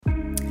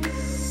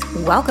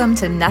Welcome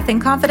to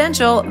Nothing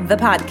Confidential, the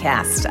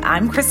podcast.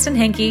 I'm Kristen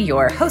Henke,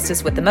 your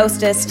hostess with the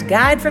mostest,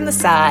 guide from the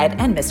side,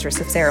 and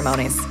mistress of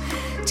ceremonies.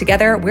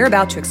 Together, we're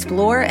about to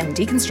explore and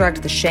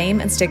deconstruct the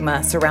shame and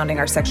stigma surrounding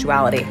our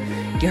sexuality.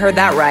 You heard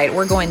that right.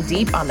 We're going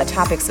deep on the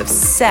topics of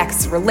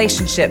sex,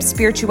 relationships,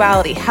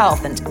 spirituality,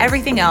 health, and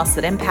everything else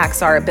that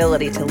impacts our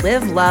ability to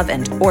live, love,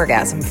 and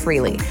orgasm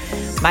freely.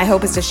 My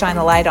hope is to shine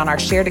a light on our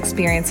shared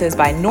experiences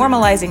by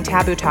normalizing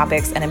taboo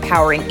topics and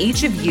empowering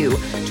each of you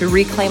to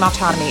reclaim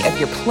autonomy of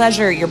your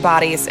pleasure, your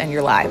bodies, and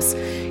your lives.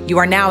 You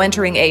are now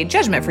entering a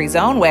judgment-free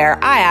zone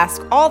where I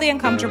ask all the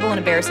uncomfortable and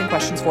embarrassing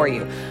questions for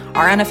you.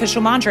 Our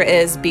unofficial mantra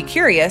is be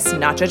curious,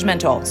 not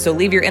judgmental. So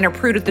leave your inner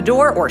prude at the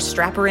door or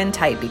strap her in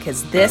tight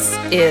because this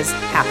is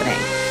happening.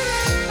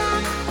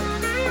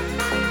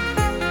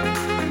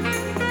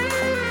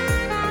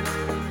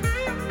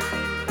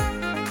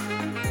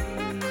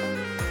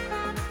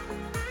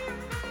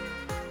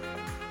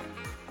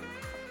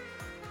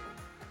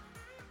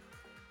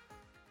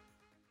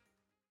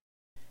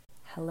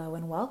 Hello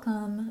and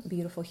welcome,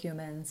 beautiful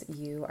humans.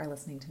 You are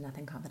listening to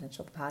Nothing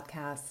Confidential, the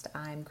podcast.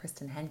 I'm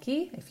Kristen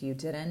Henke, if you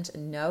didn't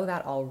know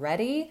that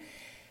already.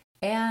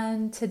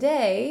 And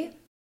today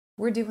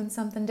we're doing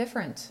something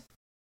different.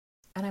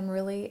 And I'm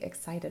really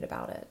excited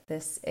about it.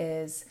 This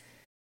is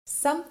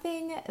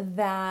something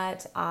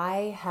that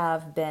I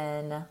have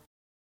been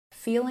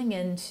feeling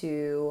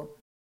into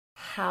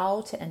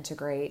how to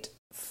integrate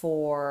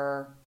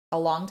for a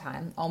long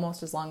time,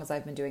 almost as long as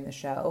I've been doing the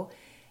show.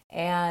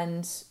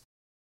 And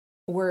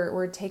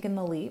we're taking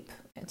the leap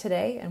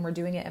today and we're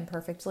doing it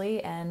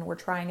imperfectly and we're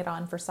trying it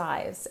on for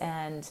size.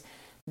 And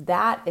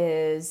that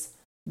is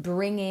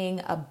bringing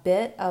a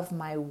bit of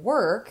my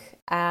work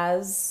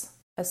as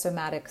a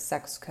somatic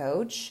sex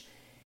coach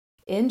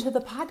into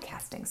the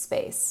podcasting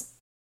space.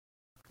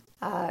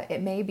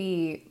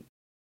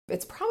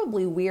 It's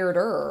probably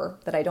weirder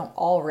that I don't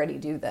already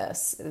do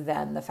this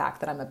than the fact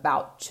that I'm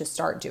about to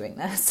start doing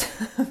this.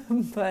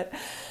 But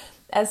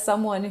as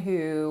someone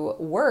who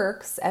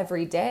works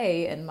every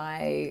day in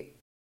my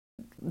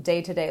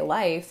day-to-day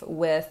life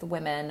with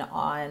women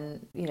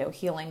on,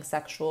 healing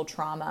sexual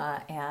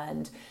trauma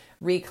and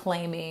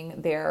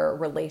reclaiming their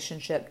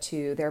relationship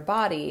to their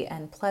body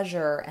and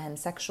pleasure and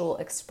sexual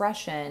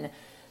expression,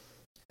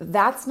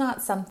 that's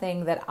not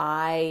something that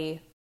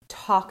I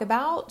talk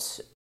about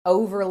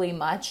overly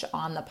much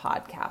on the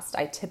podcast.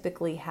 I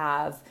typically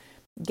have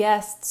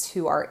guests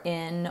who are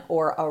in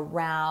or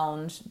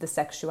around the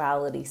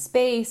sexuality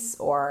space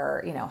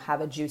or,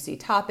 have a juicy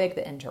topic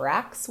that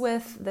interacts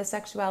with the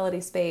sexuality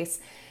space.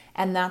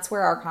 And that's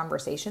where our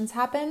conversations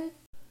happen,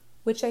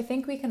 which I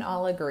think we can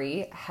all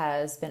agree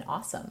has been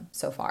awesome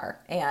so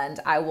far. And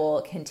I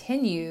will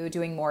continue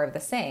doing more of the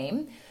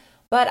same.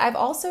 But I've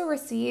also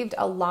received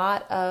a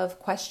lot of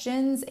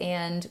questions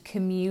and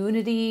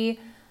community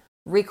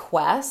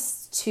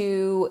requests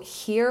to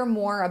hear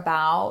more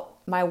about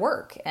my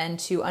work and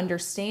to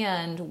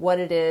understand what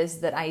it is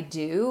that I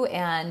do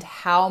and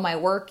how my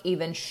work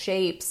even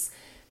shapes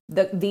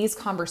these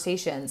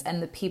conversations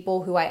and the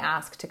people who I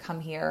ask to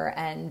come here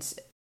and,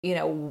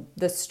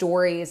 the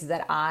stories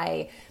that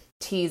I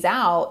tease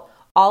out.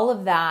 All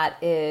of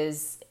that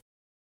is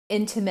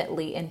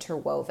intimately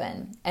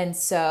interwoven. And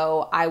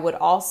so I would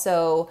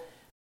also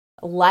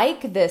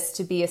like this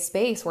to be a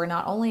space where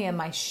not only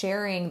am I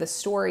sharing the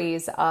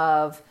stories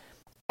of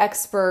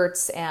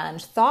experts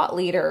and thought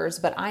leaders,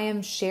 but I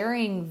am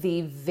sharing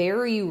the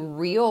very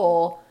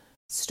real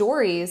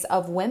stories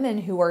of women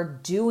who are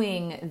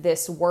doing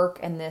this work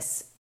and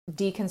this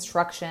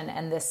deconstruction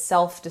and this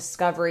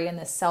self-discovery and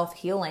this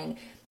self-healing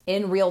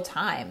in real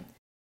time.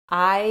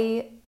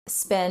 I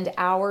spend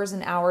hours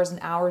and hours and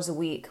hours a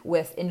week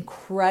with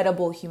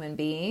incredible human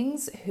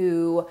beings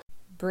who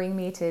bring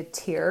me to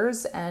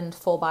tears and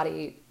full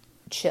body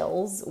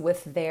chills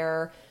with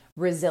their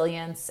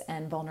resilience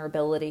and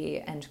vulnerability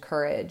and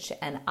courage.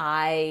 And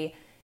I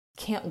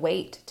can't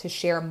wait to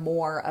share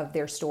more of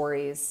their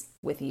stories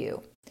with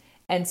you.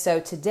 And so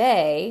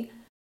today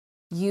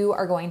you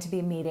are going to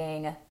be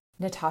meeting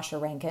Natasha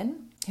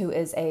Rankin, who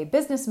is a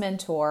business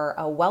mentor,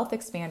 a wealth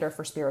expander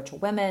for spiritual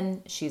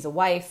women. She's a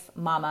wife,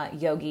 mama,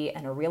 yogi,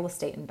 and a real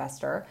estate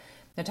investor.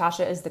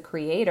 Natasha is the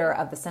creator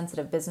of the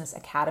Sensitive Business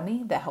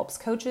Academy that helps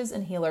coaches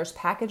and healers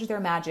package their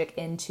magic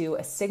into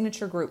a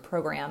signature group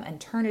program and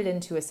turn it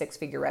into a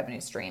six-figure revenue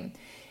stream.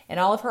 In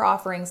all of her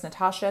offerings,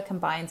 Natasha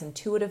combines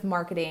intuitive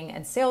marketing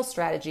and sales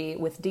strategy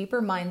with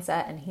deeper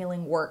mindset and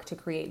healing work to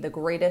create the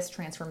greatest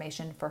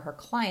transformation for her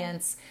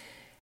clients.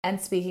 And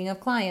speaking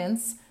of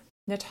clients,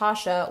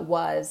 Natasha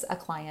was a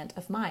client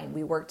of mine.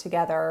 We worked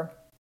together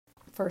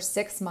for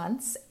 6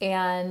 months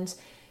and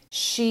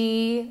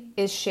she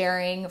is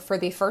sharing for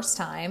the first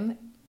time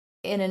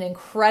in an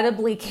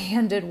incredibly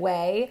candid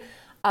way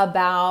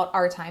about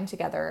our time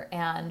together.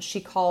 And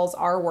she calls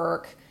our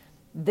work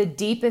the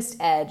deepest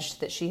edge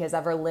that she has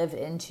ever lived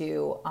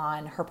into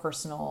on her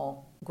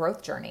personal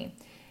growth journey.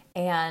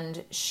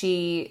 And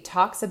she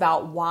talks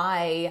about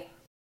why,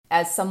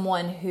 as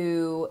someone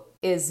who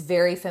is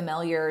very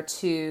familiar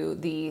to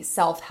the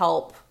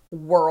self-help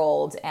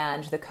world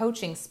and the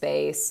coaching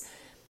space,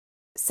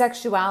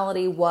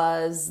 sexuality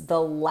was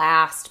the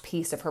last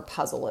piece of her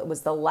puzzle. It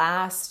was the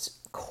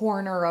last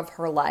corner of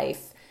her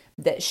life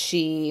that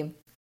she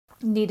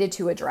needed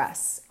to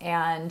address.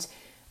 And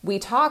we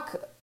talk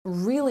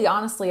really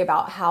honestly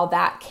about how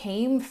that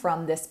came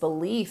from this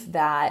belief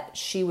that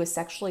she was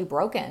sexually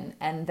broken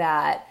and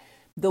that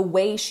the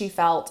way she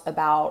felt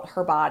about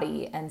her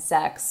body and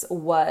sex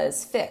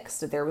was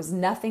fixed. There was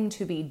nothing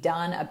to be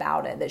done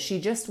about it, that she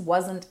just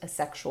wasn't a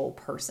sexual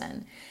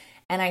person.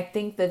 And I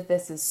think that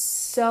this is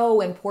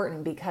so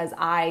important because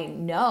I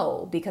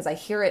know, because I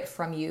hear it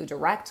from you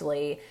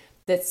directly,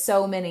 that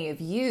so many of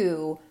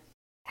you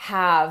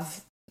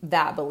have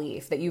that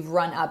belief, that you've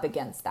run up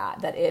against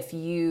that if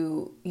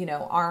you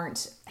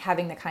aren't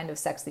having the kind of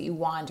sex that you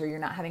want, or you're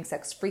not having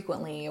sex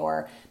frequently,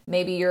 or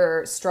maybe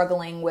you're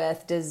struggling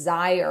with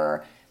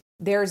desire,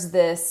 there's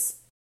this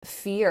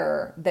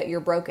fear that you're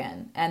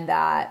broken and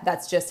that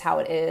that's just how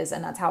it is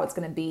and that's how it's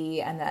going to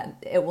be and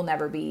that it will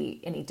never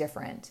be any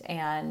different.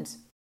 And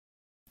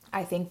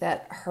I think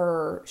that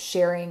her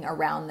sharing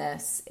around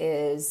this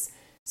is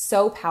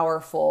so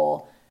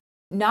powerful,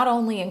 not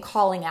only in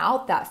calling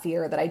out that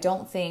fear that I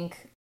don't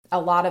think a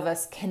lot of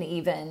us can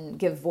even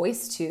give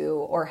voice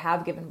to or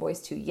have given voice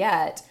to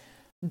yet,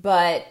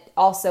 but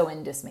also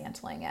in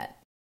dismantling it.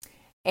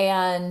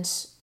 And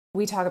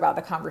we talk about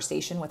the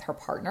conversation with her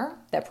partner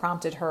that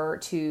prompted her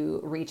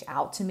to reach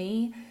out to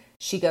me.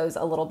 She goes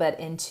a little bit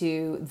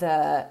into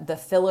the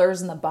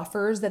fillers and the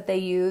buffers that they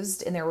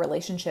used in their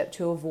relationship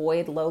to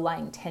avoid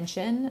low-lying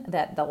tension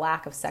that the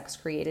lack of sex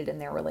created in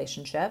their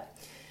relationship.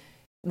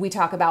 We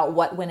talk about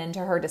what went into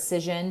her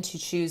decision to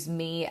choose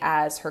me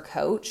as her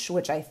coach,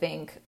 which I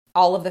think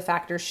all of the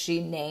factors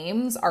she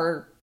names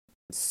are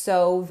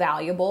so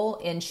valuable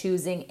in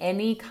choosing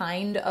any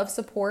kind of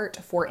support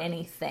for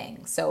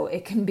anything. So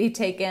it can be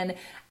taken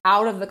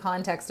out of the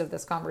context of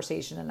this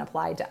conversation and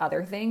applied to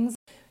other things.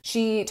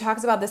 She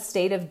talks about the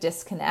state of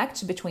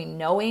disconnect between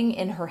knowing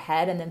in her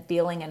head and then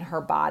feeling in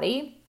her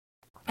body.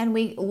 And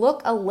we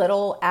look a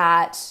little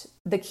at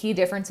the key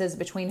differences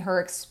between her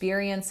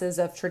experiences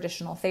of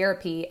traditional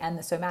therapy and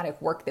the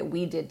somatic work that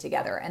we did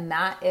together. And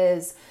that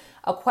is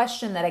a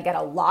question that I get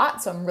a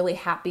lot. So I'm really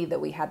happy that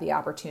we had the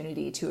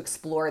opportunity to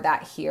explore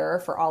that here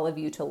for all of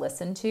you to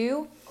listen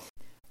to.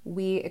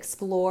 We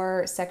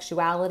explore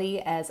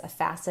sexuality as a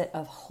facet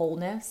of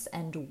wholeness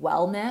and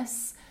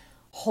wellness,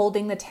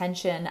 holding the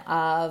tension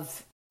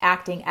of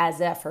acting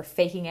as if or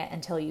faking it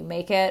until you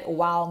make it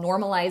while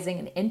normalizing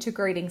and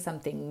integrating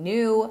something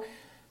new.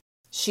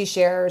 She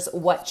shares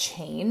what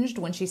changed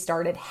when she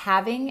started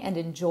having and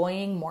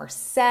enjoying more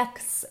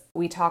sex.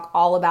 We talk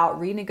all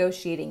about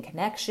renegotiating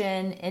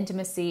connection,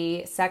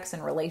 intimacy, sex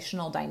and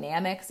relational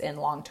dynamics in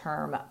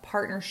long-term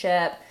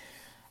partnership.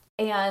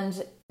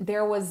 And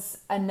there was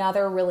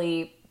another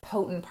really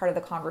potent part of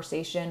the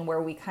conversation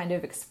where we kind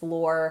of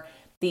explore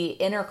the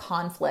inner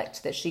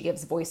conflict that she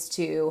gives voice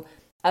to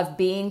of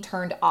being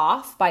turned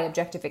off by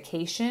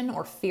objectification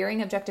or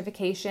fearing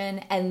objectification.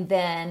 And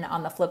then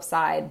on the flip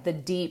side, the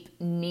deep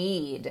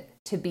need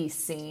to be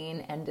seen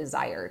and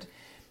desired.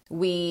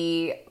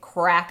 We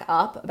crack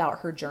up about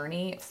her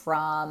journey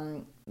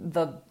from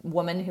the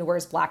woman who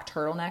wears black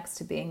turtlenecks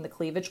to being the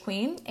cleavage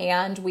queen.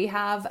 And we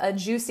have a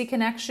juicy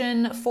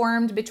connection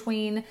formed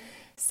between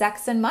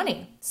sex and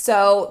money.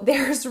 So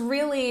there's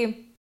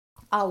really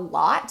a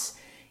lot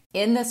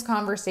in this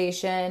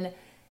conversation.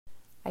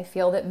 I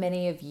feel that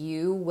many of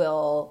you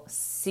will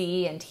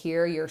see and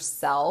hear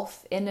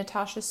yourself in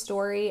Natasha's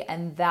story,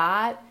 and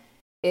that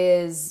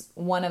is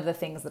one of the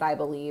things that I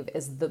believe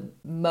is the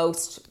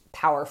most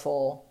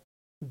powerful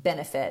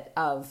benefit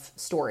of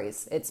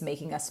stories. It's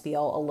making us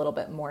feel a little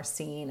bit more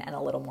seen and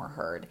a little more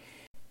heard.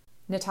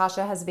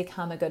 Natasha has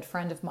become a good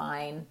friend of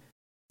mine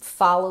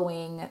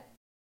following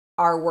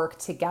our work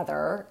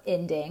together,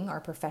 ending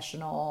our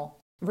professional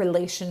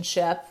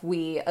relationship.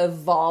 We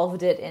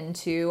evolved it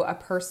into a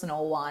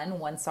personal one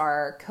once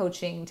our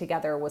coaching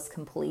together was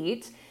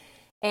complete.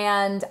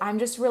 And I'm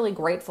just really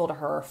grateful to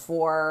her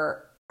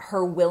for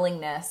her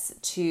willingness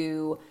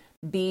to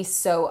be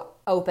so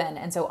open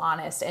and so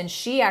honest. And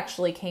she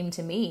actually came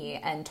to me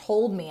and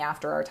told me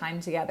after our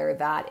time together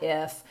that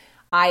if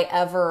I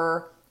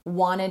ever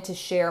wanted to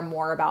share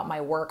more about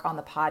my work on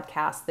the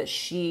podcast, that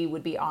she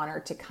would be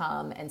honored to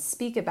come and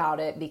speak about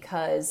it,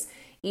 because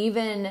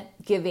even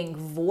giving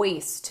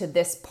voice to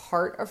this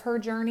part of her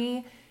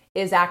journey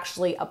is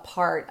actually a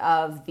part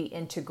of the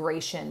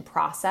integration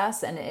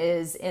process and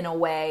is, in a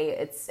way,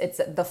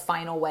 it's the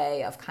final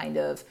way of kind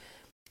of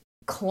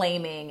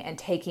claiming and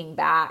taking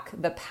back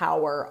the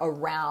power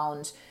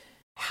around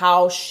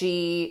how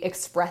she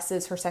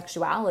expresses her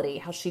sexuality,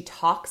 how she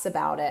talks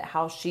about it,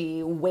 how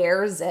she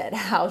wears it,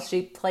 how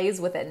she plays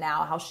with it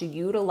now, how she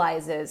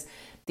utilizes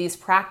these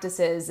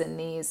practices and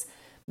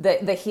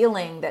the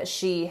healing that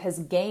she has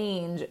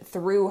gained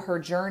through her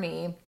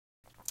journey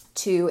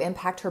to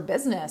impact her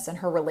business and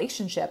her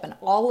relationship and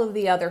all of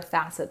the other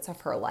facets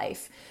of her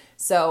life.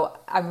 So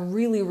I'm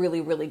really,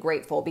 really, really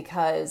grateful,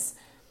 because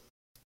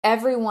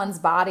everyone's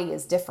body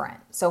is different.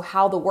 So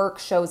how the work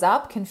shows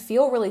up can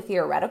feel really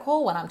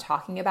theoretical when I'm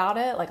talking about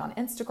it, like on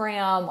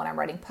Instagram, when I'm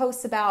writing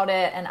posts about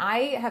it. And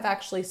I have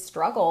actually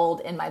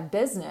struggled in my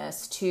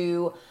business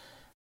to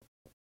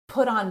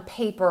put on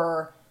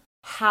paper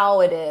how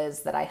it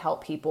is that I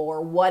help people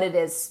or what it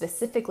is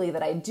specifically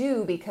that I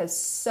do, because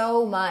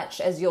so much,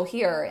 as you'll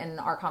hear in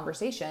our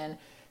conversation,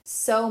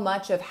 so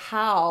much of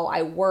how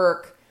I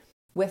work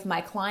with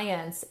my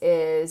clients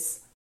is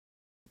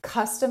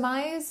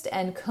customized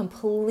and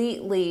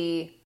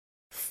completely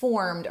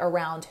formed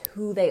around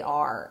who they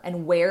are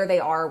and where they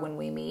are when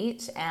we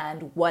meet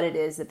and what it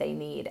is that they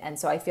need. And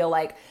so I feel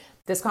like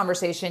this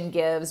conversation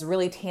gives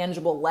really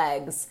tangible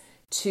legs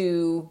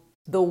to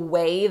the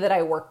way that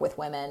I work with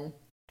women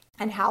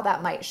and how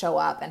that might show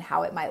up and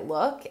how it might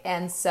look.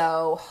 And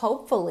so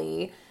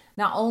hopefully,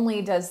 not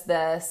only does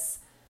this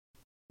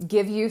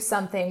give you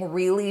something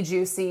really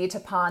juicy to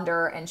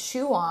ponder and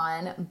chew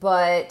on,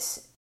 but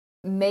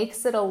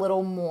makes it a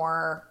little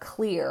more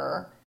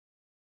clear,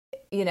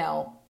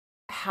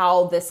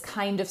 how this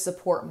kind of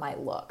support might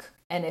look.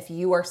 And if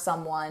you are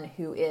someone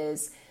who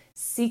is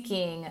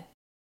seeking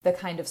the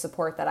kind of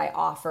support that I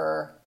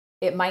offer,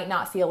 it might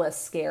not feel as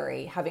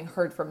scary having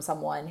heard from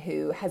someone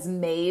who has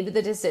made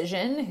the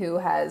decision, who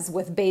has,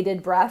 with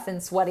bated breath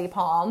and sweaty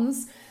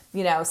palms,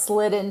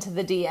 slid into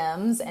the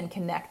DMs and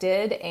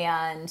connected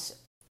and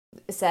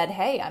said,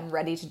 hey, I'm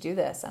ready to do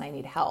this and I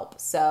need help.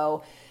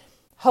 So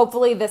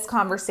hopefully this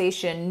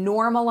conversation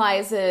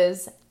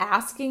normalizes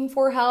asking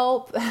for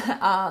help,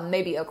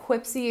 maybe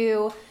equips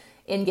you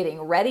in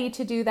getting ready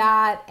to do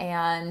that.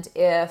 And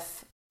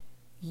if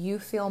you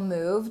feel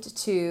moved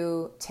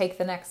to take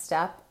the next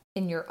step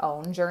in your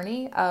own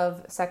journey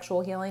of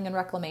sexual healing and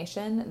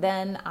reclamation,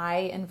 then I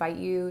invite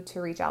you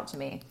to reach out to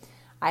me.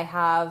 I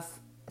have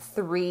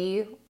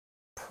 3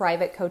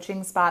 private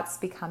coaching spots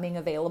becoming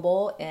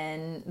available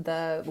in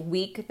the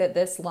week that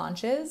this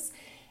launches.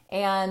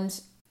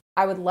 And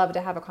I would love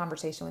to have a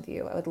conversation with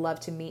you. I would love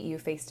to meet you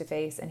face to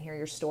face and hear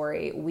your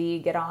story. We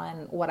get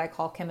on what I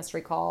call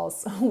chemistry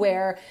calls,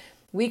 where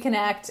we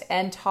connect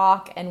and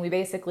talk and we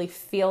basically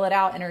feel it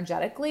out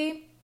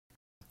energetically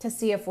to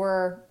see if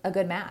we're a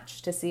good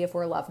match, to see if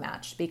we're a love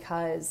match.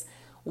 Because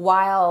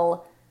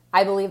while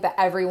I believe that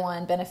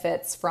everyone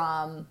benefits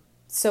from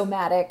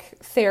somatic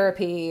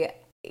therapy,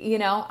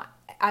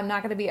 I'm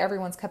not going to be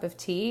everyone's cup of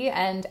tea,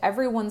 and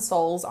everyone's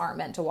souls aren't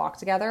meant to walk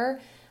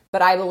together.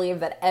 But I believe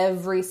that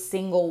every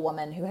single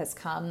woman who has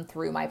come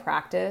through my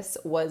practice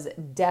was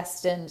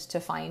destined to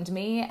find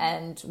me,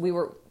 and we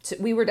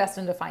were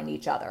destined to find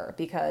each other,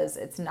 because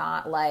it's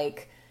not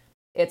like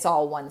it's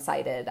all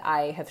one-sided.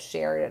 I have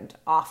shared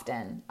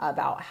often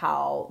about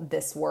how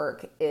this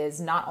work is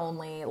not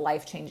only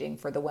life-changing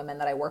for the women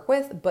that I work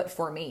with, but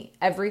for me.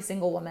 Every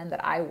single woman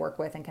that I work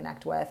with and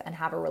connect with and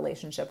have a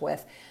relationship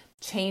with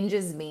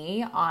changes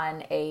me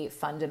on a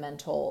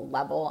fundamental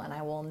level, and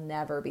I will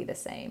never be the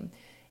same.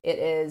 It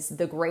is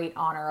the great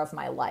honor of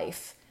my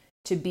life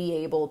to be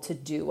able to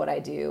do what I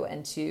do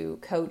and to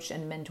coach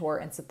and mentor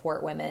and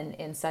support women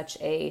in such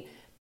a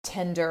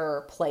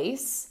tender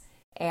place.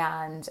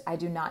 And I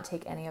do not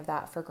take any of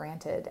that for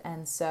granted.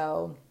 And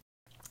so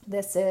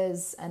this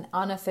is an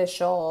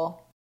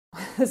unofficial,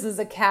 this is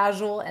a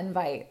casual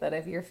invite that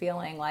if you're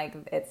feeling like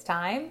it's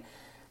time,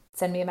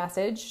 send me a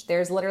message.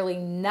 There's literally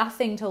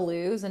nothing to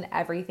lose and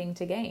everything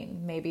to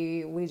gain.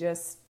 Maybe we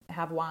just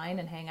have wine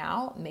and hang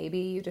out. Maybe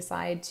you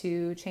decide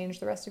to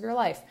change the rest of your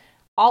life.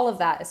 All of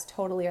that is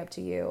totally up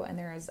to you. And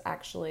there is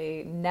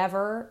actually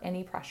never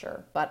any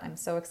pressure, but I'm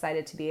so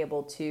excited to be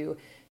able to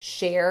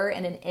share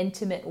in an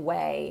intimate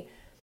way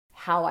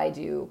how I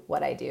do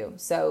what I do.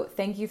 So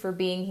thank you for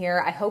being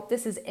here. I hope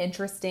this is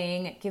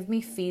interesting. Give me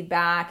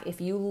feedback.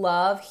 If you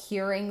love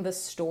hearing the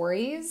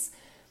stories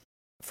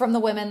from the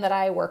women that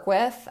I work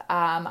with,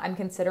 I'm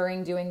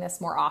considering doing this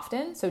more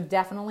often. So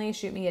definitely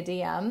shoot me a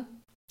DM.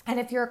 And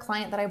if you're a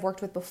client that I've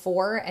worked with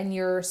before and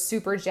you're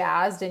super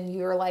jazzed and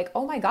you're like,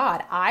 oh my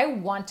God, I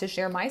want to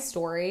share my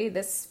story.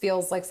 This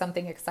feels like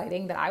something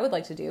exciting that I would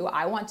like to do.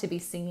 I want to be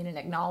seen and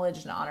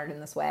acknowledged and honored in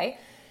this way.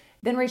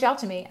 Then reach out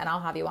to me and I'll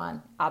have you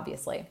on,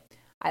 obviously.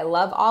 I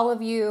love all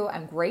of you.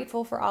 I'm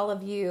grateful for all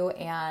of you.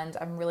 And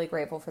I'm really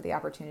grateful for the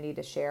opportunity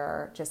to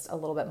share just a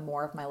little bit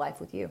more of my life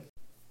with you.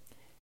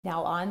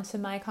 Now on to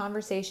my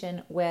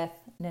conversation with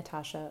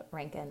Natasha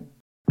Rankin.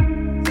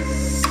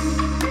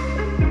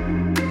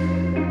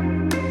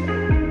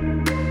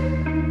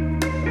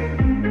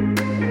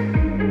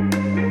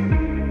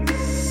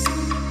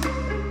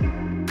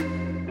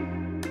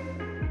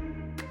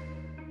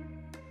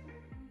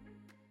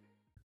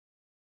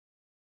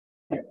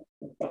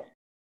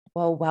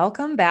 Well,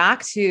 welcome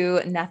back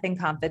to Nothing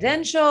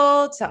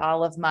Confidential, to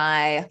all of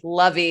my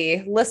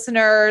lovey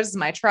listeners,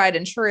 my tried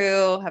and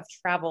true, have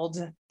traveled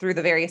through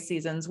the various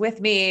seasons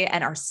with me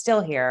and are still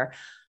here.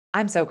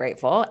 I'm so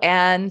grateful.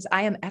 And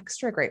I am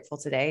extra grateful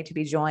today to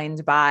be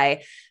joined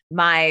by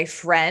my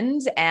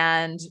friend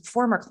and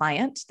former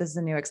client. This is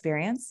a new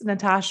experience,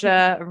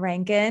 Natasha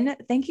Rankin.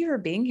 Thank you for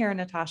being here,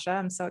 Natasha.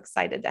 I'm so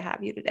excited to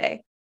have you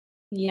today.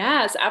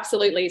 Yes,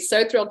 absolutely.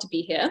 So thrilled to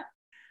be here.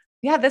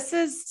 Yeah, this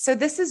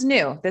is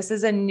new. This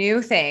is a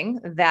new thing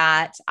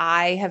that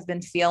I have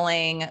been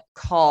feeling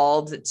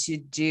called to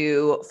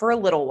do for a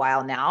little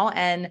while now.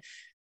 And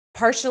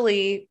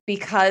partially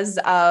because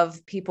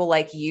of people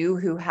like you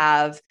who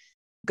have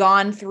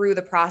gone through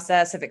the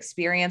process, have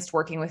experienced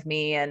working with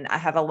me, and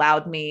have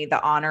allowed me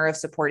the honor of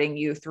supporting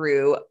you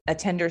through a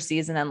tender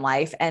season in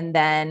life. And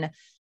then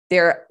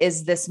there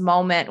is this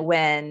moment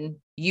when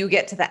you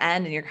get to the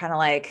end and you're kind of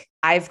like,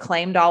 I've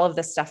claimed all of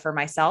this stuff for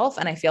myself.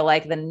 And I feel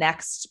like the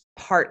next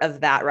part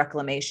of that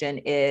reclamation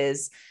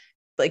is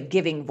like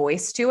giving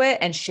voice to it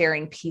and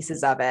sharing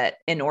pieces of it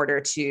in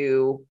order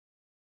to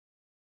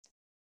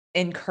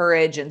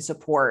encourage and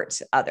support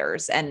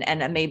others,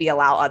 and maybe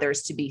allow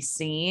others to be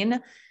seen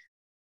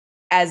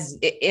as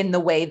in the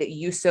way that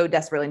you so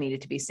desperately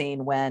needed to be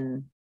seen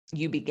when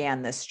you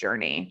began this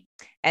journey.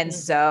 And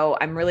so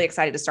I'm really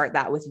excited to start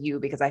that with you,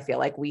 because I feel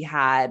like we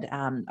had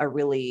a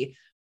really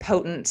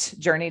potent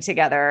journey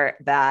together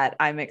that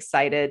I'm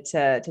excited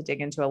to dig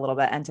into a little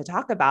bit and to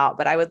talk about.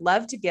 But I would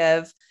love to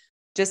give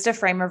just a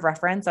frame of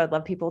reference. I'd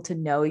love people to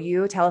know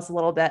you. Tell us a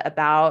little bit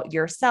about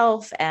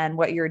yourself and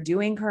what you're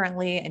doing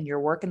currently and your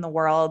work in the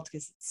world,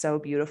 because it's so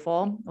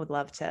beautiful. I would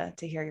love to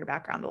hear your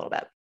background a little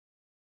bit.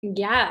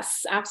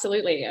 Yes,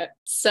 absolutely.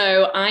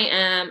 So I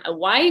am a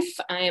wife.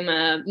 I am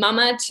a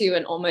mama to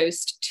an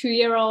almost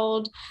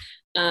 2-year-old.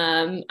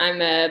 I'm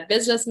a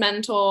business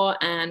mentor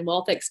and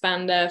wealth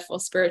expander for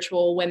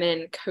spiritual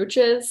women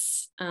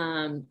coaches.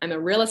 I'm a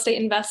real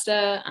estate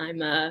investor.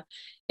 I'm a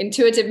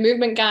intuitive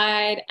movement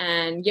guide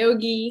and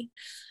yogi.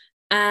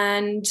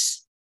 And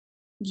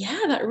yeah,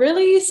 that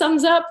really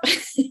sums up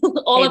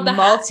all A of the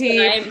hats that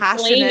I'm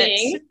multi-passionate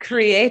claiming.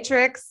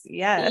 creatrix.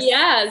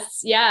 Yes.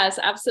 Yes,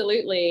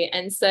 absolutely.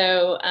 And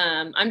so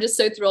I'm just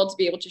so thrilled to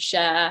be able to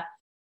share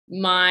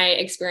my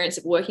experience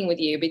of working with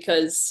you,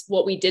 because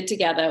what we did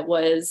together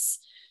was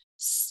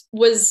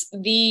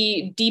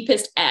the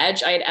deepest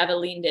edge I had ever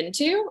leaned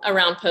into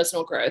around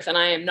personal growth. And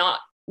I am not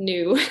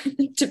new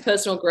to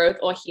personal growth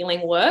or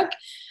healing work.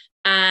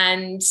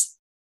 And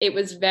it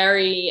was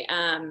very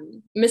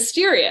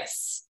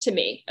mysterious to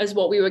me as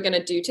what we were going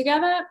to do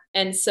together.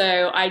 And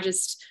so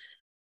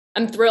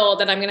I'm thrilled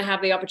that I'm going to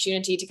have the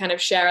opportunity to kind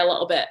of share a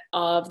little bit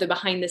of the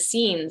behind the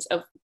scenes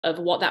of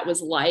what that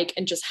was like,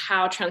 and just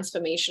how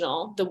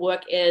transformational the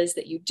work is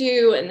that you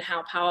do, and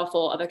how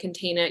powerful of a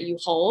container you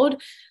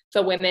hold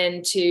for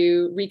women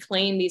to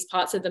reclaim these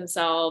parts of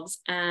themselves,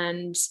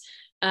 and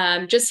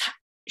just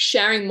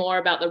sharing more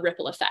about the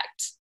ripple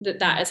effect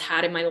that has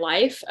had in my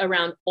life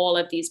around all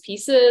of these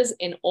pieces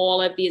in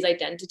all of these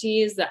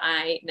identities that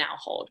I now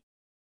hold.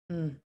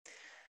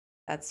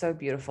 That's so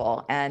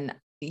beautiful. And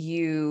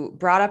you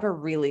brought up a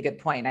really good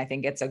point. I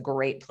think it's a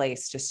great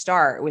place to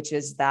start, which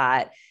is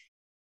that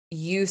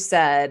you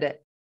said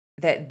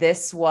that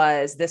this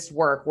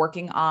work,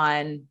 working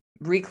on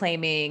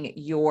reclaiming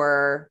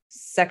your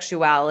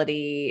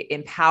sexuality,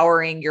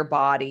 empowering your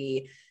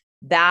body,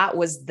 that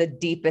was the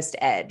deepest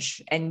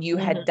edge. And you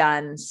had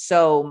done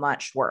so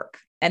much work.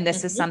 And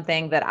this is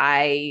something that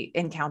I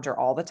encounter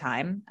all the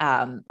time.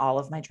 All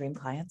of my dream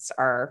clients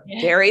are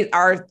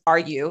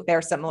you.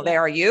 They're similar. They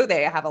are you.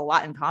 They have a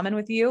lot in common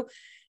with you.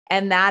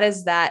 And that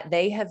is that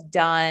they have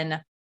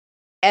done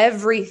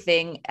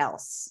everything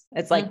else.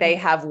 It's like they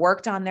have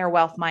worked on their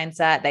wealth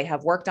mindset. They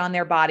have worked on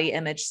their body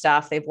image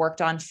stuff. They've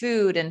worked on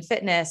food and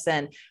fitness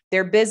and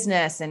their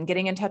business and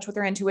getting in touch with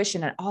their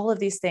intuition and all of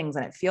these things.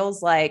 And it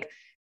feels like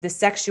the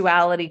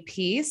sexuality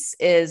piece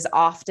is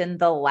often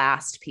the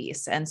last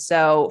piece. And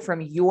so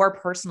from your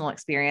personal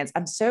experience,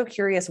 I'm so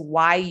curious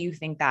why you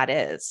think that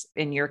is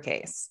in your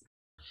case.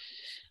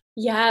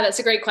 Yeah, that's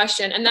a great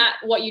question. And that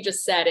what you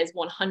just said is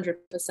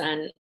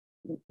 100%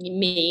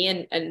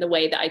 me and the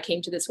way that I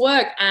came to this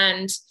work.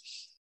 And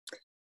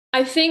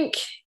I think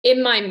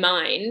in my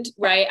mind,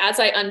 right, as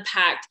I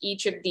unpacked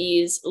each of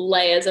these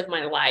layers of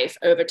my life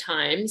over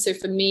time. So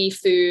for me,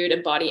 food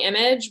and body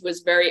image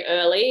was very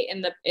early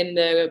in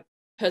the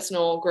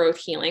personal growth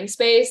healing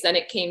space. Then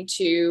it came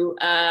to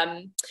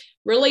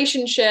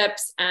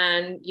relationships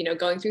and,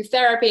 going through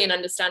therapy and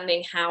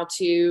understanding how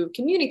to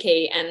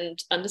communicate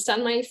and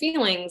understand my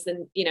feelings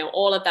and,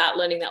 all of that,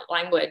 learning that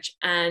language.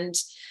 And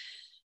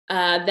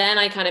then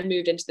I kind of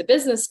moved into the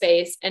business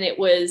space, and it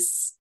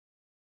was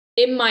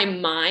in my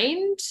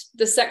mind,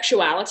 the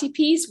sexuality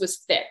piece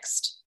was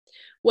fixed.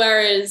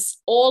 Whereas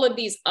all of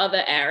these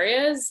other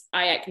areas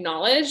I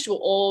acknowledged were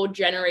all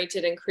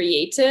generated and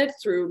created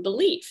through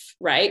belief,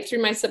 right?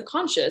 Through my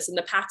subconscious and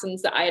the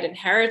patterns that I had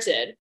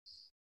inherited.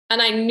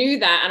 And I knew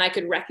that and I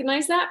could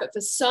recognize that. But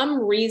for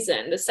some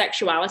reason, the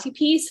sexuality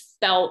piece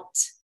felt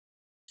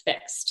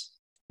fixed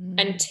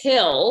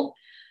until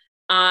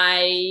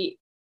I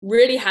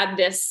really had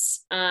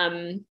this,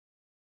 come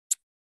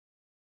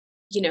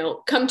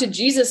to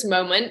Jesus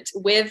moment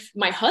with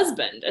my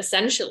husband,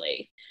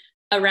 essentially,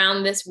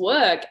 around this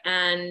work.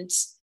 And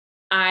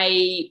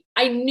I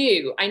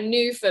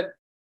knew for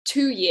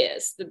 2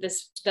 years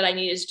that I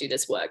needed to do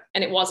this work.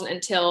 And it wasn't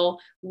until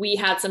we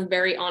had some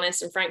very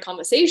honest and frank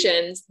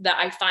conversations that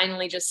I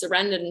finally just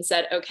surrendered and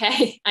said,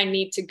 okay, I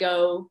need to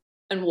go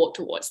and walk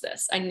towards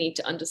this. I need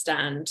to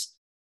understand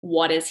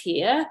what is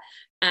here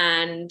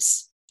and,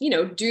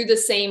 do the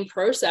same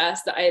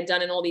process that I had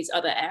done in all these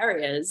other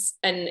areas.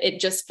 And it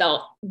just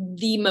felt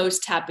the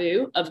most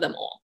taboo of them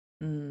all.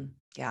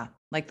 Yeah.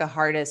 Like the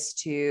hardest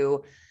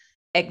to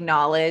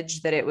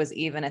acknowledge that it was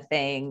even a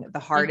thing, the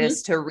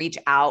hardest to reach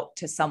out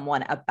to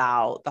someone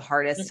about, the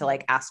hardest to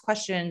like ask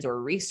questions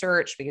or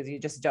research because you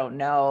just don't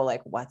know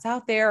like what's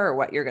out there or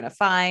what you're going to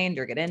find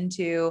or get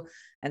into.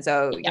 And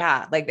so,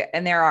 like,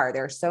 and there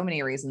are so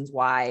many reasons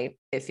why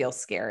it feels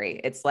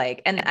scary. It's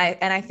like, and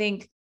I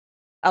think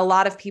a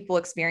lot of people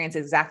experience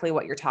exactly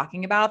what you're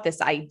talking about,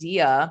 this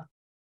idea.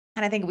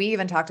 And I think we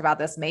even talked about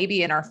this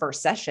maybe in our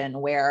first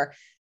session where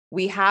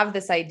we have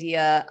this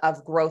idea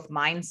of growth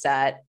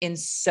mindset in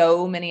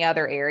so many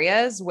other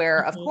areas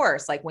where, of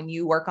course, like when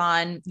you work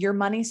on your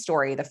money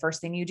story, the first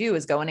thing you do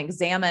is go and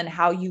examine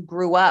how you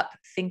grew up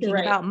thinking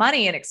about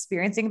money and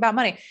experiencing about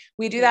money.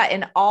 We do that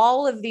in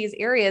all of these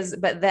areas,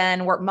 but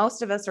then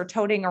most of us are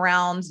toting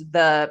around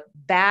the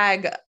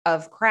bag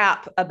of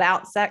crap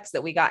about sex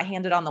that we got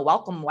handed on the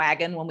welcome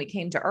wagon when we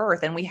came to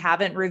Earth, and we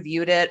haven't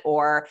reviewed it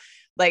or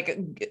like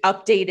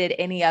updated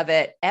any of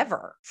it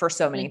ever for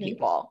so many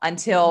people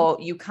until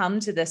you come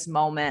to this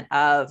moment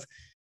of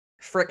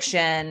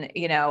friction,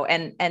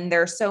 and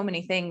there's so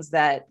many things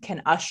that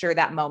can usher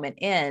that moment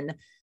in.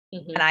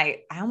 And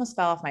I almost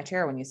fell off my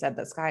chair when you said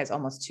the sky is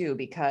almost 2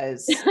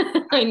 because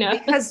I know,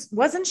 because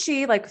wasn't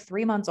she like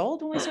 3 months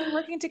old when we started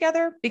working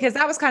together? Because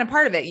that was kind of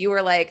part of it. You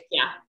were like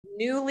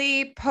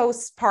newly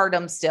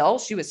postpartum still,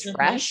 she was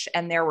fresh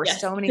and there were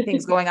so many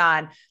things going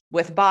on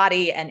with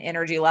body and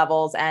energy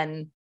levels.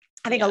 And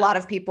I think a lot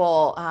of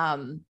people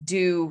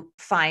do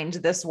find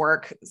this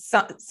work.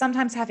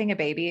 Sometimes having a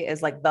baby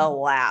is like the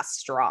last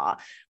straw.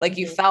 Like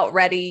you felt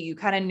ready, you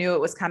kind of knew it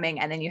was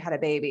coming, and then you had a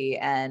baby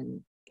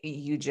and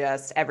you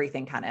just,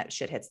 everything kind of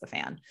shit hits the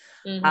fan.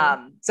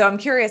 So I'm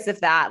curious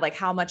if that, like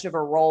how much of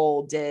a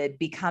role did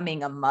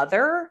becoming a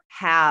mother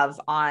have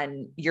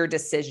on your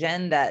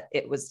decision that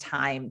it was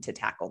time to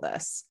tackle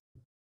this?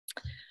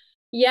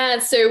 Yeah,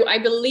 so I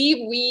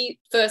believe we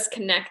first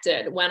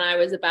connected when I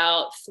was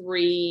about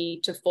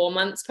 3 to 4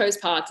 months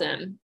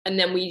postpartum. And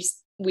then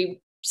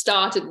we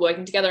started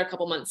working together a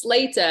couple months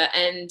later.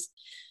 And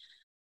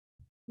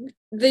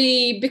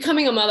the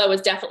becoming a mother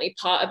was definitely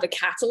part of the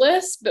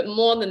catalyst. But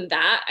more than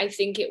that, I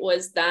think it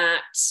was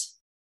that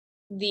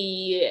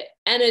the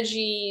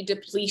energy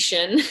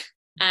depletion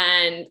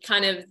and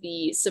kind of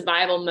the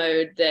survival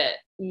mode that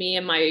me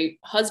and my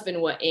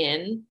husband were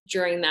in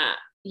during that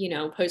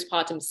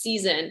postpartum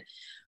season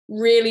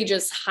really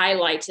just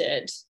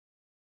highlighted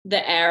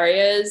the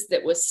areas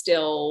that were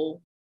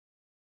still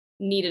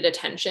needed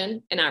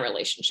attention in our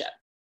relationship,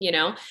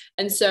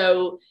 and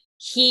so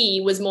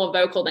he was more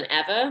vocal than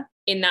ever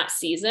in that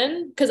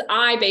season because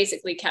I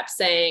basically kept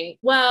saying,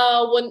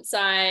 well, once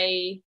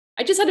I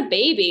just had a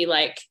baby,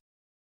 like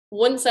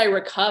once I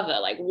recover,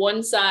 like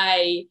once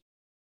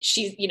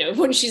she's,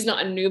 when she's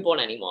not a newborn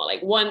anymore,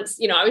 like once,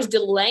 I was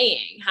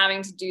delaying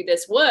having to do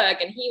this work.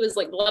 And he was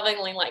like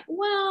lovingly like,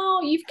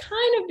 well, you've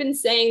kind of been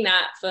saying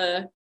that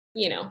for,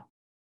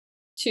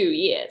 2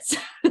 years.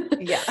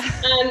 Yeah.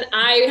 And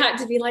I had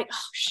to be like,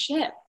 oh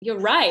shit, you're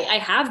right. I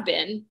have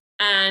been.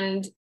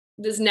 And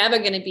there's never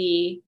going to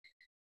be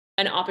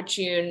an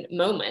opportune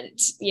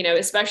moment,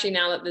 especially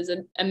now that there's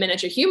a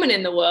miniature human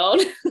in the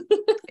world.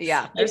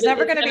 Yeah. There's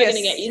never going to be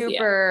a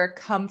super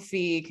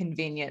comfy,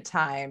 convenient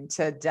time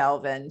to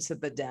delve into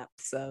the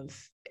depths of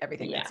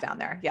everything that's down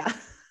there. Yeah.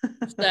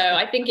 So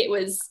I think it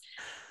was,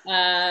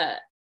 the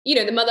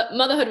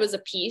motherhood was a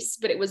piece,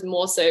 but it was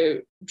more so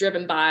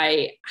driven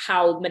by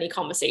how many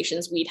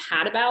conversations we'd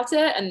had about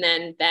it. And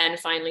then Ben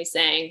finally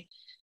saying,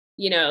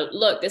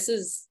 look, this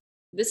is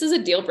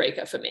a deal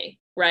breaker for me.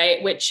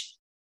 Right. Which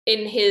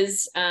in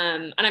his,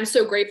 and I'm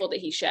so grateful that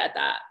he shared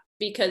that,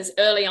 because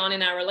early on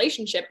in our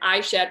relationship,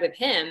 I shared with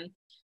him,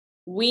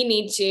 we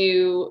need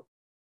to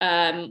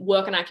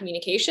work on our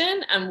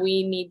communication and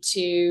we need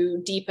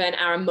to deepen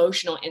our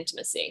emotional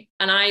intimacy.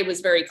 And I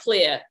was very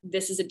clear,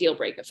 this is a deal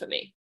breaker for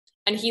me.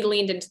 And he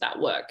leaned into that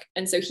work.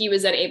 And so he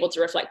was then able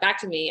to reflect back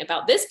to me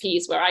about this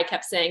piece where I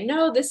kept saying,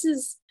 no, this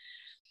is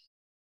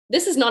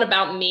not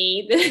about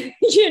me,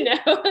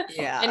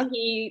 Yeah. And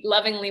he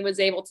lovingly was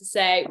able to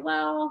say,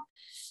 well,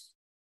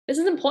 this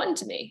is important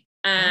to me.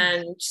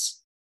 And,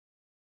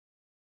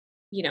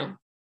 yeah.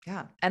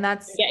 And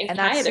that's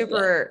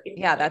super,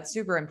 that's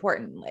super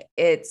important.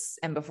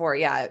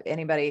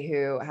 Anybody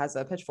who has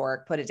a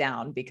pitchfork, put it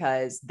down,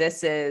 because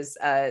this is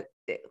I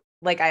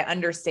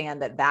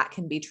understand that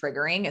can be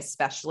triggering,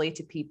 especially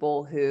to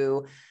people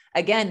who,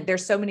 again,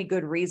 there's so many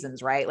good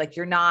reasons, right? Like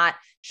you're not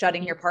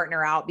shutting your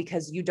partner out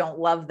because you don't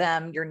love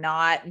them. You're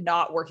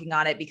not working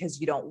on it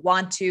because you don't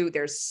want to.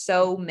 There's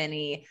so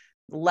many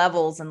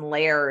levels and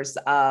layers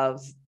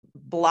of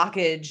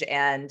blockage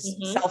and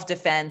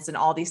self-defense and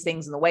all these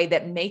things in the way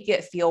that make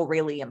it feel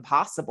really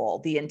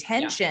impossible. The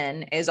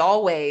intention is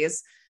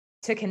always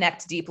to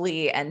connect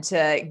deeply and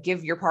to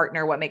give your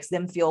partner what makes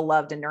them feel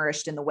loved and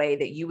nourished in the way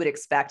that you would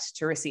expect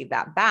to receive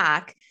that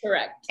back.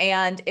 Correct.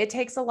 And it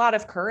takes a lot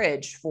of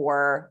courage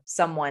for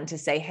someone to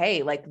say,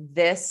 hey, like,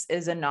 this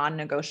is a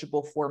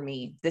non-negotiable for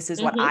me. This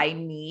is what I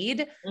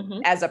need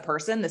as a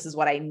person. This is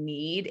what I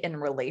need in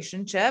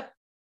relationship.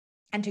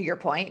 And to your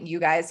point, you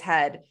guys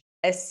had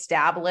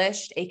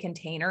established a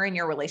container in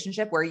your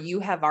relationship where you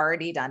have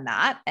already done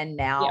that. And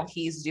now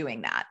he's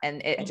doing that.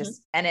 And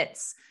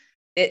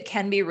it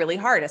can be really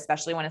hard,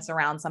 especially when it's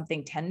around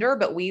something tender,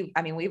 but we've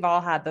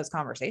all had those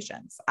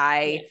conversations.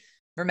 I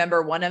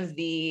remember one of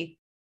the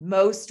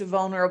most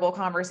vulnerable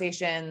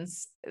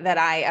conversations that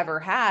I ever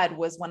had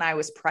was when I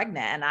was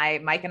pregnant,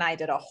 and Mike and I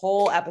did a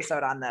whole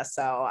episode on this.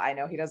 So I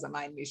know he doesn't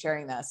mind me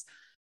sharing this,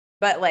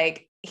 but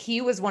like,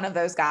 he was one of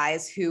those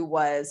guys who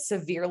was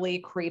severely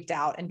creeped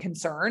out and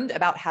concerned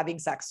about having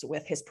sex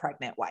with his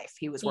pregnant wife.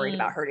 He was worried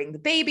about hurting the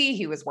baby.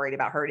 He was worried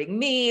about hurting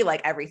me. Like,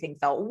 everything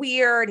felt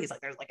weird. He's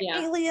like, there's like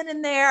an alien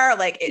in there.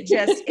 Like, it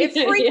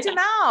freaked him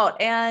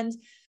out. And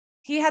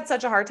he had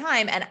such a hard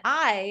time. And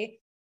I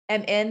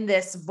am in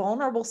this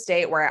vulnerable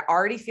state where I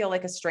already feel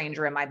like a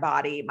stranger in my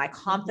body. My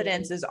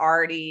confidence is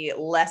already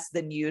less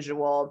than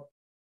usual.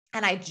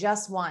 And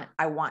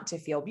I want to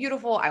feel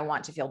beautiful. I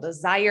want to feel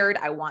desired.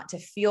 I want to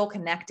feel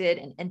connected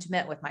and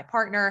intimate with my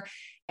partner.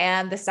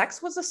 And the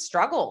sex was a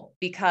struggle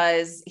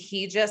because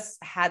he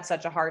just had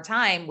such a hard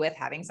time with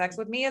having sex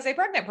with me as a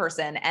pregnant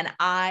person. And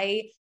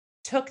I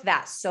took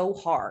that so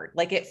hard.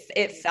 Like,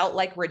 it felt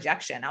like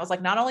rejection. I was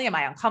like, not only am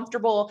I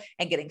uncomfortable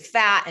and getting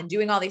fat and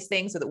doing all these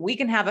things so that we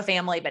can have a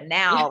family, but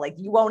now like,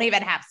 you won't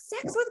even have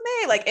sex with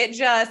me. Like,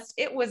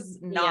 it was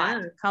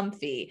not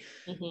comfy.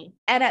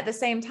 And at the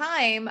same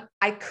time,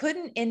 I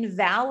couldn't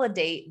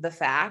invalidate the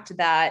fact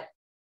that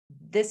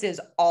this is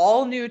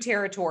all new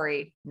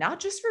territory, not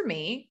just for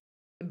me,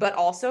 but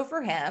also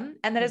for him.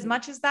 And that as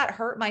much as that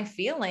hurt my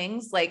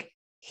feelings, like,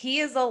 he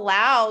is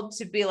allowed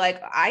to be like,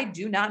 I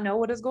do not know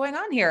what is going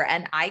on here.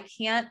 And I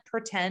can't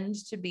pretend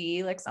to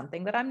be like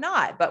something that I'm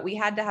not. But we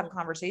had to have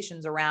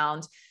conversations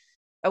around,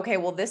 okay,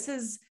 well, this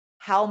is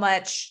how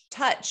much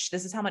touch,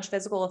 this is how much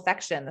physical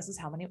affection, this is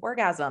how many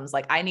orgasms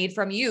like I need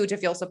from you to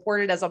feel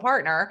supported as a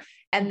partner.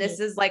 And this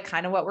is like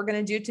kind of what we're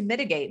going to do to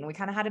mitigate. And we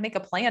kind of had to make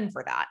a plan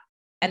for that.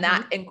 And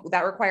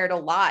that required a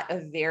lot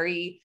of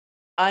very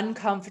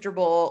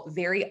uncomfortable,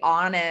 very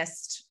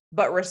honest,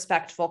 but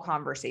respectful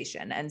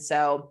conversation. And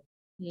so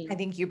I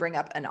think you bring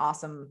up an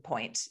awesome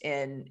point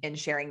in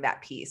sharing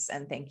that piece.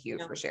 And thank you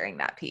for sharing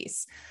that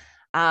piece.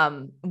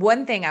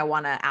 One thing I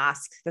want to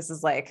ask, this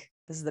is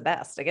the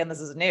best. Again, this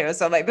is new.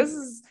 So like, this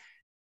is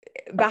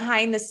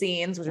behind the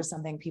scenes, which is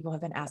something people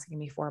have been asking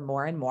me for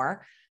more and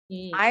more.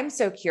 I'm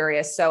so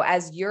curious. So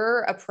as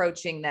you're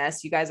approaching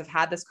this, you guys have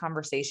had this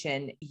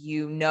conversation,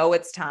 you know,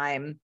 it's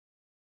time,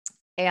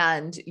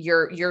 and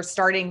you're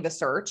starting the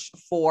search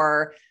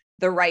for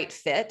the right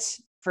fit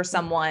for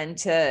someone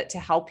to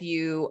help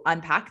you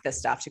unpack this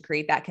stuff, to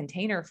create that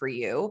container for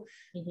you.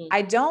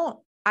 I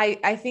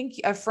think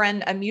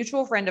a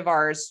mutual friend of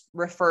ours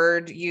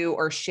referred you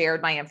or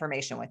shared my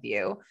information with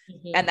you.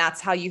 And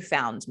that's how you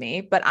found me.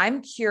 But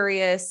I'm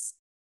curious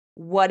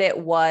what it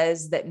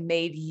was that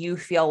made you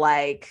feel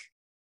like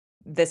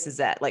this is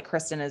it. Like,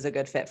 Kristen is a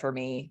good fit for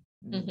me.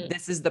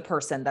 This is the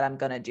person that I'm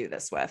going to do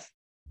this with.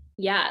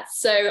 Yeah.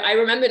 So I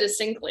remember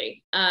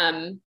distinctly.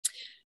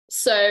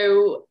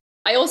 So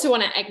I also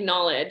want to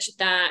acknowledge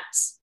that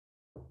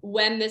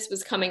when this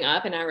was coming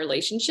up in our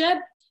relationship,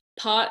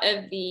 part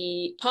of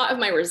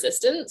my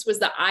resistance was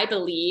that I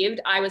believed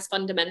I was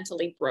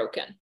fundamentally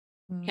broken.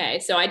 Okay.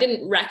 So I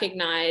didn't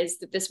recognize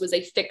that this was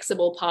a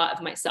fixable part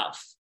of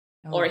myself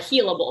or a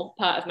healable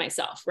part of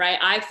myself, right?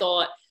 I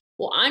thought,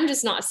 well, I'm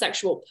just not a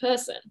sexual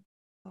person.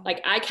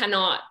 Like, I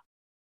cannot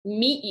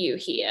meet you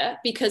here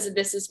because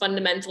this is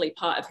fundamentally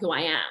part of who I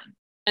am.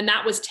 And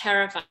that was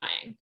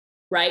terrifying,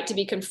 right? To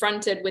be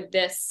confronted with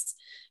this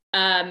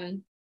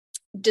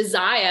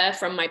desire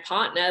from my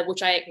partner,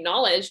 which I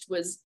acknowledged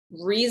was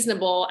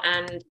reasonable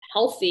and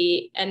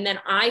healthy. And then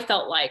I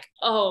felt like,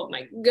 oh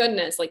my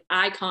goodness, like,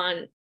 I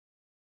can't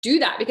do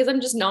that because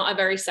I'm just not a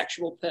very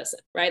sexual person,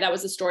 right? That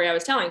was the story I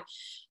was telling.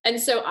 And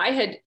so I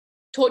had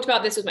talked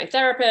about this with my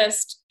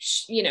therapist.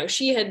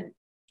 She had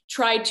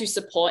tried to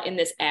support in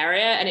this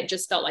area, and it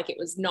just felt like it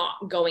was not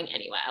going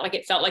anywhere. Like,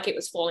 it felt like it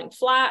was falling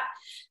flat.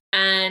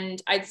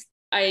 And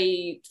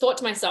I thought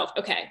to myself,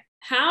 okay,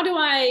 how do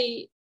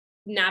I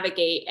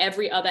navigate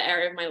every other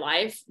area of my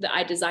life that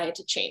I desire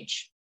to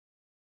change?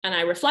 And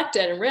I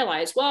reflected and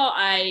realized, well,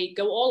 I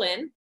go all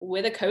in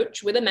with a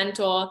coach, with a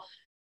mentor,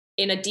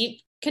 in a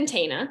deep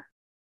container,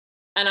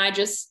 and I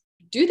just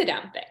do the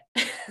damn thing.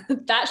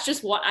 That's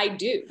just what I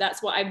do.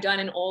 That's what I've done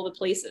in all the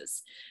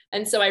places.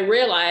 And so I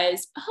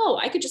realized, oh,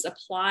 I could just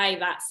apply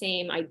that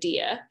same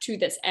idea to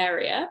this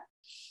area.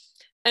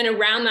 And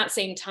around that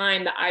same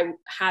time that I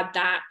had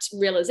that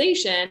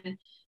realization,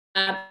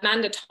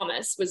 Amanda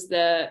Thomas was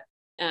the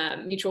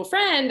mutual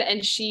friend,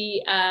 and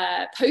she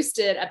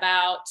posted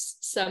about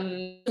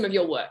some of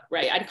your work,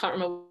 right? I can't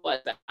remember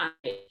what, but I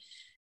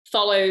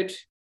followed,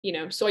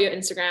 saw your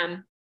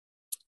Instagram,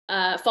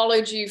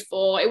 followed you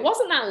for, it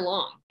wasn't that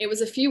long. It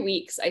was a few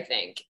weeks, I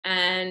think.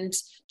 And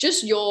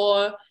just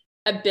your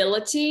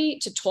ability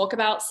to talk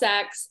about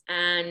sex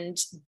and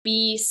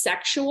be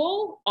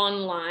sexual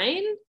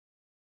online,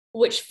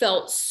 which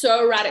felt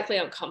so radically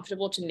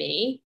uncomfortable to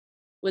me,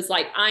 was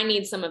like, I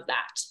need some of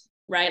that,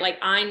 right? Like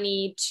I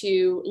need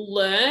to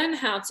learn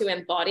how to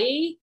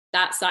embody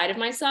that side of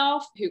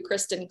myself, who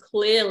Kristen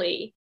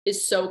clearly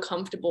is so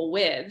comfortable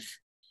with.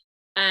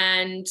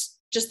 And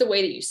just the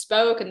way that you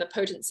spoke and the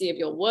potency of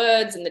your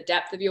words and the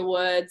depth of your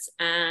words.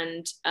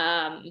 And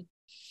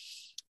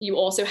you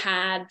also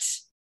had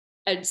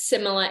a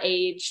similar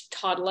age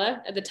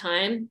toddler at the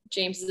time.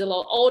 James is a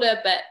little older,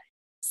 but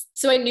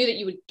so I knew that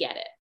you would get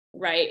it,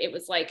 right? It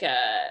was like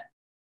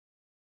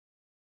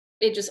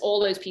it just, all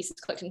those pieces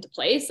clicked into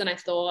place. And I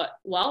thought,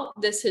 well,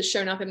 this has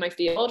shown up in my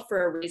field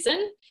for a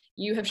reason.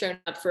 You have shown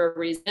up for a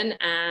reason.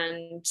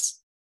 And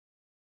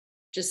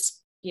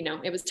just, you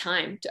know, it was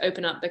time to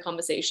open up the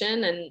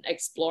conversation and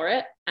explore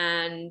it.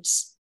 And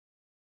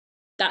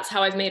that's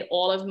how I've made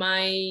all of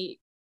my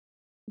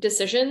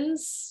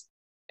decisions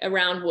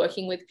around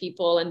working with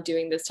people and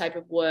doing this type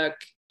of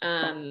work.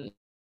 And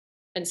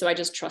so I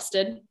just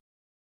trusted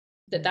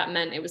that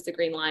meant it was the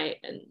green light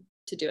and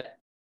to do it.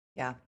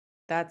 Yeah,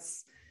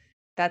 that's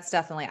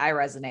definitely, I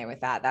resonate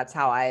with that. That's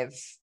how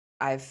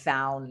I've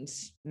found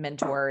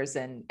mentors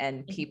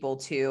and people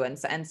too.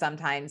 And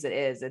sometimes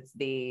it's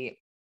the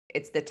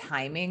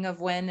timing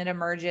of when it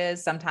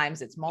emerges.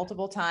 Sometimes it's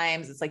multiple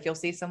times. It's like, you'll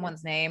see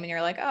someone's name and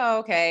you're like, oh,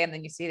 okay. And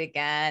then you see it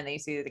again, and then you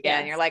see it again. Yes.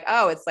 And you're like,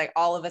 oh, it's like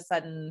all of a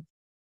sudden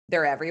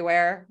they're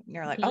everywhere. And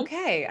you're like,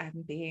 okay,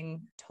 I'm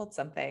being told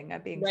something,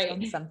 I'm being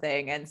shown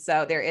something. And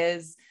so there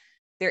is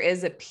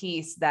a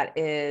piece that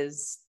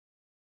is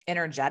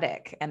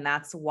energetic. And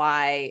that's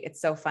why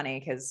it's so funny,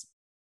 because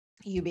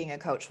you being a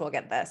coach will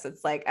get this.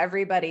 It's like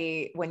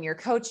everybody, when you're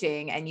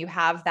coaching and you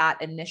have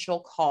that initial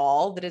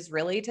call that is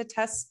really to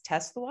test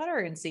the water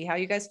and see how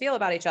you guys feel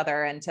about each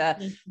other, and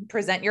to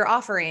present your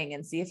offering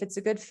and see if it's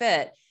a good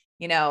fit.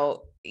 You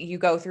know, you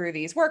go through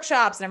these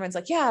workshops and everyone's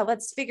like, yeah,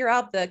 let's figure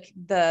out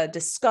the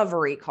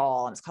discovery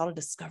call. And it's called a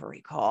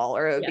discovery call,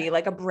 or it would be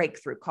like a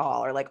breakthrough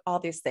call, or like all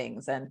these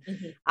things. And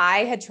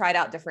I had tried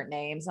out different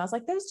names and I was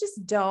like, those just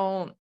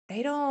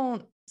they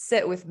don't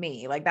sit with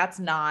me. Like that's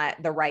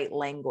not the right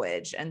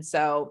language. And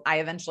so I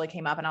eventually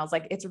came up and I was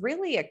like, it's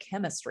really a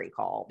chemistry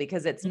call,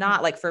 because it's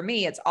not like, for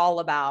me, it's all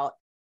about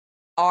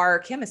our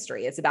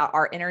chemistry. It's about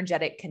our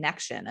energetic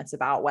connection. It's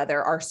about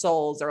whether our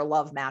souls are a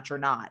love match or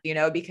not, you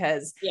know,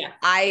 because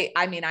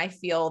I mean, I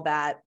feel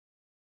that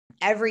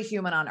every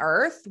human on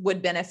earth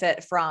would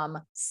benefit from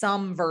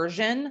some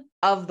version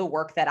of the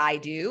work that I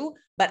do,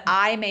 but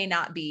I may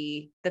not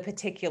be the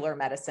particular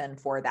medicine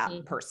for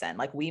that person.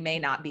 Like we may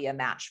not be a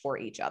match for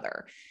each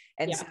other.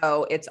 And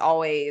so it's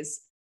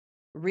always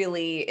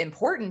really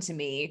important to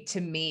me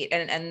to meet.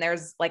 And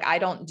there's like, I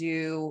don't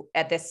do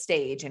at this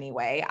stage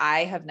anyway,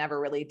 I have never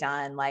really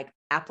done like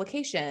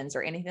applications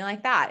or anything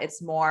like that.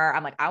 It's more,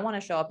 I'm like, I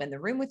want to show up in the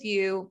room with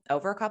you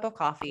over a cup of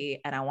coffee,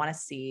 and I want to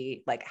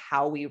see like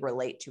how we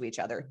relate to each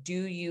other. Do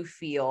you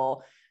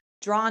feel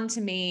drawn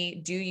to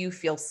me? Do you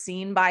feel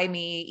seen by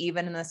me,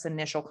 even in this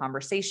initial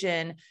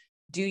conversation?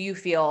 Do you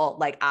feel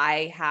like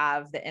I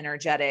have the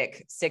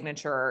energetic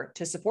signature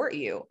to support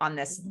you on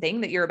this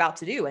thing that you're about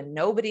to do? And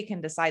nobody can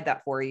decide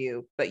that for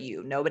you, but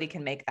you. Nobody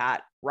can make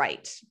that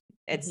right.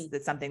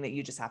 It's something that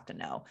you just have to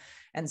know.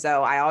 And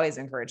so I always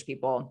encourage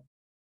people.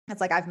 It's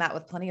like, I've met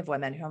with plenty of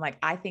women who I'm like,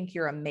 I think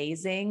you're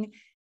amazing.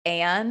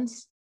 And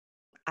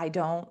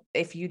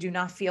if you do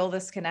not feel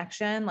this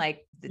connection,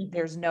 like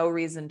there's no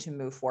reason to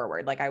move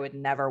forward. Like I would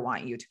never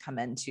want you to come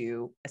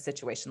into a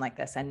situation like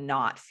this and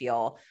not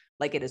feel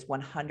like it is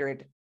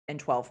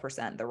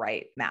 112% the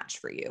right match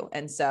for you.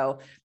 And so,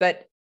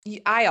 but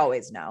I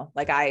always know,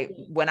 like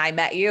when I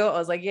met you, I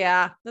was like,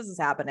 yeah, this is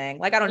happening.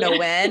 Like, I don't know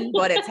when,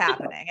 but it's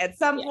happening at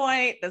some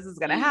point. This is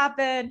going to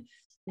happen.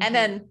 And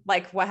then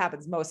like what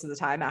happens most of the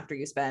time after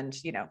you spend,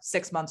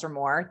 6 months or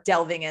more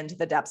delving into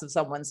the depths of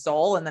someone's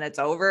soul, and then it's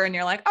over and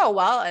you're like, oh,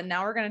 well, and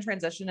now we're going to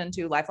transition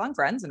into lifelong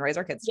friends and raise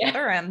our kids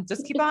together and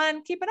just keep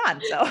on keeping on.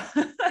 So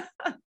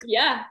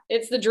yeah,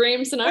 it's the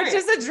dream scenario. It's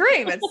just a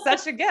dream. It's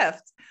such a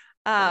gift.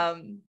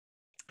 And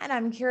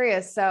I'm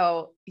curious.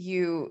 So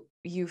you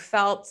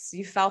felt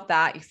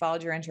that, you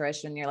followed your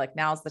intuition. You're like,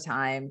 now's the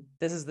time.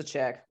 This is the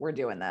chick. We're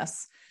doing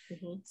this.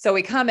 So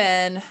we come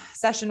in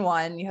session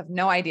 1, you have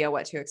no idea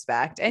what to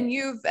expect. And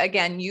you've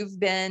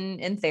been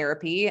in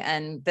therapy,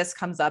 and this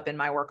comes up in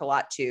my work a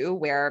lot too,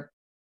 where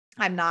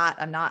I'm not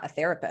a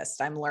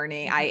therapist. I'm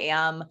learning.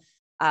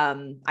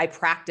 I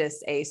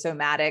practice a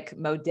somatic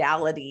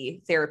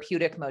modality,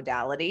 therapeutic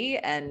modality.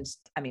 And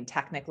I mean,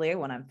 technically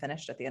when I'm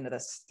finished at the end of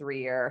this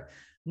 3-year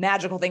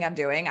magical thing I'm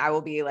doing, I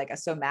will be like a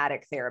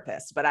somatic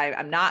therapist, but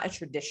I'm not a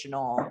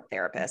traditional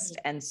therapist.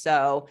 And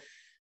so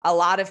a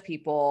lot of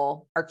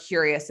people are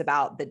curious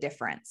about the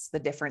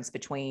difference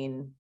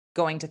between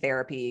going to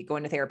therapy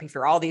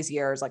for all these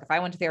years. Like if I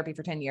went to therapy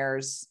for 10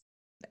 years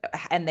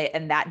and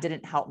that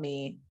didn't help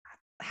me,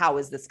 how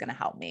is this going to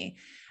help me?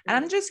 And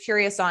I'm just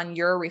curious on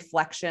your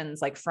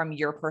reflections, like from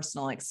your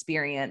personal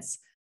experience,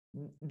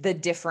 the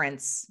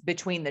difference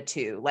between the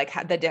two, like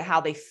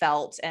how they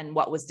felt and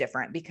what was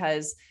different,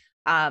 because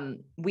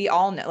we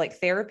all know like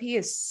therapy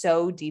is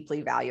so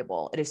deeply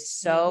valuable. It is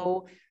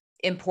so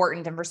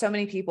important. And for so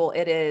many people,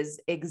 it is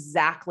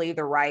exactly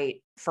the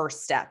right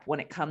first step when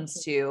it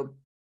comes to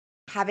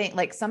having,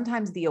 like,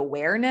 sometimes the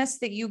awareness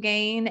that you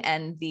gain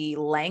and the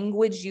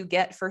language you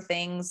get for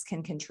things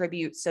can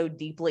contribute so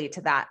deeply to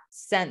that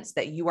sense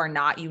that you are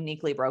not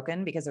uniquely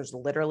broken, because there's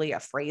literally a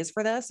phrase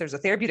for this. There's a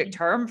therapeutic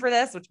term for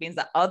this, which means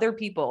that other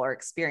people are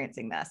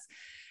experiencing this.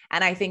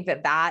 And I think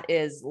that that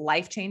is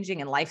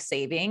life-changing and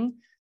life-saving.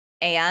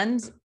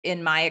 And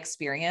in my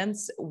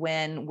experience,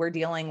 when we're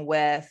dealing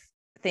with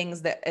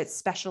things that,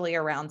 especially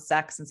around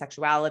sex and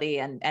sexuality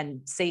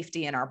and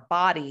safety in our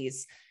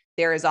bodies,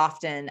 there is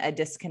often a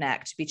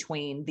disconnect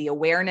between the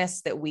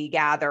awareness that we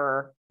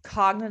gather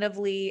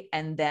cognitively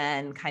and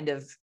then kind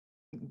of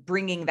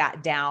bringing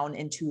that down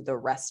into the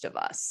rest of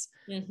us.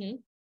 Mm-hmm.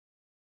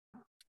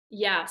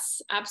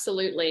 Yes,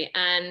 absolutely.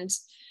 And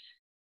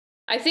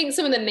I think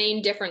some of the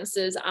main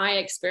differences I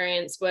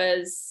experienced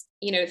was,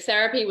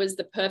 therapy was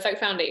the perfect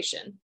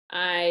foundation.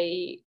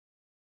 I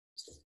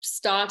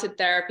started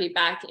therapy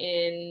back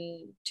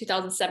in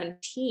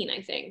 2017,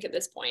 I think, at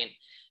this point.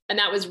 And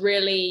that was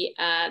really,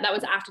 that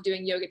was after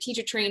doing yoga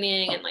teacher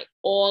training, and like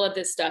all of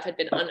this stuff had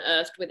been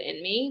unearthed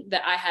within me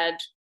that I had,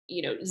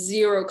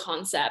 zero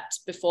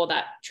concept before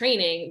that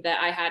training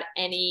that I had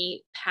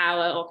any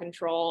power or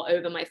control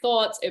over my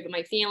thoughts, over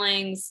my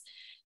feelings.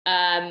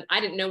 I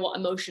didn't know what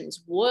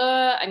emotions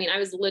were. I mean, I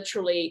was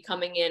literally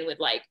coming in with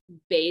like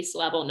base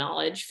level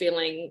knowledge,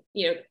 feeling,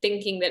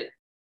 thinking that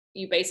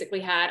you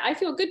basically had, I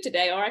feel good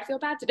today, or I feel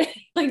bad today.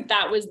 Like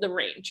that was the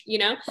range,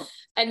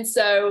 And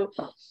so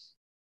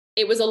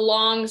it was a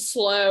long,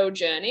 slow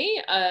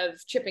journey of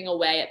chipping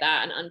away at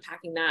that and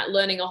unpacking that,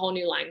 learning a whole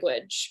new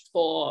language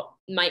for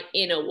my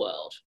inner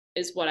world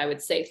is what I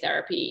would say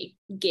therapy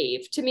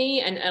gave to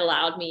me and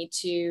allowed me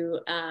to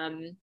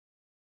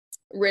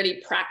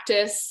really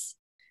practice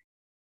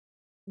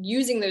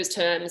using those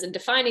terms and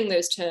defining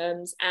those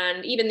terms.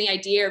 And even the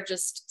idea of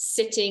just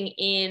sitting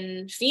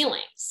in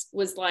feelings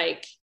was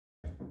like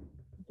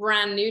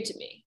brand new to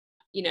me.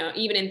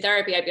 Even in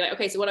therapy, I'd be like,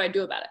 okay, so what do I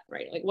do about it?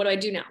 Right? Like, what do I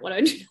do now? What do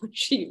I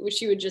do?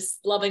 She would just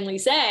lovingly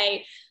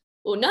say,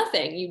 well,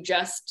 nothing, you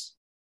just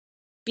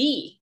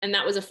be. And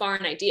that was a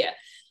foreign idea.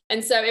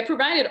 And so it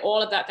provided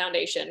all of that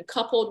foundation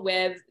coupled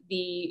with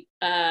the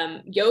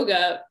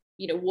yoga,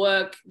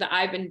 work that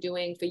I've been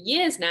doing for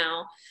years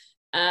now,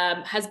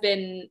 has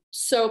been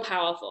so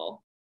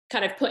powerful,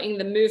 kind of putting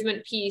the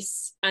movement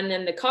piece and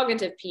then the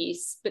cognitive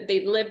piece, but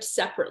they lived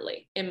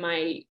separately in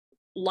my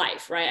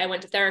life, right? I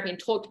went to therapy and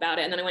talked about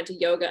it, and then I went to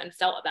yoga and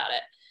felt about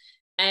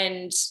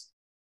it.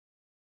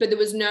 But there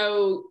was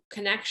no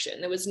connection.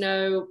 There was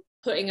no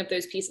putting of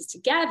those pieces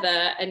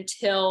together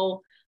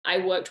until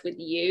I worked with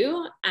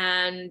you.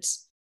 And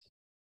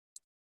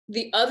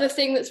the other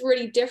thing that's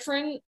really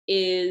different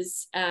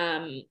is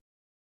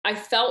I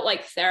felt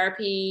like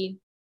therapy,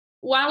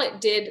 while it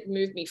did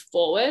move me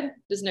forward,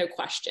 there's no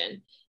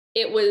question,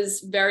 it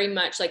was very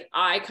much like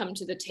I come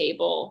to the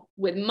table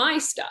with my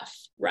stuff,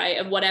 right,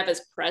 of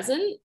whatever's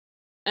present.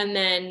 And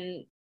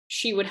then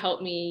she would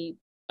help me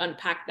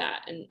unpack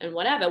that and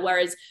whatever.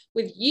 Whereas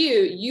with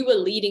you were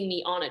leading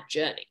me on a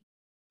journey.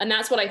 And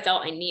that's what I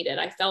felt I needed.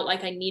 I felt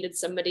like I needed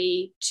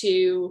somebody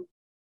to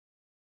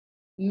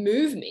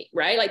move me,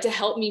 right? Like to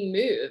help me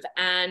move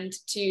and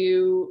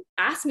to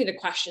ask me the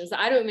questions that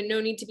I don't even know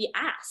need to be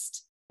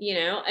asked,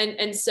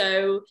 And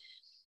so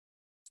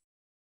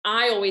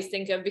I always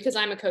think of, because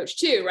I'm a coach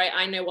too, right?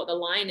 I know what the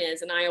line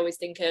is. And I always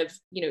think of,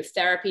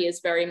 therapy is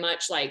very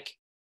much like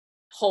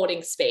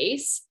holding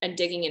space and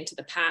digging into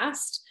the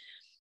past.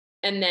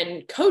 And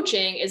then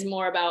coaching is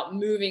more about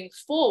moving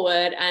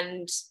forward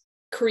and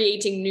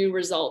creating new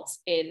results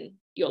in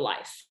your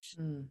life.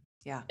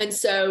 Yeah. And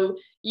so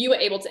you were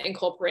able to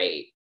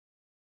incorporate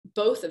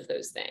both of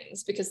those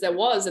things because there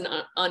was an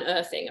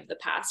unearthing of the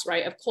past,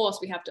 right? Of course,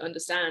 we have to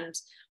understand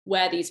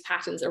where these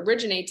patterns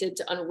originated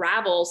to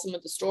unravel some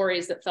of the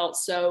stories that felt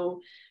so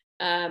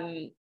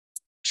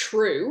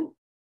true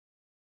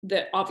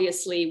that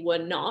obviously were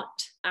not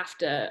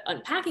after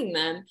unpacking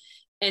them.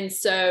 And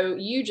so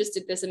you just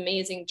did this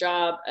amazing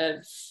job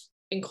of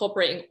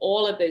incorporating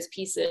all of those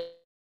pieces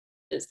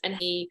and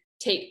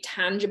take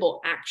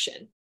tangible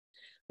action,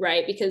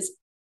 right? Because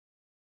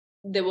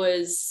there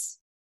was,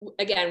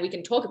 again, we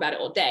can talk about it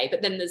all day,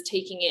 but then there's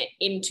taking it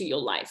into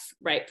your life,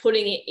 right?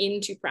 Putting it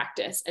into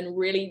practice and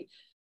really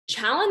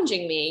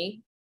challenging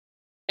me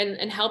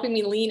and helping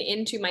me lean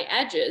into my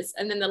edges.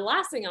 And then the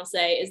last thing I'll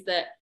say is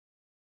that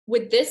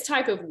with this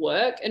type of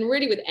work, and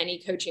really with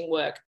any coaching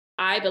work,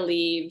 I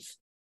believe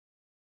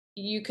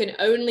you can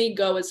only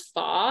go as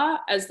far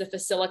as the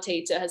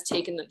facilitator has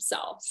taken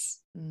themselves,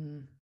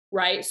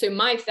 right? So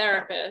my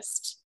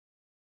therapist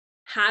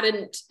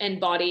hadn't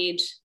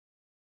embodied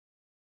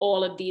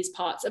all of these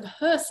parts of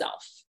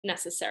herself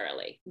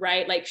necessarily,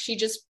 right? Like she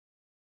just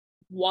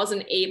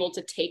wasn't able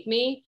to take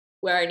me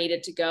where I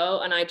needed to go.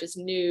 And I just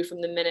knew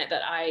from the minute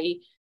that I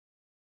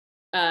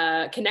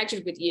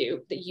connected with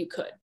you that you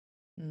could.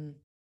 Mm.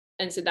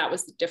 And so that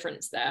was the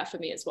difference there for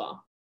me as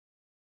well.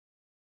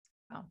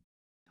 Wow.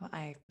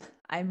 Well,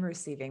 I'm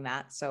receiving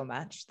that so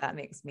much. That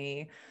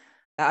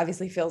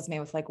obviously fills me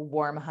with like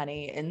warm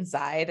honey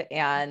inside.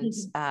 And,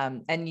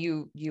 and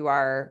you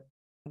are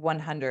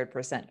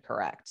 100%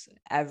 correct.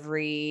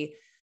 Every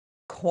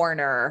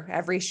corner,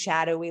 every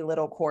shadowy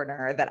little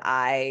corner that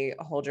I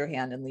hold your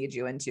hand and lead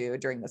you into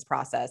during this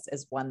process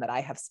is one that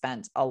I have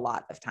spent a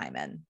lot of time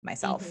in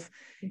myself.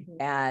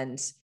 And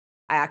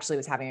I actually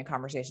was having a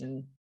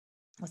conversation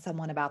with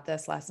someone about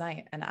this last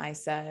night. And I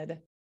said,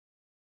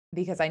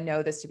 because I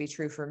know this to be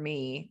true for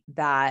me,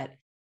 that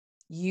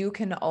you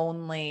can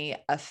only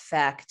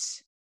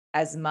affect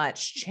as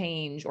much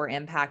change or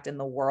impact in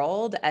the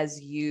world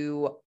as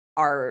you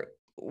are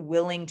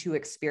willing to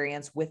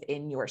experience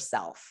within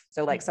yourself.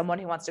 So like someone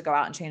who wants to go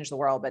out and change the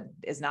world, but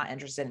is not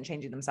interested in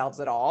changing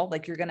themselves at all,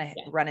 like you're going to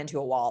run into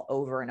a wall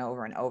over and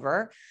over and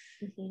over.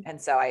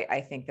 And so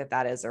I think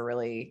that is a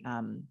really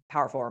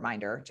powerful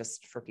reminder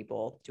just for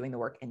people doing the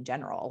work in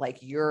general, like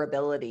your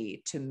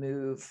ability to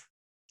move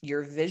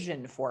your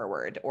vision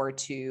forward or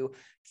to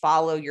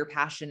follow your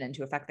passion and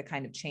to affect the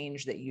kind of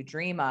change that you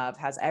dream of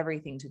has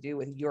everything to do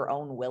with your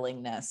own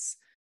willingness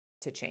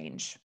to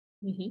change.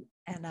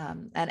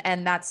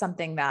 And that's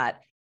something that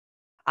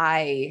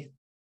I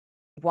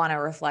want to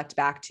reflect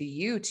back to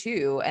you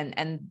too.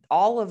 And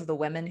all of the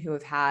women who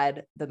have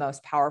had the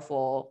most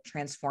powerful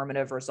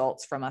transformative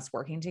results from us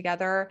working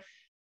together,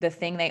 the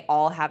thing they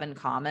all have in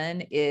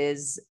common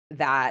is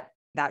that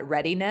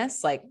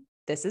readiness, like,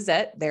 this is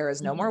it. There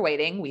is no more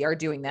waiting. We are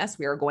doing this.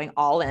 We are going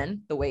all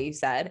in, the way you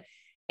said,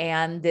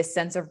 and this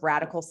sense of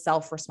radical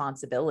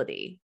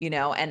self-responsibility,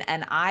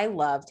 and I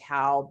loved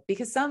how,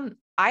 because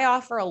I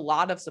offer a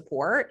lot of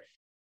support,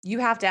 you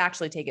have to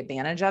actually take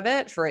advantage of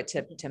it for it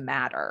to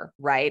matter,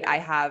 right? I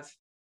have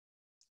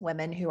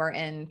women who are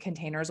in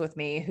containers with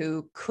me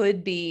who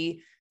could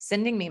be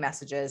sending me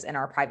messages in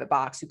our private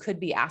box, who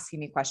could be asking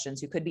me questions,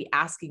 who could be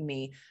asking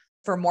me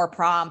for more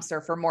prompts or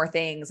for more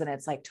things. And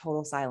it's like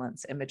total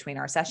silence in between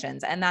our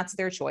sessions. And that's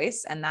their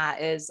choice. And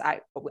that is, I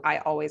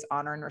always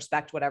honor and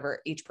respect whatever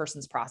each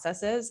person's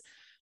process is.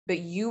 But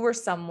you were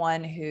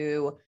someone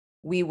who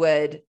we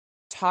would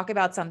talk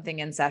about something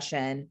in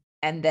session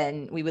and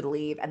then we would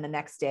leave. And the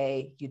next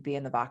day you'd be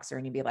in the Voxer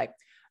and you'd be like,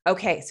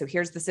 okay, so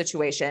here's the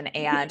situation.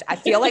 And I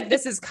feel like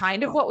this is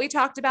kind of what we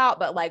talked about,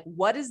 but like,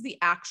 what is the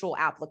actual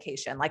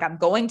application? Like, I'm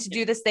going to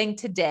do this thing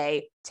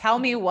today. Tell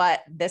me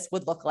what this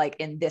would look like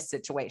in this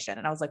situation.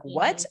 And I was like,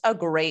 what a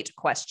great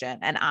question.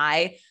 And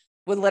I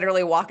would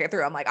literally walk it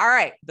through. I'm like, all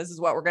right, this is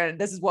what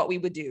we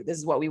would do. This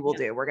is what we will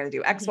do. We're going to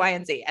do X, Y,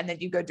 and Z. And then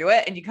you go do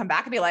it and you come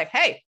back and be like,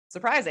 hey,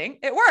 surprising,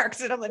 it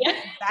works. And I'm like,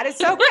 that is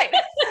so great.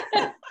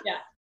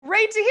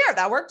 Great to hear.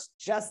 That worked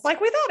just like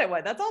we thought it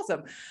would. That's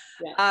awesome.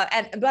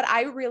 But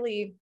I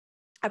really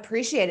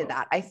appreciated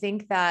that. I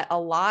think that a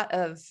lot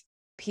of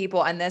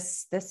people, and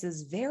this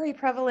is very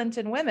prevalent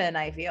in women,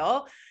 I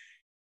feel,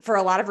 for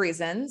a lot of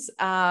reasons.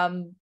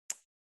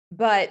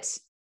 But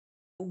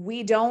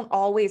we don't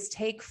always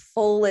take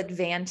full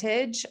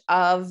advantage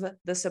of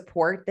the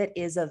support that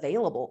is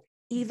available,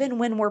 even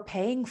when we're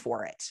paying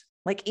for it.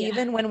 Like,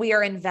 even when we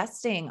are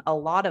investing a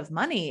lot of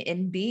money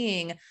in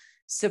being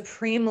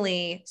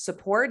supremely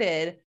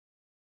supported,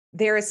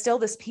 there is still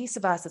this piece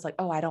of us that's like,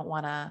 oh, I don't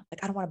want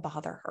to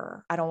bother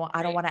her. I don't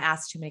want to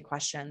ask too many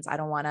questions. I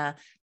don't want to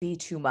be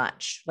too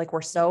much. Like,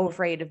 we're so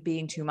afraid of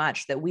being too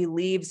much that we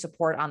leave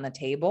support on the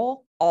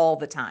table all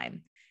the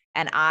time.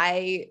 And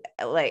I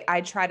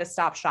try to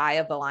stop shy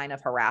of the line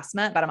of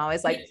harassment, but I'm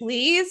always like,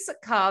 please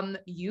come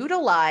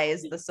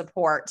utilize the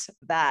support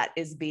that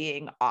is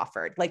being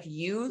offered. Like,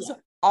 use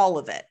all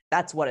of it.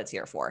 That's what it's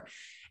here for.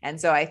 And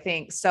so I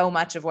think so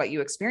much of what you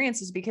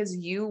experience is because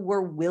you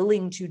were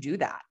willing to do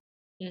that.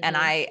 And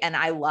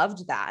I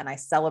loved that. And I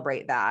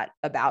celebrate that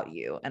about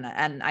you.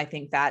 And I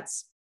think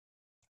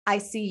I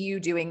see you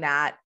doing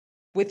that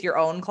with your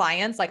own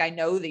clients. Like, I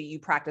know that you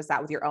practice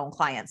that with your own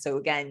clients. So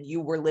again,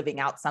 you were living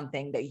out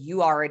something that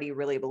you already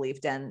really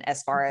believed in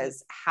as far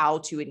as how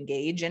to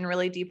engage in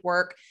really deep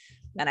work.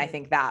 And I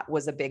think that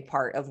was a big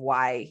part of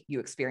why you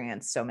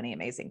experienced so many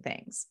amazing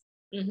things.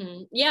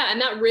 Yeah.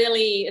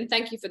 And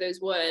thank you for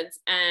those words.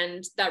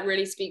 And that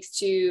really speaks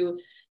to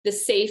the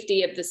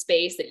safety of the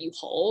space that you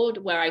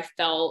hold, where I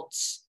felt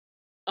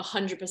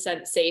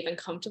 100% safe and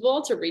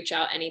comfortable to reach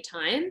out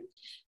anytime.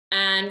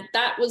 And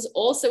that was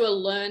also a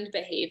learned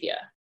behavior.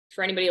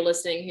 For anybody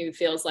listening who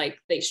feels like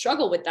they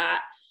struggle with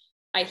that,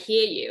 I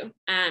hear you,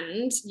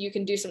 and you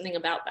can do something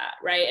about that,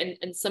 right?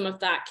 And some of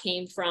that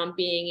came from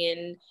being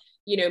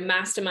in,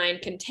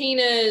 mastermind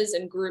containers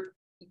and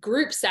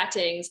group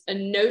settings,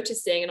 and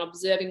noticing and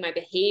observing my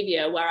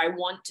behavior where I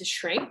want to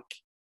shrink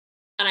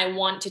and I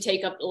want to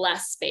take up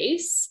less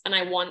space and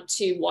I want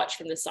to watch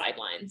from the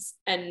sidelines,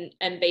 and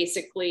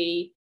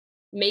basically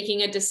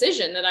making a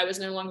decision that I was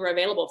no longer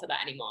available for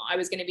that anymore. I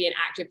was going to be an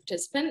active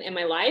participant in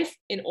my life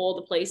in all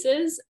the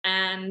places.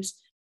 And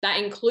that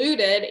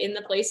included in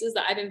the places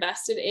that I've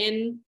invested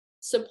in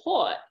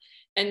support.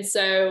 And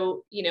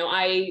so, you know,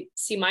 I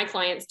see my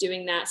clients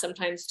doing that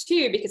sometimes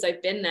too, because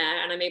I've been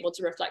there and I'm able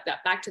to reflect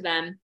that back to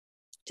them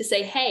to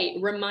say, hey,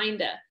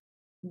 reminder,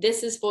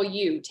 this is for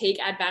you. Take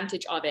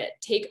advantage of it.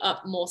 Take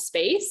up more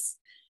space.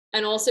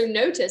 And also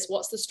notice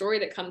what's the story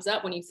that comes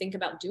up when you think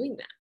about doing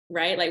that,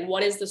 right? Like,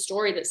 what is the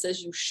story that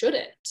says you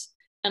shouldn't?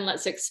 And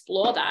let's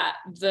explore that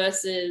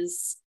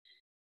versus,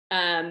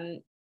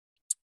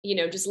 you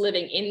know, just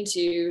living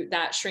into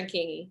that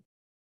shrinking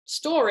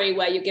story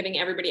where you're giving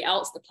everybody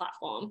else the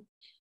platform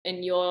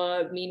and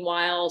you're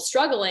meanwhile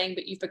struggling,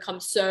 but you've become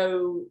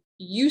so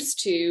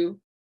used to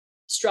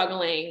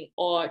struggling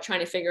or trying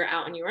to figure it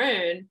out on your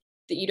own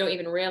that you don't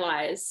even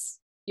realize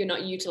you're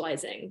not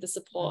utilizing the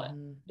support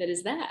that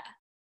is there.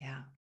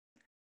 Yeah.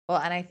 Well,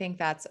 and I think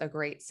that's a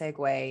great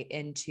segue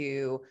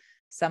into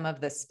some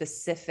of the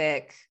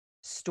specific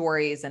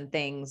stories and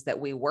things that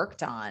we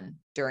worked on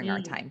during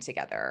our time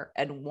together.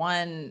 And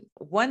one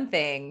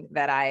thing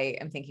that I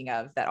am thinking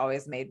of that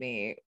always made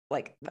me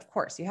like, of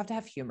course you have to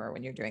have humor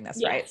when you're doing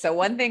this, right? So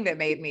one thing that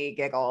made me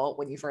giggle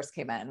when you first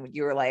came in, when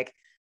you were like,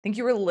 I think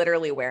you were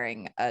literally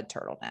wearing a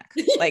turtleneck.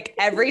 Like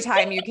every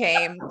time you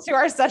came to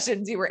our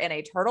sessions, you were in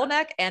a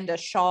turtleneck and a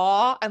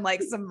shawl and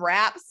like some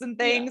wraps and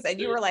things. And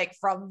you were like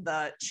from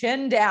the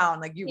chin down,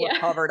 like you were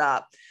covered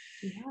up.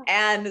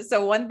 And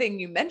so one thing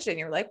you mentioned,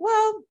 you're like,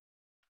 well,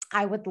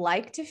 I would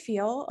like to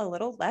feel a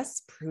little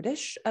less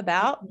prudish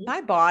about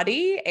my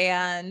body.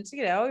 And,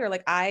 you know, you're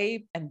like,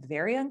 I am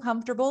very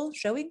uncomfortable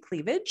showing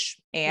cleavage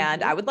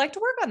and I would like to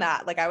work on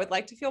that. Like, I would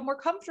like to feel more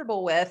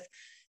comfortable with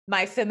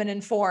my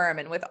feminine form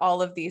and with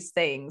all of these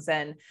things.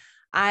 And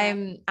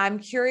I'm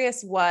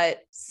curious what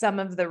some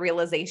of the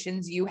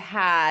realizations you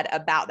had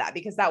about that,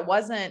 because that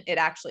wasn't,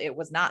 it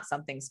was not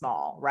something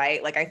small,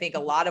 right? Like, I think a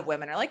lot of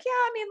women are like, yeah,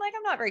 I mean, like,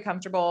 I'm not very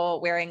comfortable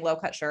wearing low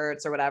cut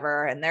shirts or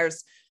whatever. And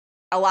there's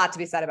a lot to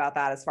be said about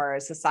that as far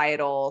as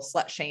societal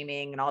slut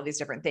shaming and all these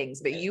different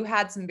things. But you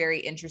had some very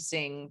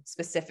interesting,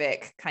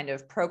 specific kind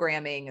of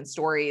programming and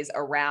stories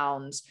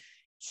around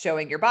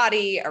showing your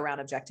body, around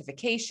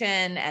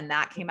objectification. And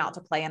that came out to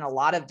play in a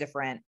lot of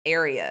different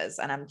areas.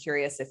 And I'm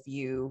curious if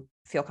you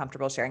feel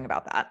comfortable sharing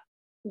about that.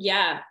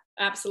 Yeah,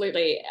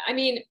 absolutely. I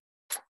mean,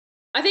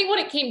 I think what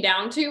it came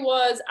down to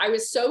was I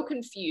was so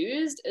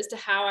confused as to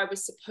how I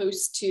was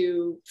supposed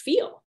to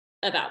feel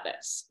about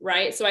this,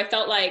 right? So I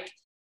felt like,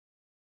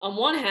 on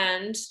one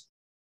hand,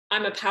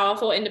 I'm a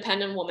powerful,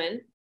 independent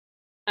woman,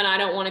 and I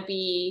don't want to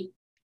be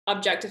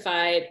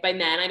objectified by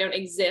men. I don't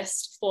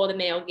exist for the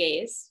male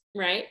gaze,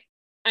 right?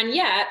 And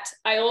yet,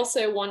 I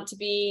also want to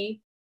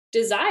be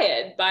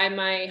desired by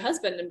my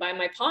husband and by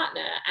my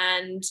partner,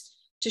 and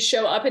to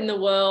show up in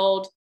the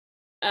world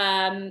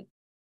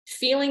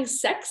feeling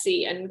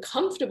sexy and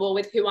comfortable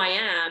with who I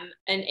am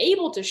and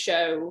able to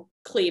show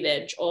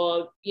cleavage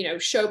or, you know,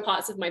 show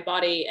parts of my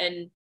body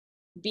and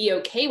be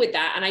okay with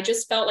that. And I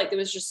just felt like there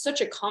was just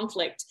such a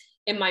conflict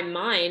in my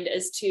mind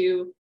as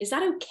to, is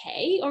that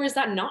okay or is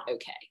that not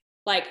okay?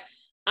 Like,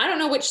 I don't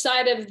know which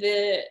side of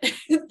the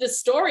the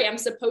story I'm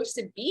supposed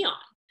to be on,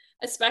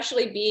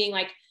 especially being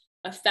like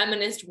a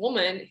feminist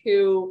woman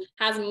who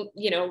has,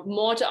 you know,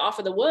 more to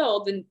offer the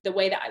world than the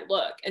way that I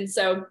look. And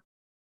so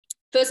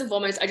first and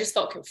foremost, I just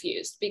felt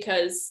confused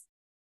because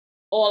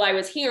all I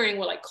was hearing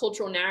were like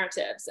cultural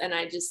narratives and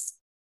I just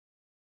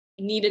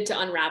needed to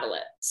unravel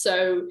it.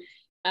 So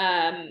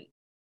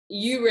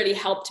you really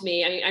helped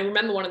me. I mean, I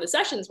remember one of the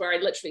sessions where I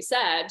literally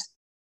said,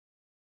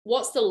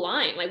 what's the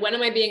line? Like, when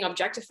am I being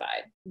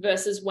objectified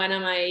versus when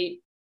am I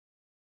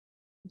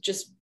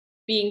just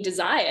being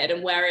desired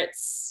and where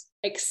it's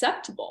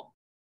acceptable?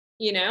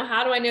 You know,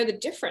 how do I know the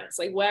difference?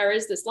 Like, where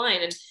is this line?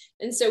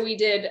 And so we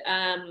did,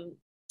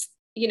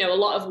 you know, a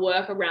lot of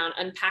work around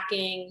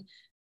unpacking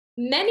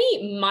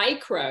many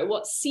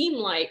what seem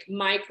like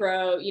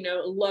micro, you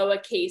know,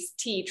 lowercase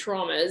t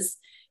traumas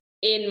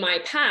in my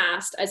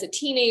past as a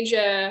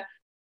teenager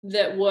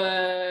that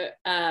were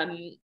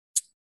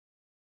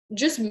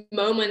just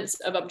moments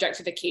of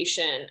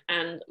objectification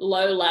and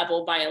low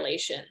level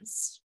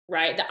violations,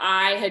 right? That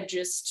I had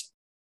just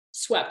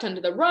swept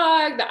under the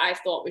rug, that I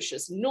thought was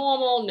just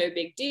normal, no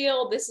big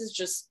deal. This is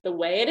just the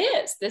way it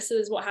is. This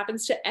is what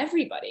happens to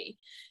everybody.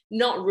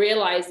 Not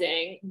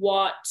realizing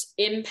what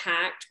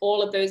impact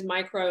all of those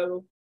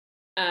micro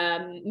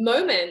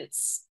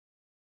moments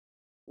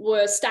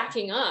were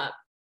stacking up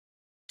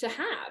to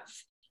have,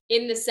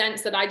 in the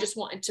sense that I just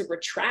wanted to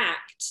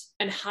retract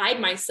and hide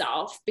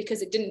myself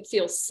because it didn't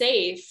feel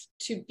safe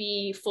to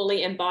be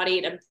fully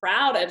embodied and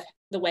proud of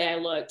the way I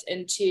looked,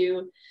 and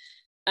to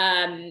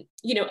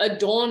you know,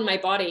 adorn my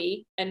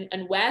body and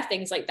wear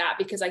things like that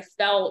because I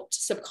felt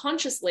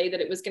subconsciously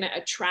that it was going to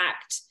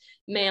attract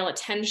male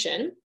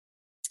attention,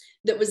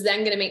 that was then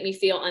going to make me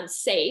feel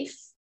unsafe,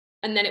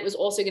 and then it was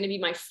also going to be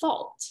my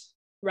fault,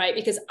 right?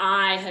 Because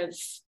I have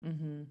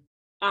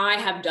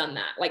done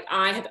that. Like,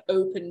 I have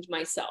opened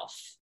myself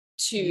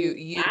to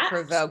you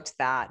provoked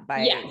that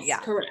by,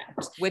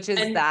 correct. Which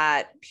is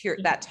that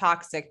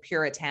toxic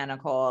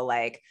puritanical,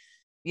 like,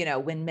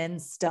 when men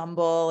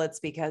stumble, it's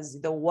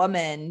because the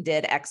woman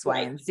did X,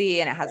 Y, and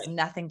Z, and it has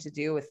nothing to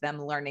do with them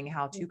learning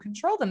how to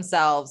control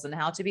themselves and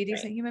how to be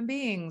decent human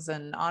beings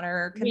and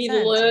honor consent.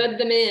 We lured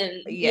them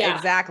in. Yeah,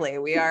 exactly.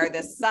 We are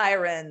the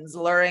sirens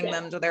luring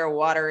them to their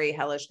watery,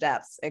 hellish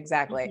depths.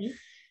 Exactly.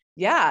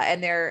 Yeah.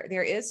 And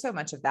there is so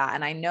much of that.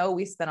 And I know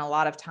we spent a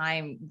lot of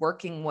time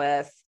working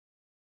with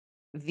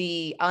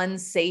the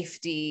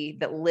unsafety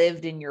that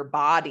lived in your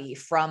body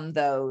from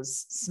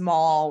those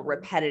small,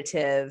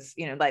 repetitive,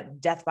 like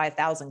death by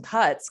 1,000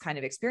 cuts kind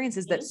of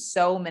experiences that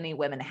so many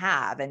women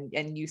have.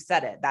 And you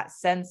said it, that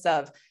sense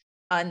of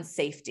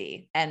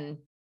unsafety. And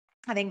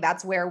I think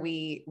that's where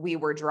we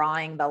were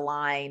drawing the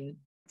line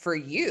for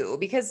you,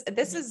 because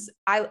this is,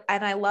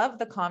 I love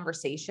the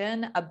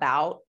conversation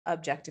about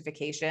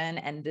objectification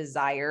and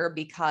desire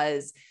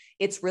because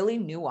it's really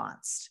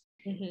nuanced.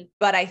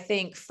 But I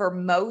think for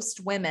most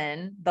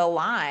women, the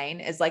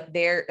line is like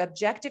their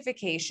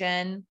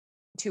objectification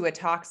to a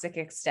toxic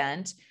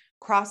extent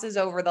crosses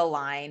over the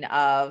line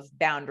of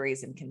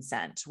boundaries and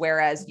consent.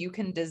 Whereas you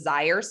can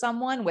desire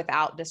someone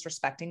without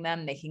disrespecting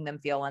them, making them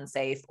feel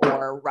unsafe,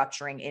 or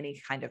rupturing any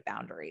kind of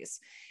boundaries.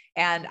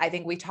 And I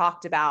think we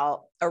talked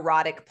about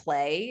erotic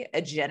play,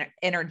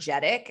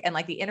 energetic, and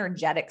like the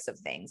energetics of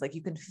things. Like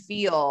you can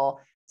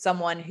feel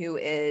someone who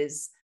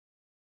is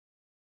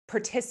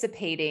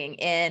participating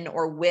in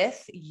or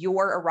with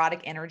your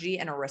erotic energy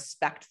in a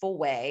respectful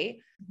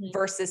way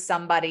versus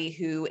somebody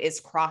who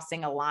is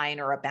crossing a line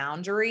or a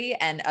boundary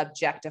and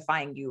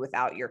objectifying you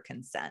without your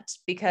consent.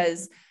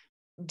 Because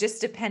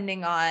just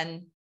depending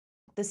on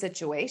the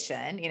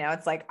situation,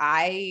 it's like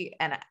I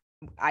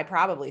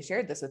probably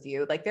shared this with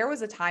you. Like there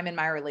was a time in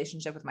my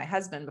relationship with my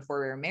husband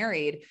before we were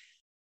married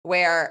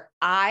where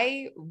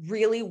I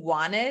really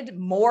wanted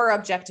more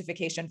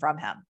objectification from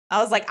him.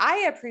 I was like,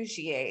 I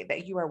appreciate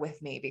that you are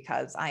with me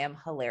because I am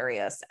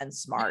hilarious and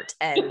smart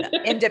and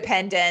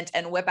independent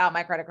and whip out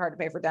my credit card to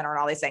pay for dinner and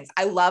all these things.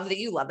 I love that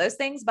you love those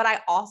things, but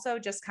I also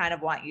just kind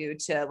of want you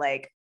to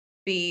like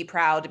be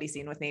proud to be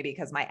seen with me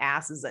because my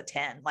ass is a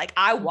 10. Like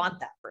I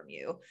want that from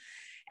you.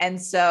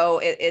 And so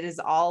it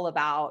is all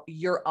about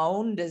your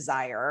own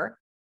desire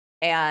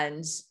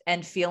and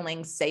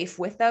feeling safe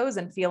with those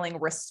and feeling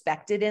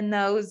respected in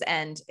those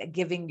and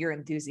giving your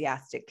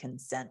enthusiastic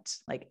consent,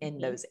 like in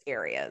those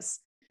areas.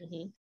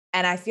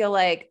 And I feel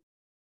like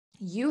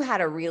you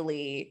had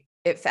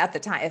at the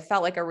time, it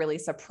felt like a really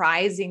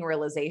surprising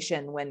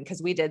realization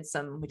cause we did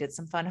some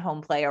fun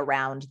home play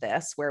around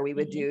this where we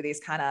would do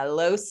these kind of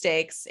low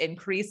stakes,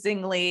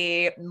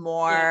 increasingly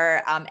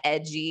more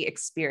edgy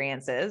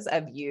experiences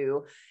of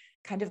you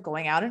kind of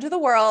going out into the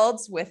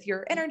world with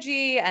your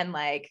energy and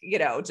like,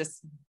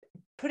 just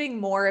putting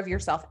more of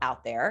yourself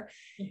out there.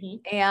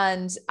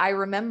 And I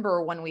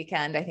remember one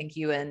weekend, I think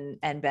you and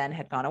Ben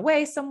had gone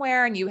away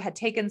somewhere and you had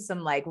taken some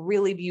like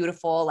really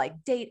beautiful, like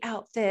date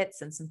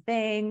outfits and some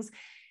things.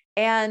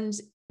 And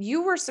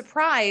you were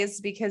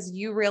surprised because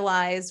you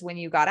realized when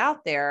you got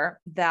out there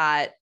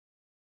that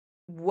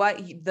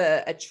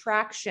the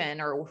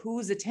attraction or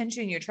whose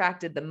attention you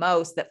attracted the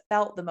most, that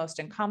felt the most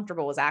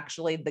uncomfortable, was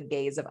actually the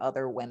gaze of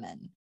other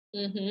women.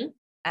 And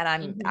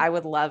I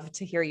would love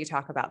to hear you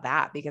talk about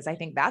that because I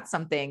think that's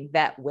something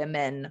that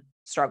women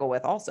struggle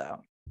with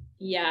also.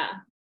 Yeah,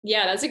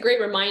 that's a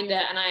great reminder.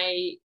 And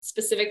I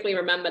specifically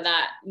remember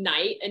that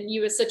night, and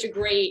you were such a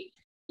great,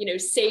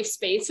 safe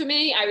space for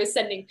me. I was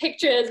sending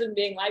pictures and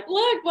being like,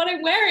 look what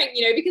I'm wearing,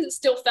 because it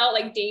still felt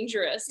like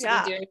dangerous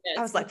to be doing this.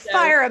 I was like,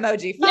 fire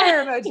emoji.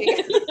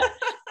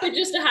 So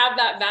just to have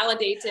that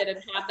validated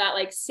and have that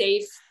like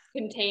safe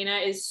container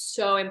is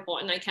so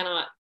important. I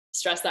cannot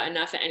stress that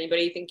enough for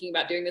anybody thinking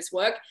about doing this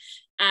work.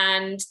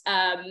 And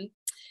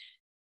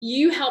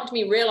you helped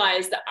me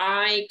realize that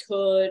I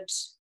could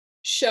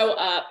show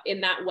up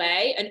in that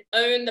way and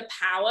own the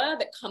power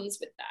that comes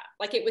with that.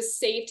 Like it was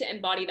safe to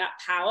embody that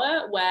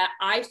power where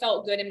I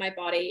felt good in my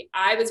body.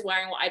 I was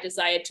wearing what I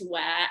desired to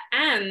wear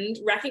and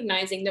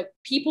recognizing that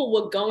people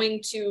were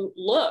going to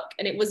look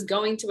and it was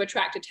going to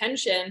attract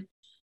attention,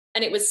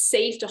 and it was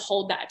safe to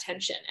hold that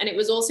attention. And it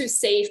was also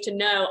safe to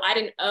know I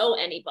didn't owe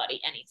anybody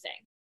anything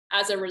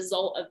as a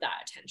result of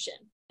that attention.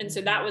 And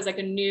so that was like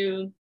a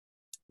new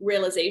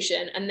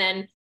realization. And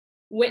then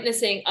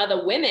witnessing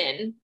other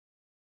women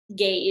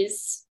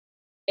gaze,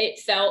 it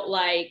felt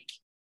like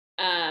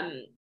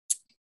it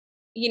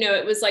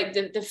was like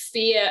the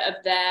fear of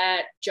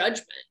their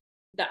judgment,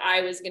 that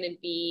I was going to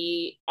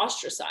be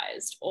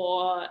ostracized,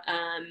 or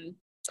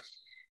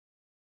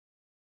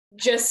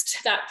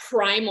just that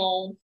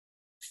primal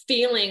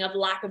feeling of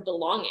lack of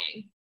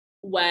belonging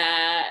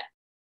where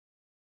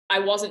I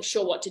wasn't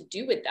sure what to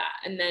do with that.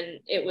 And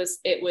then it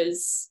was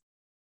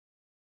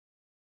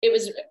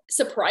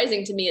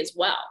surprising to me as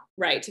well,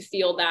 right, to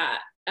feel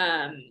that,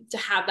 to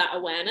have that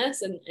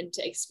awareness and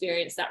to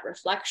experience that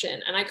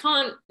reflection. And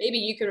maybe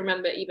you can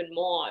remember even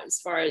more as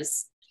far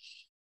as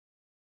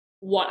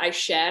what I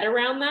shared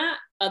around that,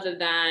 other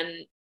than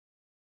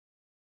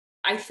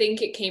I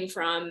think it came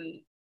from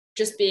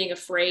just being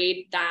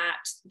afraid that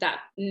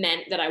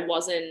meant that I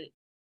wasn't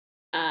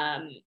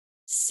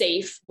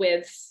safe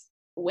with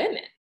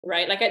women,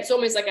 right? Like it's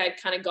almost like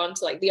I'd kind of gone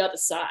to like the other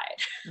side.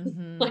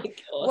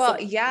 Like, well,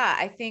 yeah,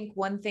 I think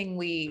one thing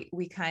we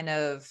kind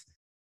of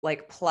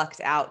like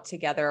plucked out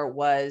together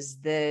was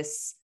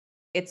this,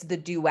 it's the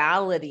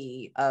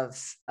duality of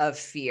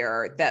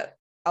fear that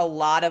a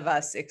lot of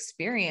us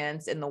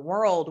experience in the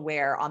world,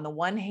 where on the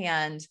one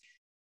hand,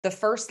 the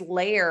first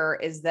layer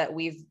is that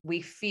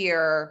we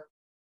fear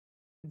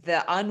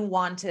the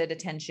unwanted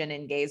attention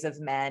and gaze of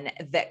men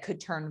that could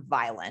turn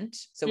violent.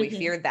 So we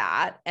fear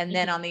that. And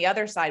then on the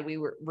other side,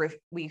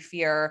 we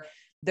fear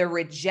the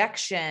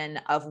rejection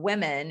of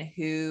women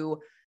who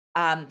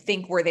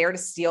think we're there to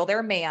steal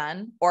their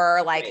man,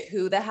 or like,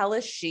 who the hell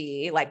is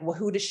she? Like, well,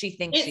 who does she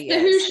think she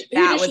is?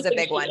 That was a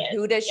big one.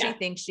 Who does she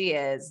think she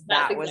is?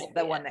 That was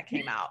the one that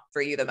came out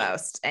for you the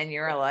most. And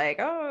you're like,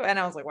 oh, and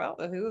I was like, well,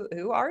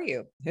 who are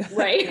you?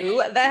 Right.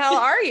 Who the hell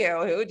are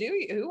you?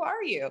 Who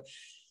are you?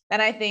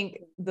 And I think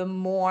the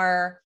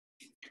more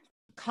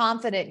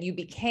confident you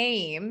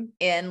became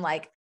in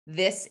like,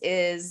 this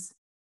is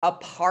a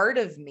part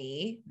of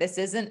me, this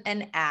isn't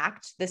an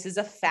act, this is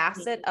a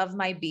facet of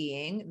my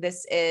being,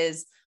 this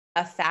is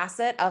a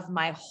facet of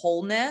my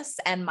wholeness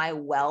and my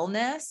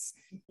wellness,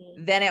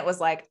 then it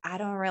was like, I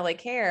don't really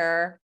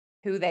care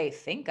who they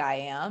think I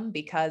am,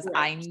 because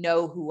I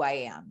know who I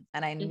am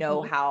and I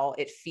know how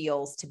it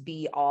feels to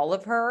be all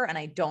of her. And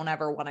I don't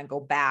ever want to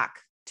go back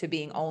to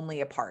being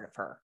only a part of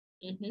her.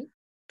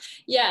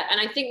 Yeah.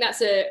 And I think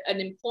that's an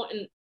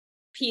important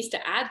piece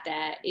to add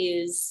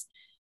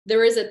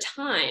there is a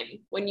time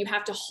when you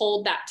have to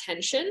hold that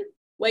tension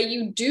where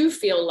you do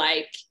feel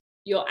like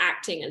you're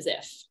acting as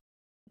if.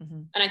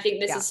 And I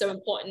think this is so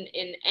important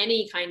in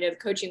any kind of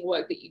coaching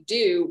work that you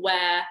do,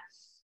 where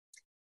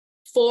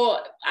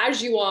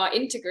as you are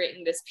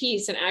integrating this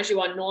piece and as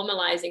you are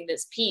normalizing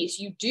this piece,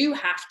 you do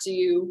have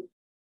to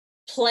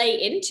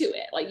play into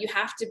it. Like you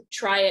have to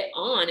try it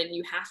on, and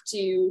you have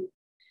to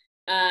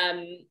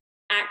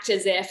act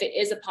as if it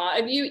is a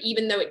part of you,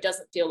 even though it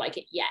doesn't feel like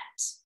it yet,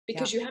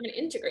 because you haven't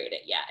integrated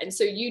it yet. And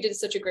so you did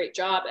such a great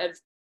job of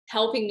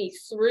helping me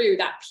through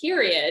that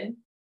period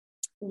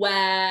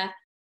where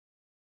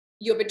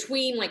you're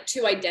between like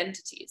two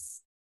identities,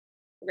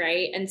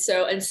 right? And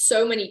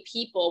so many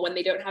people, when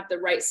they don't have the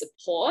right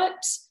support,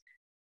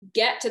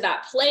 get to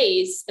that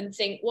place and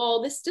think,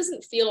 well, this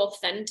doesn't feel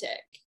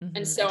authentic.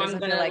 And so I'm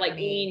going to like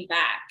lean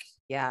back.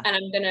 And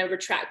I'm going to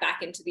retract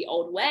back into the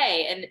old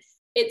way. And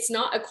it's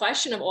not a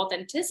question of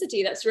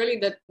authenticity. That's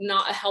really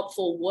not a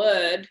helpful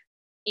word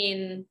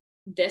in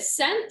this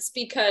sense,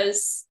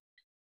 because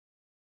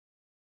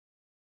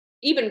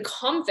even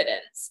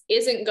confidence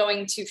isn't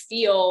going to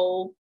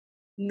feel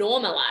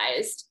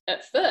normalized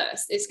at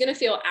first. It's going to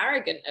feel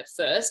arrogant at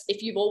first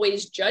if you've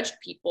always judged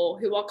people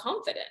who are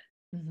confident,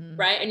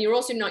 right? And you're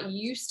also not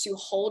used to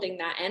holding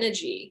that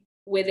energy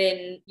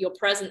within your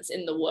presence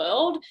in the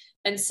world.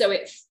 And so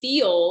it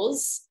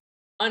feels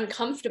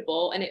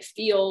uncomfortable and it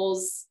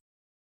feels,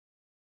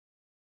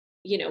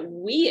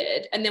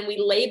 weird. And then we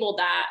label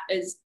that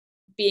as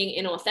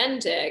being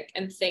inauthentic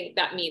and think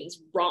that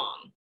means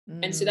wrong.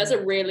 And so that's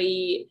a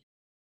really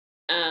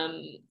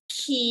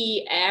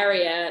key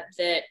area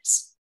that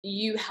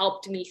you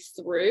helped me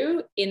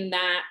through, in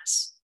that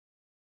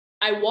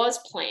I was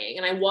playing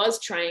and I was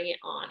trying it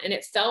on and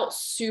it felt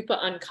super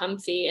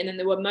uncomfy. And then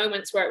there were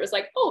moments where it was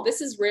like, oh,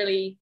 this is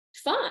really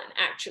fun,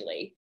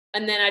 actually.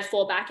 And then I'd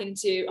fall back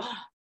into,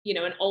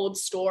 an old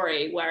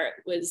story where it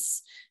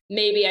was,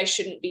 maybe I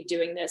shouldn't be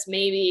doing this.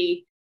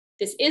 Maybe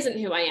this isn't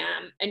who I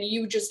am. And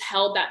you just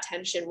held that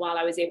tension while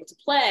I was able to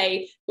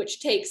play, which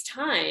takes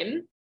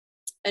time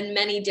and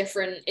many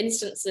different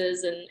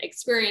instances and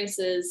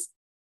experiences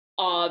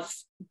of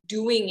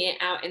doing it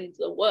out into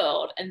the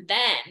world. And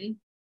then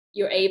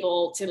you're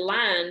able to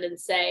land and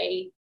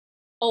say,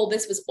 oh,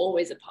 this was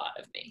always a part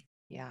of me.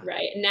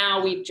 Right.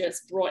 Now we've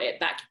just brought it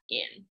back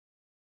in.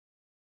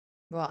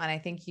 Well, and I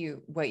think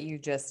what you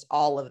just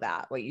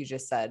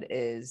said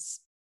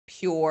is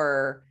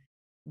pure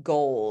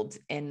gold,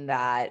 in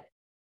that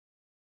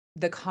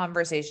the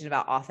conversation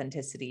about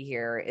authenticity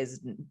here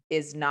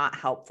is not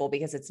helpful,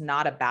 because it's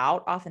not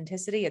about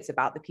authenticity. It's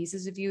about the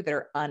pieces of you that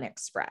are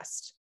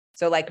unexpressed.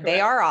 So like Correct. They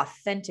are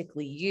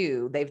authentically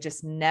you. They've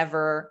just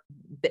never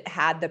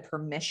had the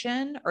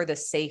permission or the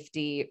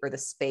safety or the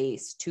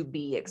space to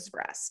be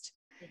expressed.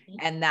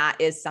 And that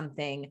is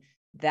something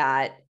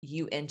that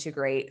you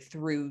integrate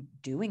through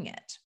doing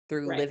it,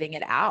 through right. living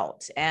it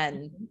out.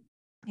 And,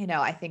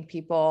 I think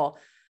people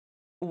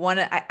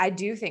I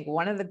do think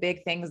one of the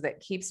big things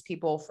that keeps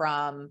people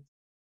from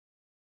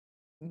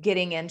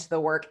getting into the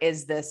work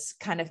is this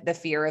kind of the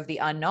fear of the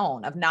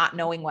unknown, of not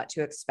knowing what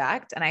to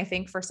expect. And I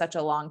think for such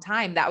a long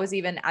time, that was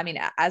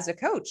as a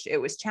coach, it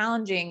was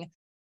challenging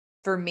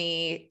for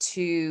me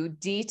to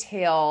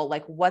detail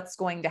like what's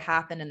going to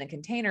happen in the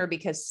container,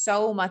 because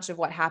so much of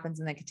what happens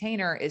in the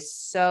container is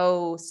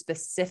so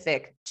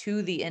specific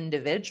to the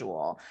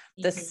individual.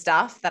 The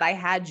stuff that I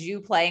had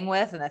you playing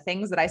with and the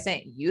things that I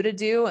sent you to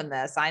do and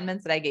the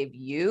assignments that I gave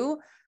you,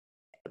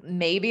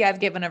 maybe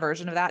I've given a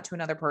version of that to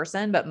another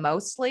person, but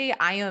mostly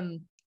I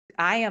am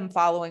I am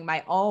following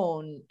my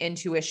own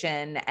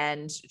intuition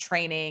and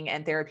training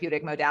and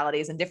therapeutic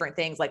modalities and different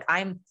things. Like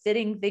I'm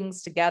fitting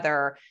things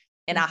together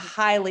in a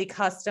highly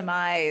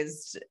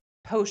customized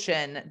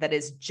potion that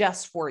is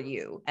just for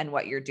you and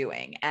what you're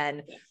doing.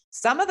 And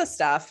some of the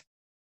stuff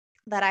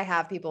that I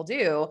have people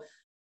do,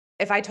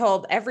 if I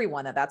told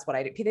everyone that that's what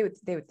I do,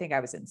 they would think I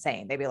was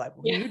insane. They'd be like,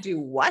 you do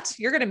what?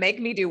 You're going to make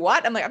me do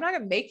what? I'm like, I'm not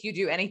going to make you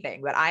do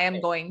anything, but I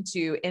am going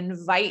to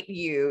invite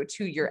you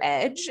to your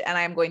edge and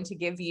I'm going to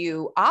give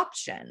you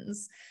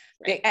options.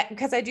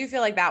 Because I do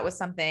feel like that was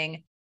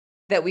something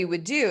that we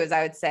would do is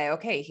I would say,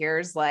 okay,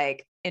 here's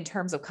like, in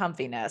terms of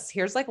comfiness,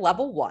 here's like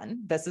level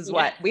 1. This is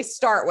what we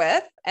start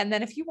with. And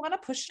then if you want to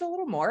push it a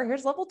little more,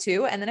 here's level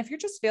 2. And then if you're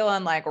just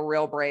feeling like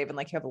real brave and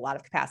like you have a lot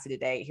of capacity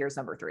today, here's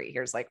number 3.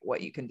 Here's like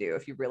what you can do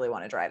if you really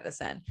want to drive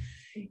this in.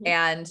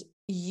 And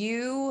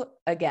you,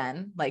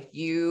 again, like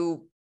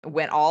you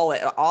went all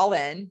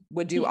in,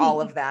 would do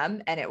all of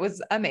them. And it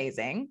was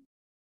amazing.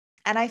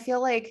 And I feel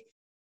like,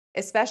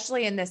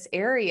 especially in this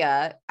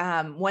area,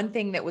 one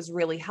thing that was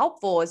really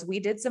helpful is we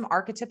did some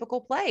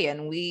archetypical play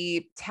and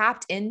we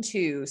tapped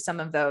into some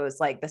of those,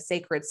 like the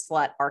sacred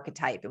slut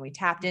archetype, and we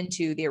tapped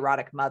into the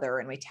erotic mother,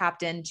 and we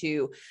tapped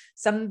into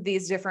some of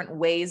these different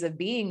ways of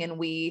being. And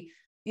we,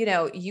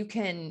 you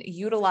can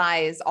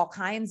utilize all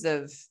kinds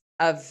of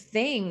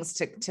things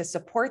to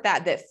support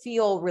that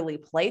feel really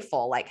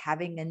playful, like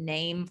having a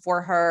name for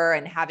her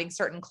and having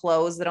certain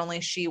clothes that only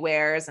she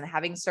wears and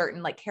having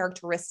certain like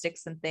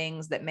characteristics and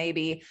things that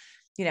maybe,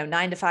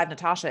 9 to 5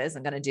 Natasha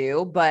isn't going to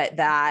do, but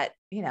that,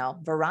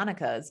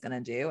 Veronica is going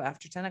to do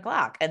after 10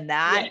 o'clock. And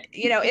that,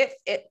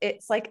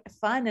 it's like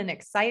fun and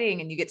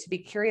exciting and you get to be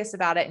curious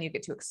about it and you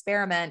get to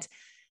experiment.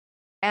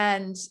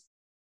 And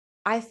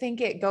I think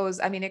it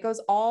goes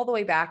all the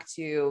way back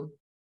to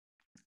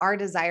our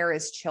desire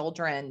as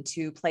children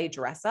to play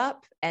dress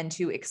up and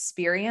to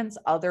experience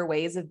other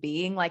ways of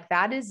being. Like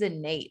that is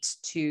innate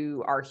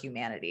to our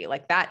humanity.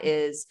 Like that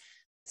is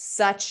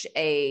such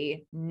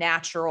a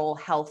natural,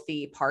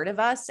 healthy part of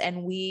us.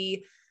 And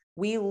we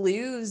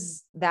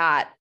lose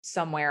that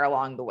somewhere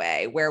along the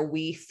way where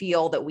we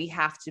feel that we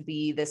have to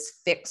be this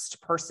fixed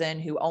person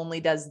who only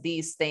does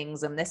these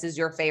things. And this is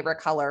your favorite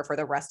color for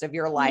the rest of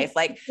your life.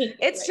 Like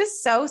it's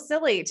just so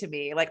silly to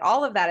me. Like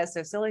all of that is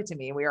so silly to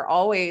me. We are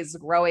always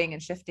growing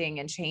and shifting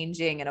and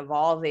changing and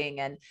evolving,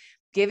 and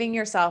giving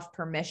yourself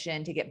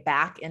permission to get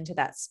back into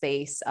that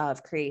space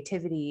of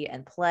creativity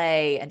and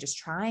play and just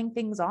trying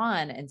things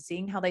on and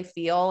seeing how they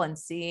feel and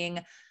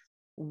seeing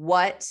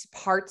what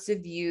parts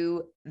of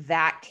you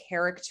that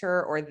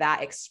character or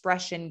that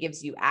expression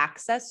gives you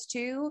access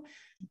to.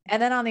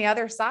 And then on the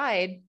other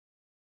side,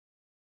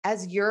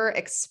 as you're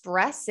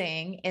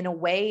expressing in a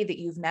way that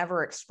you've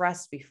never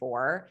expressed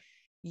before,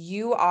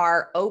 you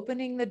are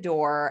opening the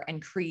door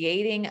and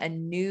creating a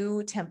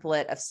new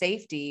template of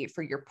safety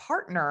for your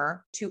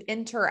partner to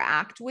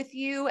interact with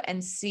you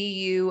and see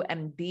you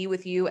and be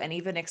with you and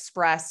even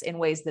express in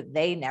ways that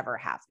they never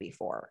have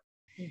before.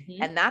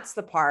 And that's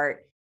the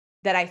part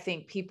that I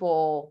think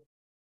people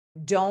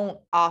don't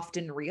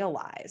often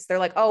realize. They're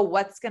like, oh,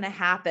 what's going to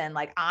happen?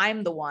 Like,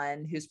 I'm the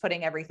one who's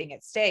putting everything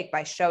at stake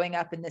by showing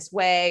up in this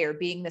way or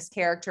being this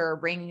character or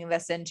bringing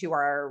this into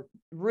our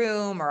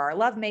room or our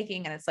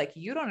lovemaking. And it's like,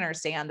 you don't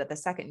understand that the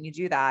second you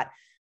do that,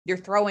 you're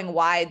throwing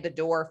wide the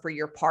door for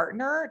your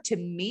partner to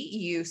meet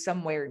you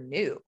somewhere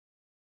new.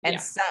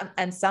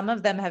 And some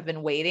of them have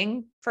been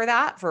waiting for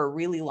that for a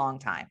really long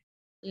time.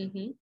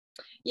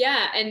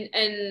 Yeah.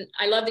 And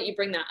I love that you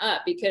bring that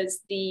up, because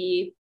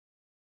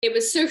it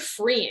was so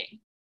freeing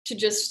to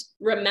just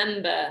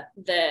remember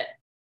that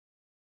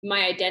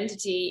my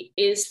identity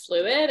is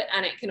fluid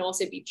and it can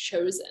also be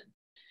chosen,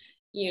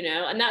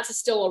 and that's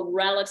still a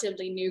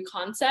relatively new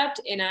concept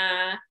in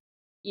our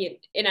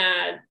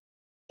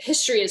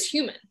history as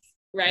humans,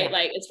 right? Yeah.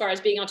 Like as far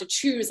as being able to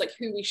choose like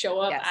who we show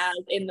up as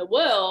in the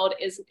world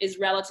is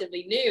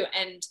relatively new.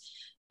 And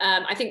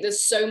I think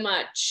there's so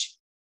much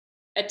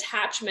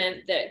attachment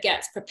that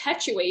gets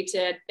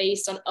perpetuated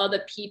based on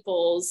other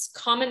people's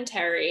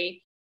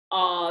commentary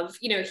of,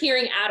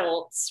 hearing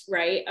adults,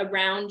 right,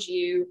 around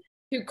you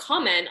who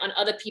comment on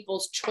other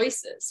people's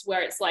choices,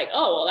 where it's like,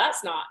 oh, well,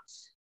 that's not,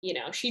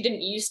 she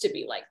didn't used to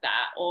be like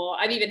that. Or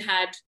I've even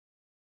had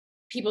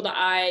people that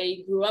I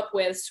grew up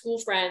with, school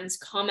friends,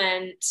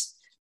 comment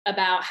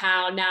about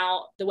how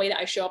now the way that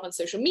I show up on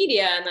social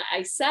media and that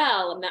I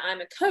sell and that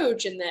I'm a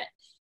coach and that,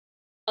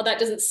 oh, that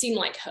doesn't seem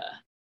like her.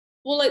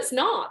 Well, it's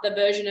not the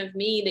version of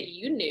me that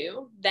you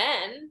knew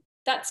then.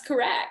 That's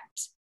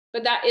correct.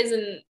 But that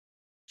isn't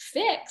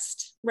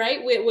fixed,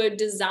 right? We're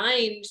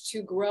designed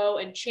to grow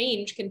and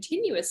change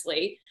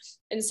continuously.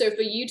 And so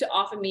for you to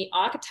offer me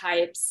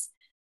archetypes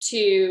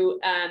to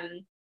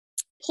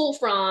pull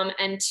from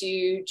and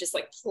to just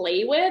like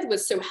play with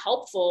was so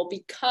helpful,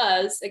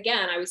 because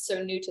again, I was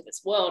so new to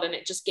this world, and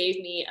it just gave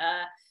me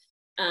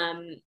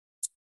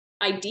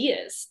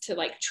ideas to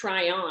like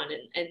try on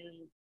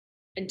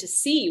and to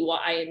see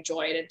what I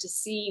enjoyed and to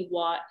see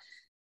what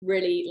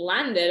really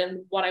landed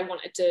and what I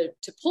wanted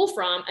to pull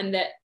from, and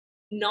that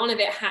none of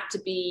it had to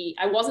be,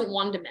 I wasn't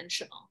one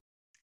dimensional.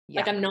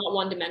 Like I'm not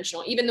one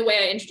dimensional. Even the way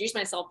I introduce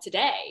myself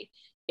today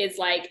is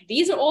like,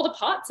 these are all the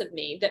parts of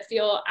me that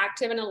feel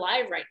active and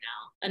alive right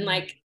now. And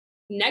like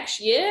next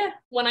year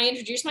when I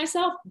introduce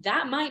myself,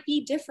 that might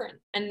be different,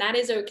 and that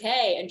is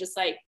okay. And just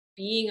like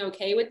being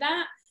okay with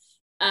that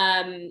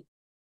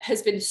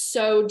has been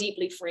so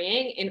deeply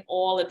freeing in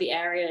all of the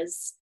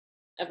areas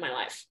of my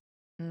life.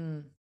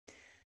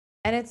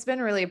 And it's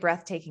been really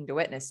breathtaking to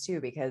witness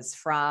too, because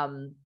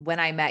from when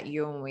I met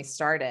you and when we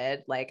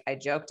started, like I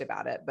joked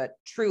about it, but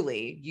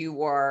truly you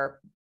were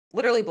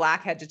literally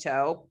black head to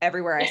toe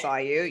everywhere I saw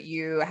you.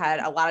 You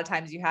had a lot of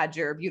times you had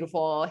your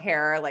beautiful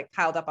hair like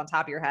piled up on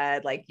top of your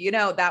head. Like, you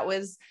know, that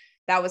was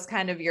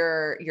kind of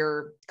your,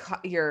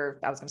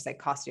 I was going to say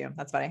costume.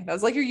 That's funny. That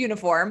was like your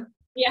uniform.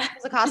 Yeah. It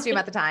was a costume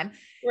at the time.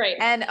 Right.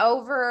 And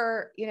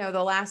over, you know,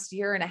 the last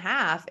year and a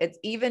half, it's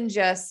even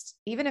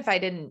if I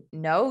didn't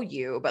know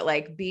you, but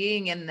like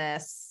being in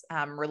this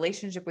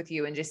relationship with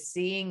you and just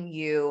seeing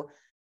you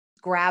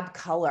grab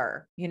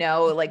color, you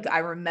know, like I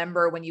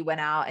remember when you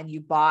went out and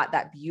you bought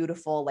that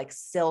beautiful, like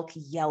silk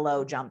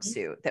yellow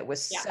jumpsuit that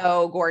was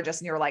so gorgeous.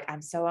 And you were like,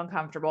 I'm so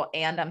uncomfortable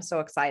and I'm so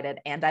excited.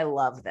 And I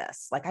love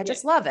this. Like, I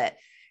just love it.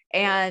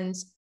 And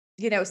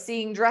you know,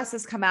 seeing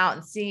dresses come out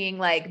and seeing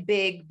like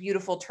big,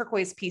 beautiful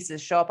turquoise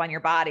pieces show up on your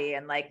body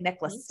and like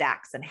necklace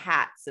stacks and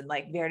hats and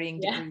like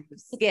varying degrees of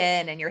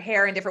skin and your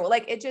hair in different,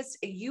 like it just,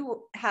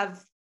 you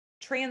have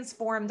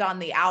transformed on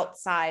the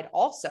outside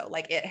also.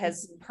 Like it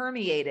has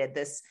permeated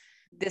this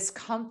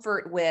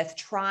comfort with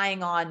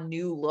trying on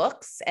new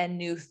looks and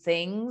new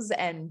things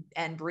and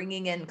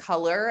bringing in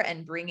color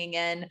and bringing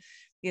in,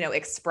 you know,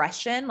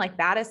 expression. Like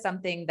that is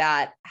something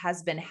that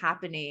has been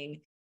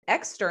happening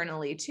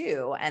externally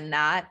too. And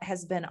that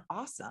has been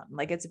awesome.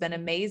 Like it's been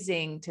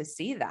amazing to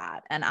see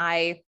that. And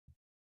I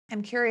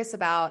am curious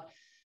about,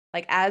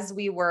 like, as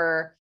we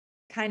were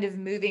kind of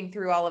moving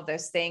through all of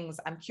those things,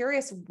 I'm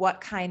curious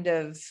what kind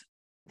of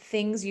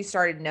things you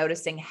started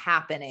noticing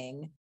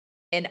happening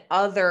in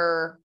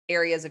other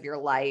areas of your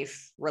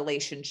life,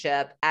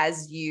 relationship,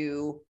 as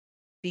you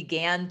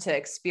began to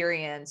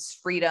experience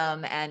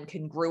freedom and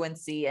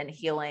congruency and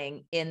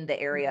healing in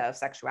the area of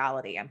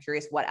sexuality. I'm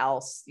curious what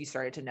else you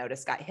started to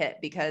notice got hit,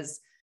 because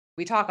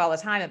we talk all the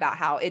time about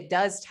how it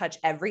does touch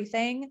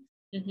everything,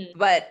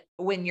 but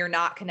when you're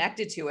not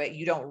connected to it,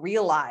 you don't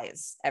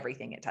realize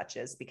everything it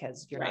touches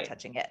because you're not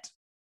touching it.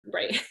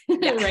 Right.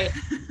 Right.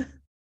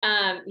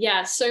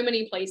 So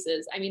many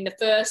places. I mean, the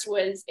first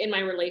was in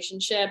my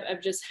relationship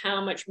of just how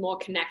much more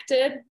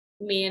connected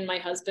me and my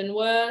husband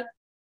were,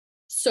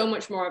 so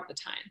much more of the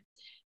time.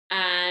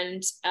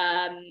 And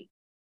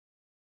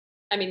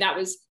I mean, that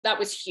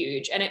was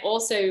huge. And it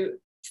also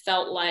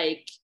felt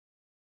like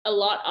a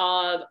lot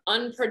of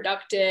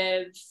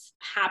unproductive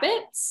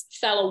habits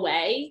fell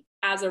away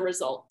as a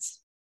result.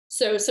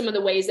 So some of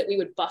the ways that we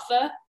would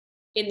buffer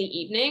in the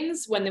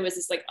evenings when there was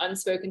this like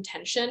unspoken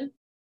tension,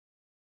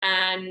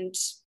 and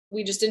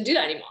we just didn't do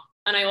that anymore.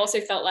 And I also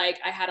felt like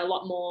I had a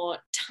lot more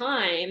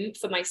time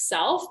for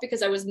myself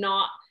because I was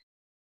not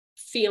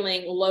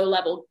feeling low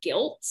level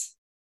guilt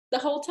the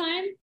whole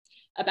time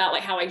about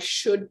like how I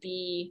should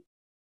be,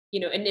 you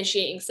know,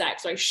 initiating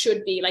sex, or I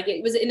should be like,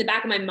 it was in the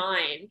back of my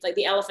mind, like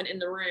the elephant in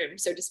the room,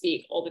 so to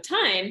speak, all the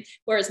time.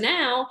 Whereas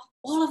now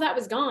all of that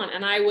was gone,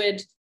 and I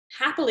would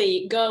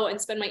happily go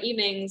and spend my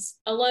evenings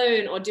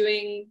alone or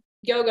doing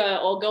yoga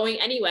or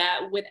going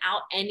anywhere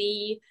without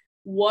any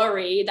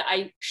worry that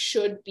I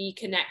should be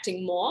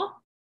connecting more,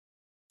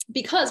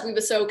 because we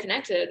were so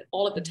connected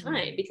all of the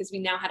time, because we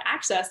now had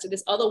access to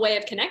this other way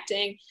of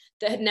connecting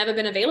that had never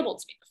been available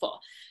to me before.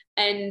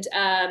 And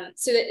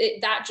so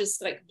that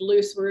just like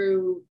blew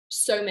through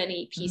so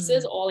many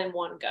pieces all in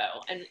one go.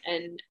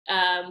 And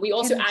we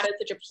also added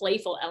such a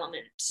playful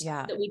element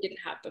that we didn't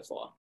have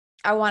before.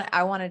 I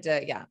wanted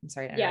to, I'm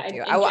sorry to interrupt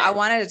you. I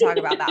wanted to talk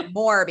about that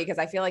more, because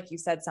I feel like you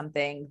said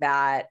something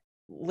that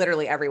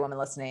literally every woman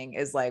listening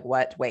is like,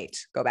 what?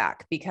 Wait, go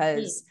back.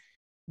 Because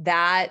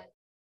that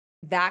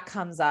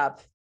comes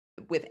up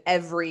with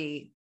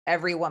every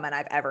woman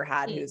I've ever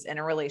had who's in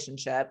a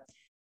relationship.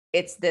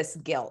 It's this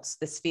guilt,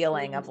 this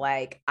feeling of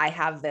like, I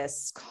have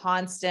this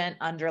constant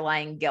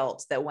underlying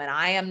guilt that when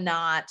I am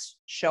not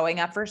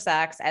showing up for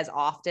sex as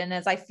often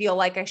as I feel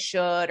like I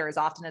should, or as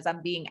often as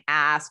I'm being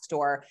asked,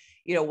 or,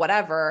 you know,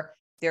 whatever,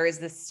 there is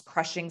this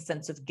crushing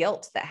sense of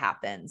guilt that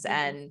happens.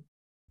 And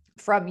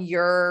from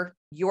your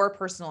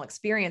personal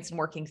experience and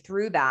working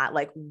through that,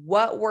 like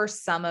what were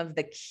some of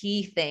the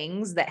key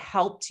things that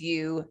helped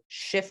you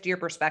shift your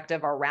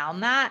perspective around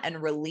that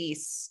and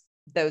release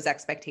those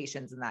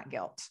expectations and that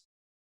guilt?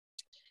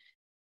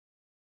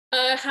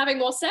 Having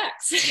more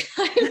sex.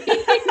 I mean,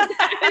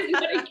 that is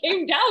what it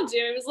came down to.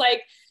 It was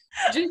like,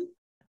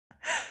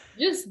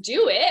 just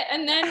do it,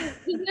 and then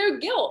there's no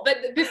guilt.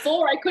 But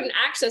before, I couldn't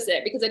access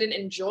it because I didn't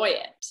enjoy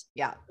it.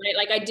 Yeah. Right.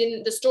 Like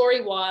the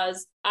story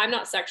was, I'm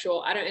not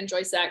sexual. I don't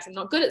enjoy sex. I'm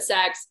not good at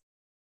sex.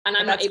 And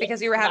I'm that's not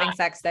because you were having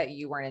sex that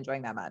you weren't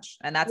enjoying that much.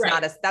 And that's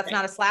not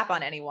a slap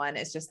on anyone.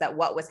 It's just that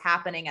what was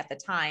happening at the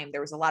time,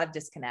 there was a lot of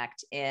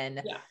disconnect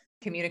in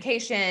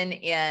communication,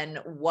 in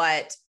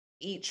what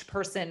each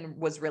person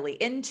was really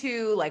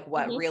into, like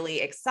what really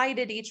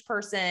excited each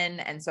person.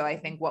 And so I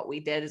think what we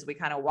did is we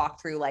kind of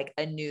walked through like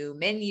a new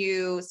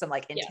menu, some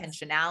like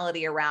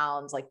intentionality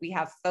around like, we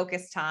have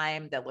focus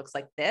time that looks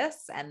like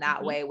this. And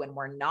that way, when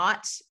we're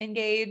not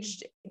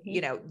engaged,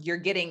 you know, you're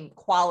getting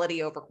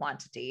quality over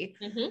quantity.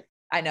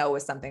 I know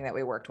was something that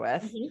we worked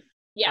with.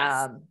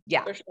 Yes.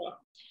 Yeah. For sure.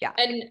 Yeah.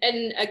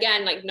 And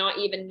again, like not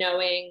even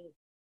knowing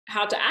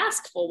how to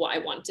ask for what I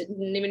wanted,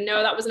 didn't even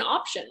know that was an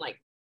option.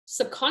 Like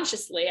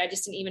subconsciously, I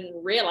just didn't even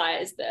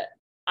realize that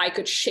I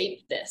could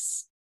shape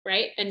this.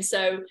 Right. And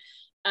so,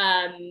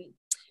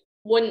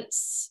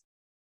 once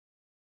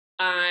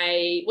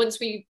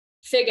we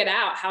figured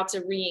out how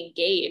to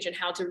re-engage and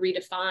how to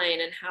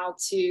redefine and how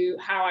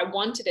I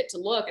wanted it to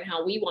look and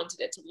how we wanted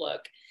it to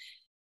look,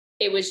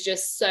 it was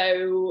just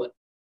so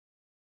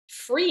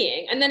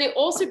freeing. And then it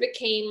also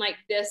became like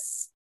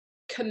this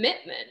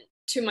commitment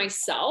to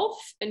myself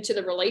and to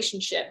the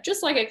relationship,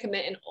 just like I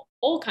commit in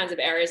all kinds of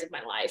areas of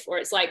my life, where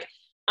it's like,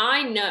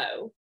 I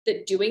know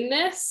that doing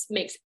this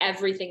makes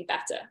everything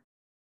better.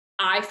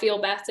 I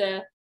feel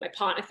better. My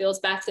partner feels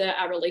better.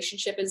 Our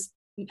relationship is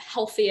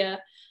healthier.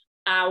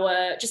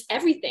 Just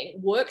everything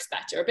works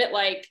better. A bit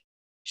like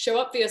show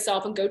up for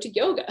yourself and go to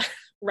yoga,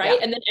 right?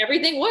 And then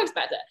everything works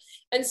better.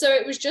 And so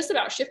it was just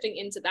about shifting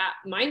into that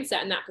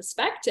mindset and that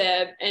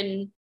perspective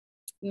and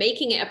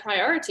making it a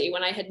priority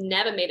when I had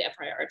never made it a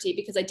priority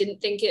because I didn't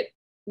think it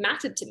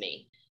mattered to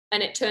me.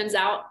 And it turns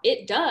out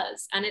it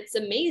does. And it's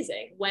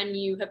amazing when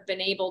you have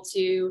been able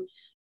to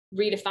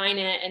redefine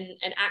it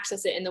and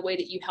access it in the way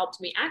that you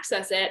helped me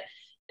access it.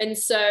 And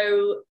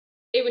so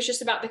it was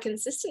just about the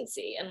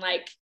consistency, and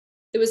like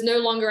there was no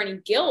longer any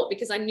guilt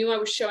because I knew I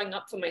was showing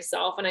up for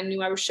myself and I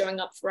knew I was showing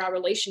up for our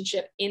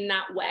relationship in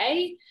that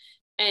way.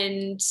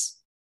 And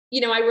you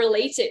know, I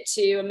relate it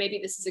to, and maybe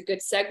this is a good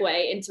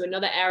segue into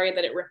another area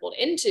that it rippled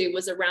into,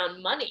 was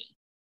around money.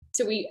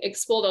 So we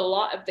explored a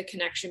lot of the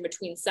connection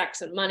between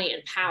sex and money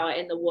and power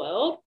in the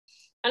world.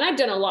 And I've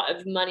done a lot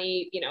of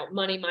money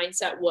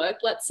mindset work,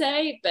 let's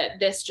say, but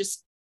this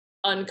just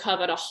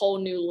uncovered a whole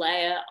new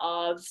layer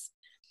of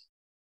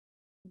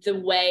the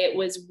way it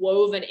was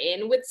woven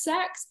in with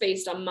sex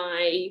based on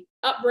my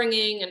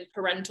upbringing and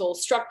parental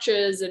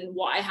structures and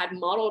what I had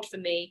modeled for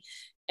me.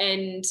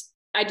 And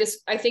I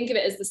think of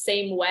it as the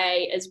same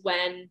way as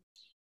when,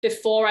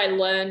 before I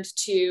learned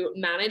to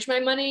manage my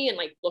money and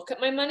like look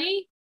at my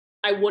money,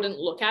 I wouldn't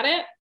look at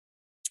it.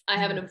 I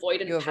have an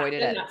avoidant You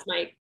avoided it.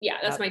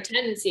 That's my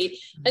tendency.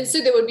 And so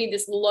there would be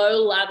this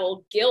low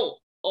level guilt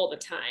all the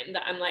time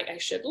that I'm like, I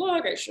should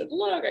look.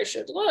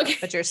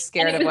 But you're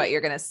scared of what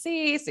you're going to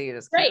see. So you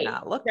just keep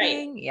not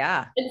looking. Right.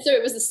 Yeah. And so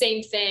it was the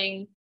same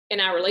thing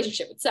in our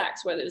relationship with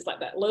sex, where there's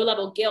like that low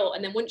level guilt.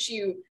 And then once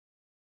you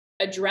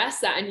address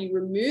that and you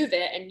remove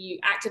it and you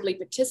actively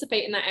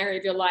participate in that area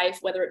of your life,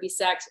 whether it be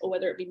sex or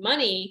whether it be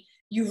money,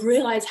 you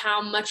realize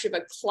how much of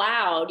a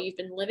cloud you've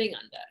been living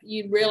under.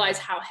 You realize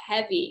how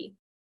heavy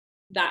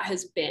that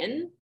has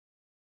been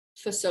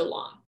for so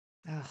long.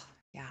 Oh,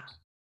 yeah.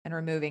 And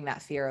removing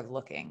that fear of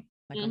looking,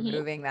 like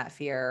removing that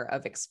fear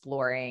of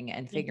exploring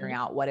and figuring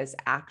out what is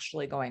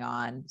actually going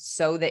on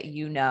so that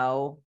you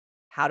know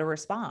how to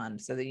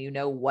respond, so that you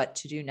know what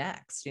to do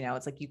next. You know,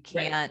 it's like you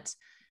can't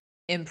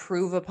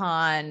improve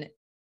upon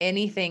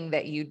anything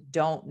that you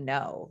don't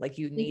know. Like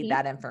you need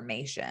that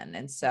information.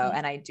 And so,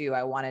 and I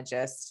want to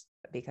just,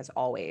 because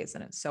always,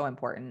 and it's so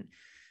important,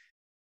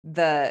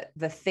 the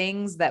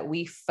things that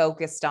we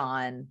focused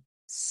on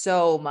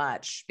so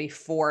much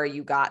before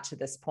you got to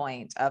this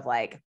point of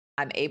like,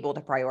 I'm able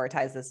to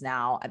prioritize this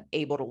now. I'm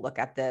able to look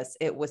at this.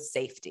 It was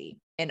safety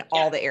in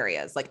all the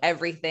areas, like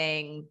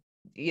everything,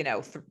 you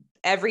know,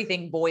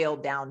 everything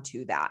boiled down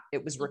to that.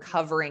 It was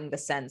recovering the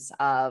sense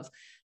of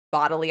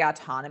bodily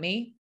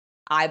autonomy.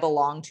 I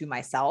belong to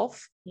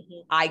myself.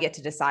 I get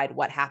to decide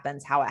what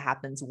happens, how it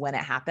happens, when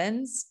it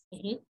happens.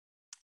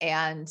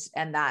 And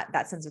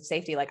that sense of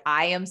safety, like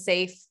I am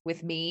safe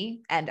with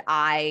me and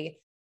I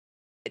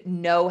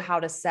know how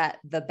to set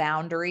the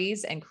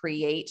boundaries and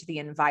create the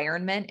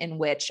environment in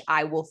which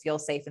I will feel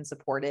safe and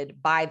supported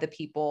by the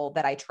people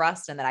that I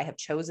trust and that I have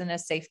chosen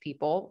as safe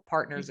people,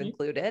 partners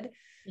included.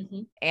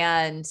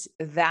 And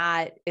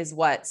that is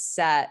what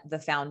set the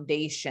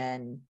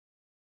foundation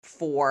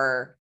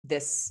for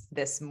this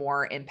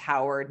more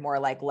empowered, more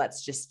like,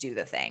 let's just do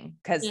the thing.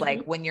 Cause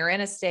like when you're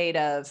in a state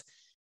of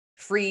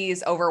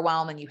freeze,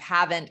 overwhelm, and you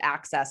haven't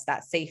accessed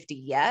that safety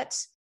yet,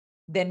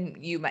 then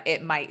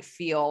it might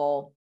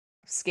feel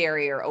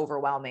scary or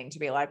overwhelming to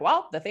be like,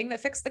 well, the thing that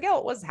fixed the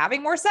guilt was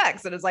having more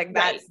sex. And it's like,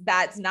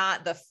 that's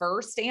not the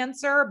first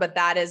answer, but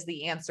that is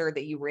the answer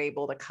that you were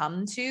able to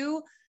come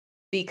to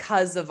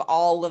because of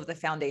all of the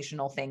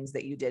foundational things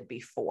that you did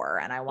before.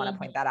 And I want to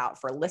point that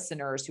out for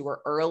listeners who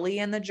are early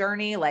in the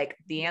journey. Like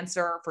the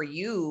answer for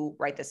you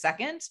right this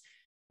second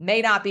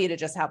may not be to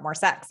just have more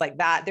sex like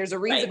that. There's a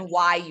reason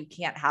why you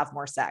can't have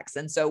more sex.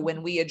 And so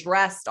when we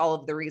addressed all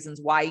of the reasons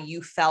why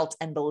you felt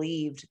and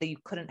believed that you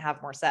couldn't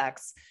have more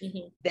sex,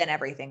 then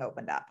everything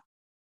opened up.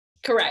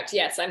 Correct.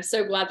 Yes. I'm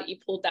so glad that you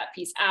pulled that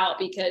piece out,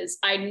 because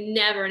I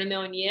never in a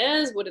million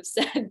years would have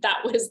said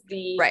that was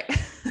the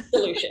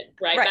solution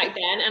right back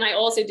then. And I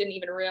also didn't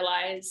even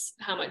realize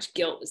how much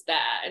guilt was there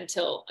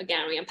until,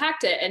 again, we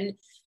unpacked it.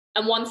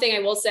 And one thing I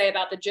will say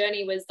about the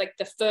journey was, like,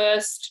 the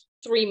first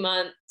 3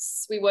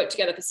 months, we worked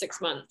together for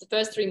 6 months. The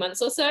first 3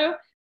 months or so,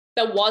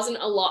 there wasn't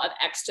a lot of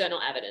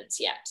external evidence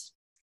yet,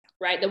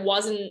 right?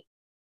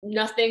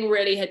 Nothing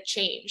really had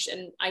changed.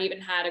 And I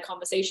even had a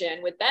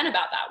conversation with Ben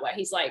about that, where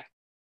he's like,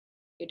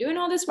 you're doing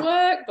all this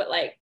work, but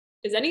like,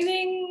 is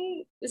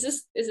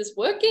this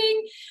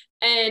working?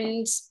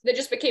 And there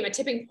just became a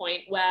tipping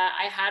point where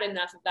I had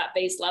enough of that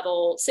base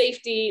level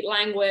safety,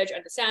 language,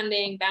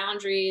 understanding,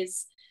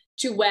 boundaries,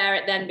 to where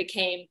it then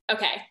became,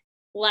 okay,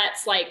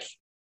 let's like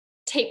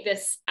take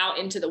this out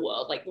into the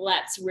world. Like,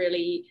 let's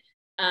really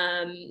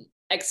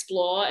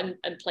explore and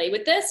play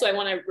with this. So I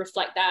want to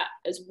reflect that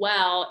as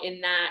well,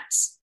 in that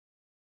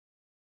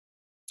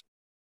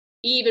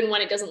even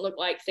when it doesn't look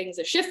like things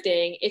are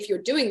shifting, if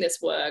you're doing this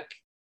work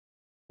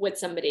with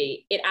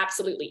somebody, it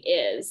absolutely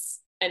is.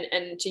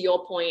 And to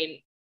your point,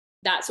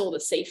 that's all the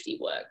safety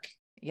work.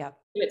 Yeah.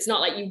 It's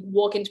not like you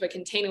walk into a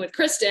container with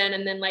Kristen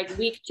and then like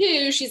week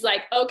 2, she's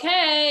like,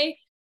 okay,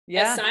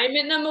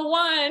 assignment number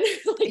 1.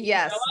 Like,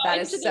 yes, that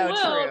is so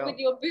true. With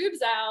your boobs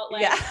out.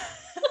 Like, yeah.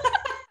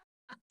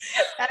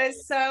 That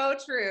is so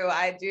true.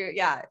 I do.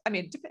 Yeah. I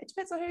mean, it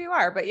depends on who you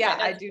are, but yeah,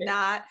 I do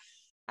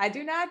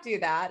not do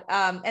that.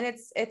 And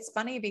it's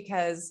funny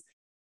because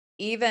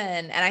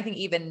and I think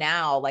even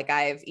now, like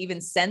even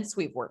since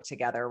we've worked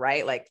together,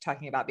 right? Like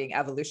talking about being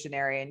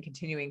evolutionary and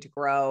continuing to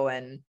grow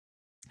and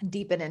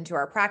deepen into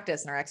our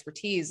practice and our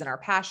expertise and our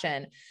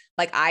passion,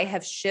 like I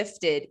have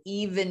shifted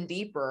even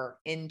deeper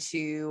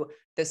into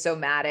the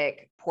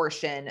somatic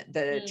portion,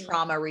 the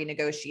trauma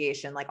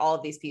renegotiation, like all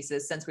of these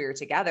pieces since we were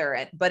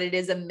together. But it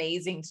is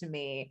amazing to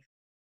me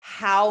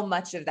how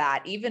much of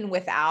that, even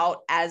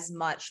without as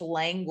much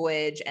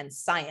language and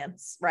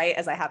science, right,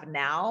 as I have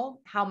now,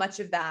 how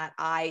much of that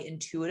I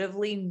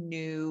intuitively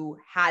knew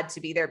had to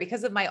be there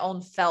because of my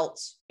own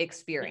felt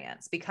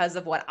experience, because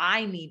of what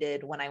I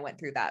needed when I went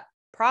through that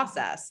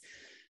process.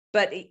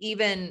 But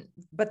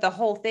the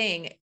whole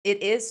thing,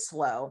 it is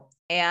slow.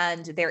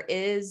 And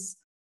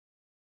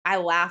I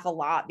laugh a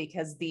lot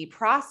because the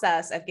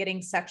process of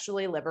getting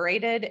sexually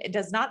liberated, it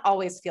does not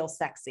always feel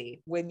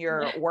sexy when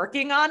you're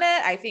working on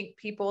it. I think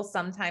people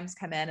sometimes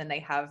come in and they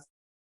have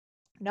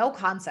no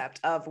concept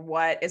of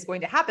what is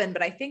going to happen,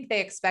 but I think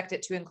they expect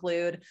it to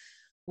include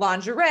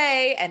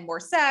lingerie and more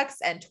sex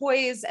and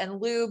toys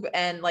and lube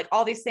and like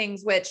all these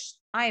things, which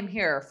I am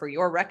here for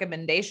your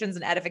recommendations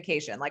and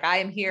edification. Like I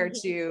am here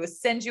to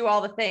send you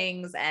all the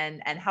things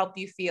and help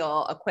you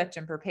feel equipped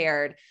and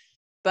prepared.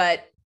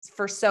 But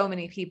for so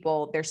many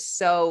people, there's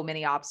so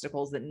many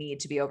obstacles that need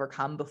to be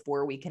overcome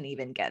before we can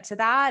even get to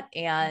that.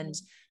 And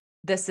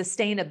the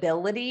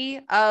sustainability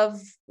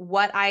of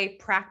what I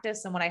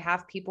practice and what I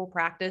have people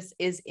practice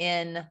is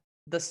in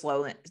the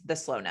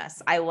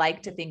slowness. I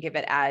like to think of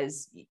it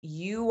as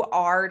you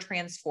are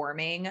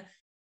transforming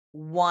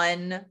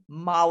one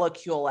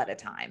molecule at a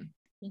time.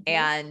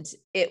 And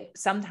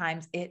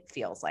sometimes it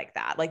feels like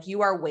that. Like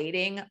you are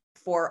waiting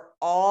for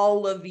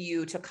all of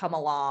you to come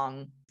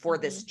along for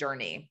this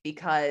journey,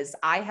 because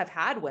I have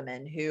had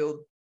women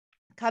who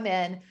come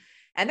in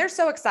and they're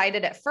so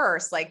excited at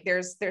first. Like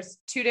there's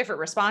 2 different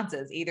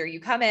responses. Either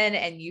you come in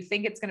and you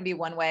think it's going to be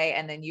one way,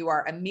 and then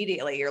you're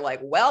like,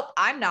 well,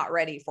 I'm not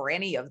ready for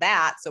any of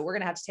that. So we're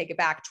going to have to take it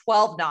back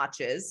 12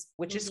 notches,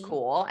 which is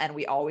cool. And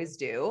we always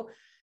do.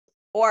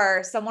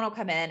 Or someone will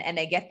come in and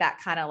they get that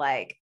kind of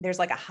like, there's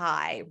like a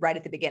high right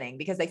at the beginning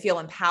because they feel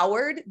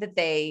empowered that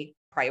they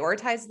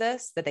prioritized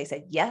this, that they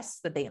said yes,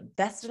 that they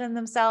invested in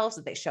themselves,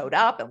 that they showed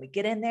up, and we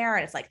get in there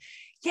and it's like,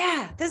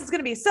 yeah, this is going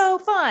to be so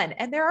fun.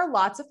 And there are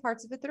lots of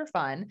parts of it that are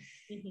fun.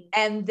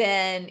 And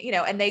then,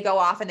 and they go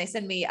off and they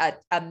send me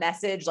a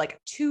message like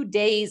 2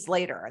 days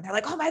later and they're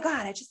like, oh my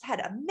God, I just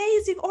had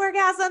amazing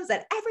orgasms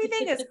and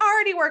everything is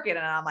already working.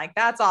 And I'm like,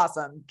 that's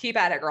awesome. Keep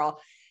at it, girl.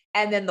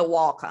 And then the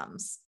wall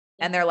comes.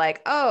 And they're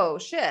like, oh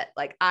shit.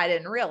 Like I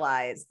didn't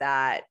realize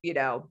that,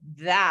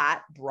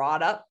 that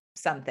brought up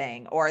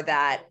something, or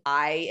that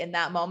I, in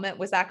that moment,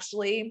 was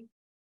actually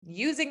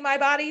using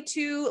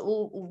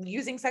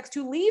sex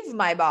to leave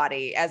my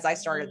body as I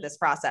started this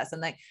process.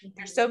 And like,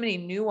 there's so many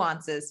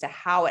nuances to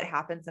how it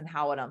happens and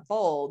how it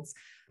unfolds.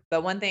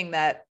 But one thing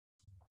that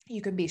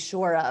you can be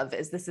sure of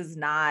is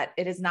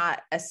it is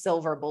not a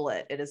silver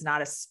bullet. It is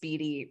not a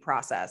speedy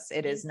process.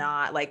 It is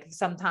not like,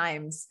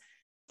 sometimes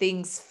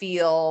things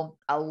feel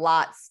a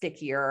lot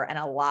stickier and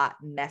a lot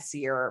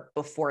messier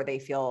before they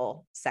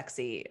feel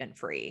sexy and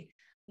free.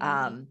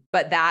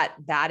 But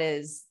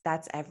that's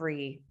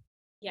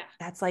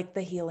like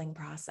the healing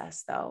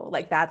process though.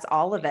 Like that's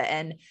all of it.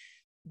 And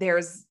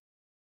there's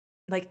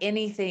like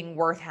anything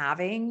worth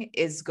having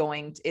is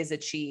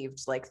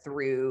achieved like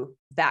through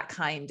that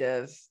kind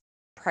of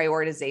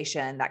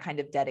prioritization, that kind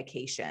of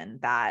dedication,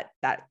 that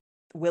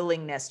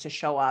willingness to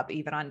show up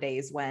even on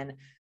days when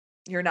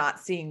you're not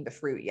seeing the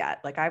fruit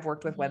yet. Like I've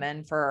worked with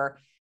women for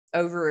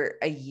over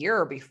a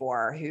year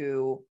before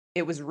who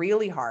it was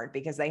really hard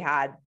because they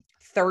had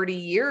 30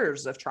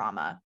 years of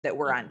trauma that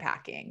we're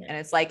unpacking. And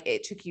it's like,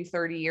 it took you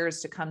 30 years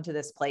to come to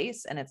this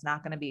place, and it's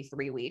not going to be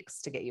 3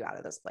 weeks to get you out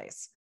of this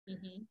place.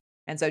 Mm-hmm.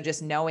 And so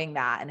just knowing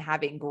that and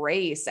having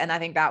grace. And I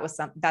think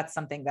that's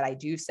something that I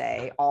do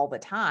say all the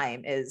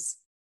time is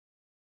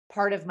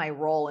part of my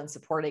role in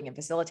supporting and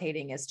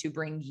facilitating is to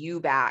bring you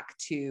back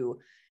to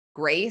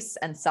grace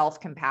and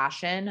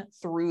self-compassion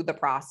through the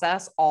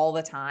process all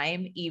the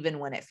time, even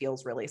when it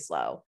feels really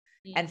slow.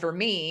 And for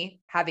me,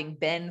 having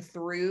been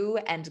through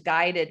and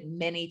guided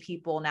many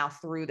people now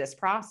through this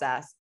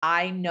process,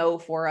 I know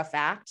for a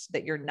fact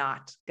that you're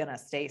not going to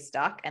stay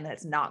stuck and that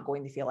it's not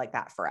going to feel like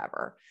that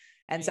forever.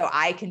 And so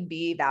I can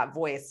be that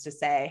voice to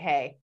say,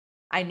 hey,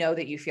 I know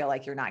that you feel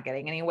like you're not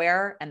getting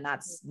anywhere, and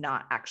that's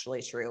not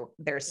actually true.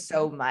 There's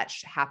so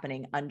much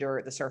happening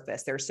under the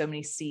surface. There's so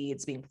many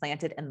seeds being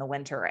planted in the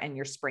winter, and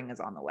your spring is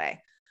on the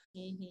way.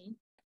 Mm-hmm.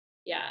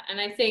 Yeah. And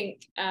I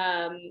think,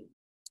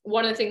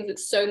 one of the things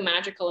that's so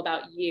magical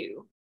about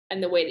you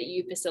and the way that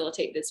you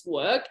facilitate this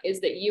work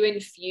is that you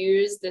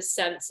infuse this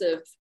sense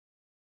of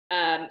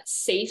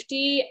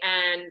safety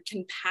and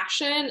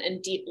compassion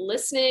and deep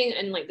listening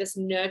and like this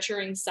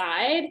nurturing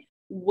side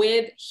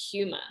with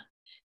humor.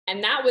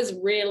 And that was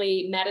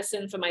really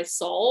medicine for my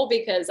soul,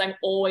 because I'm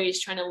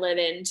always trying to live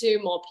into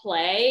more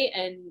play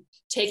and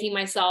taking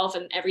myself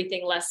and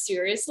everything less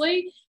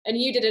seriously. And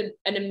you did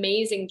an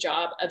amazing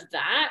job of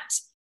that,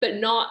 but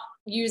not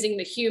using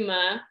the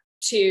humor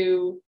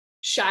to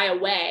shy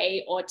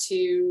away or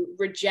to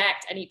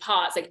reject any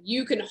parts. Like,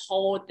 you can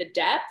hold the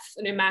depth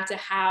no matter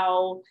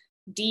how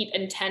deep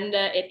and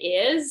tender it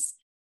is,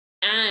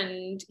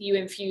 and you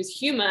infuse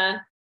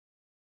humor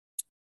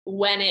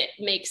when it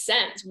makes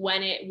sense,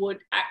 when it would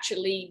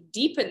actually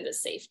deepen the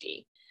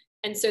safety.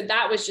 And so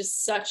that was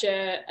just such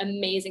an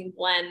amazing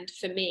blend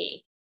for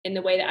me in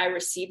the way that I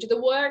received the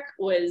work.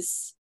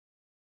 Was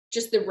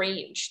just the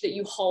range that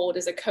you hold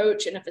as a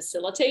coach and a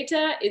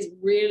facilitator is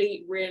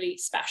really, really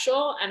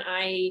special. And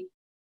I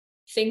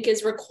think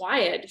is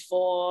required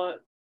for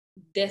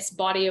this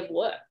body of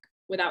work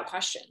without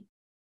question.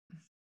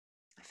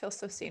 I feel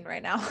so seen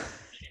right now.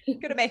 You're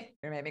gonna make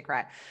me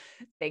cry.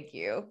 Thank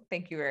you.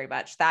 Thank you very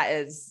much. That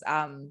is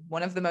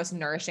one of the most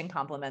nourishing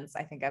compliments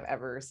I think I've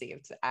ever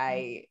received.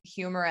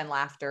 Humor and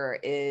laughter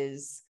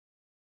it's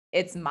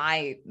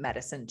my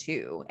medicine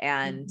too.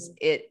 And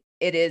it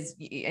is,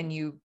 and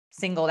you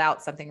singled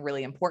out something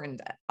really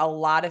important. A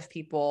lot of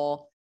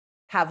people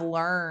have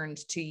learned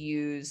to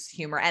use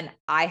humor, and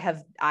I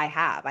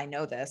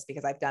know this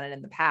because I've done it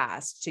in the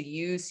past, to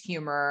use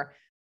humor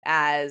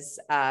as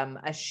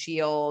a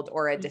shield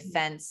or a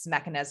defense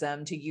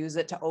mechanism, to use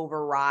it to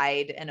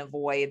override and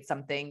avoid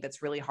something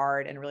that's really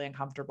hard and really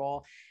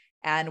uncomfortable.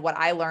 And what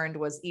I learned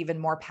was even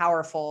more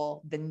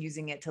powerful than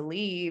using it to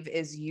leave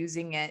is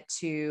using it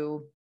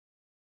to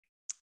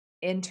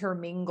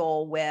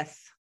intermingle with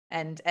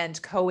and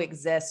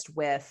coexist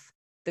with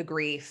the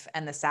grief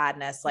and the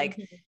sadness, like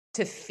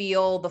to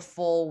feel the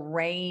full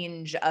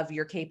range of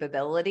your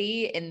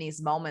capability in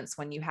these moments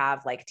when you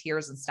have like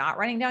tears and snot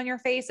running down your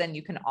face. And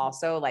you can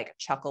also like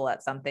chuckle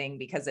at something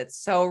because it's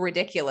so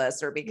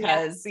ridiculous, or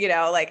because,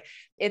 like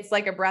it's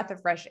like a breath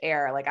of fresh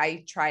air. Like,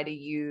 I try to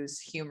use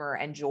humor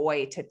and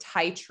joy to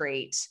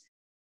titrate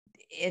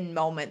in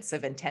moments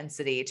of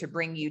intensity, to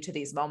bring you to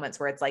these moments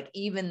where it's like,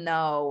 even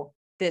though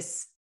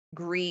this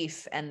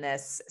grief and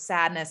this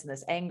sadness and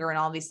this anger and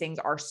all these things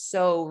are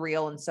so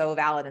real and so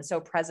valid and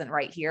so present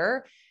right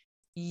here,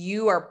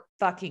 you are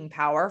fucking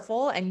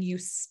powerful, and you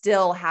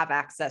still have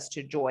access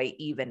to joy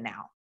even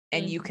now.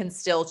 And you can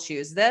still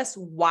choose this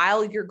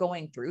while you're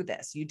going through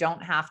this. You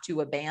don't have to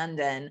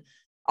abandon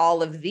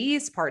all of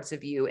these parts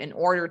of you in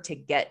order to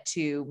get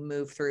to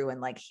move through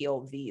and like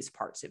heal these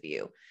parts of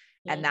you.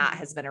 And that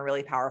has been a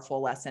really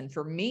powerful lesson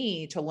for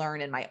me to learn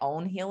in my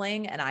own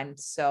healing. And I'm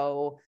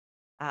so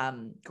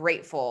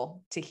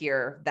grateful to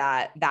hear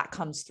that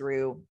comes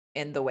through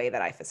in the way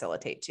that I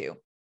facilitate too.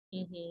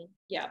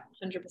 Yeah,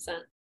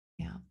 100%.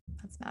 Yeah,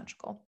 that's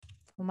magical.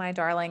 Well, my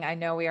darling, I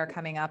know we are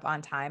coming up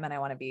on time, and I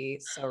want to be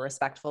so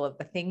respectful of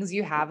the things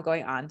you have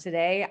going on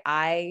today.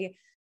 I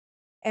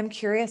am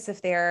curious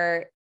if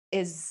there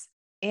is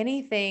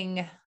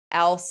anything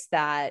else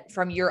that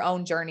from your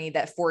own journey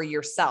that for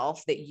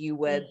yourself that you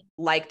would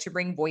like to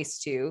bring voice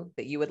to,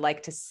 that you would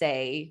like to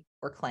say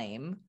or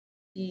claim.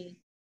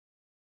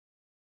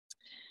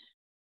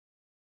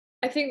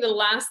 I think the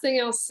last thing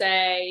I'll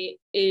say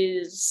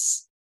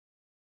is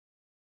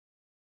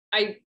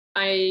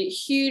I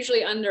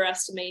hugely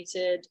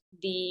underestimated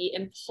the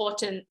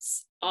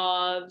importance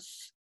of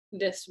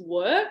this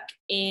work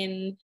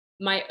in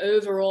my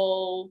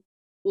overall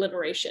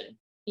liberation.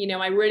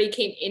 I really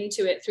came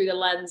into it through the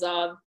lens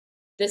of,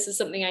 this is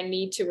something I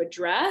need to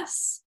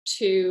address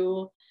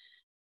for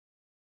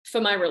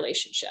my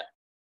relationship.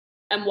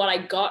 And what I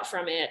got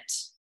from it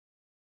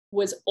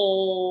was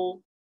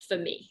all for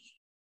me.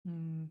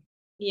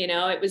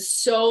 It was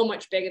so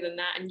much bigger than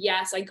that. And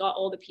yes, I got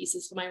all the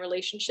pieces for my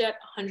relationship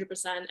 100%.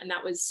 And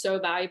that was so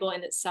valuable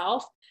in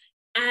itself.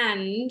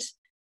 And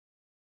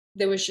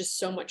there was just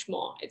so much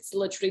more. It's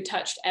literally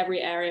touched every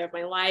area of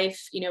my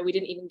life. You know, we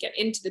didn't even get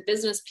into the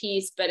business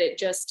piece, but it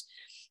just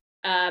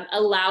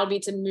allowed me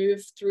to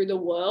move through the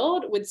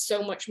world with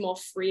so much more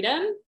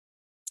freedom.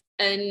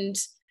 And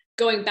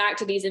going back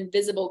to these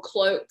invisible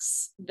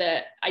cloaks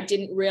that I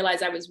didn't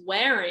realize I was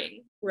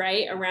wearing,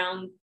 right,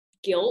 around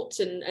guilt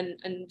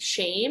and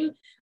shame,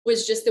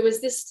 was just, there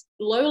was this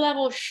low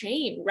level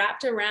shame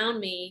wrapped around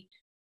me,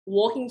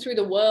 walking through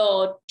the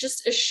world,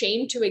 just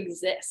ashamed to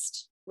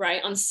exist,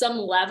 right? On some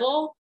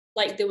level,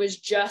 like there was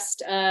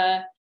just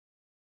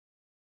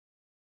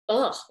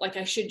like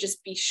I should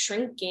just be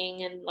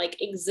shrinking and like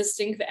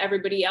existing for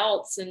everybody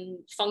else and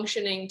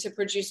functioning to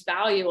produce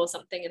value or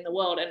something in the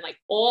world. And like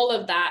all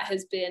of that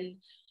has been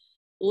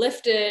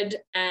lifted,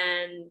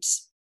 and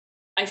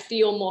I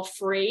feel more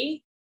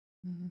free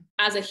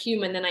as a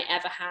human than I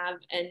ever have.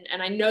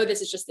 And I know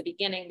this is just the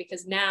beginning,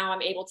 because now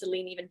I'm able to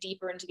lean even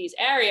deeper into these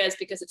areas,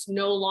 because it's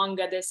no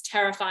longer this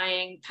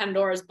terrifying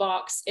Pandora's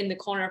box in the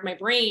corner of my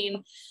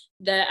brain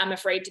that I'm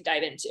afraid to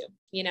dive into,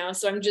 you know?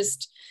 So I'm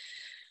just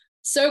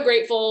so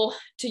grateful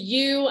to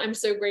you. I'm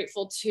so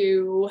grateful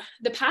to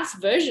the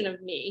past version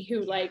of me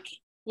who like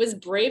was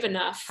brave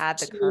enough, had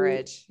the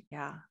courage,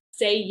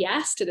 say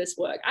yes to this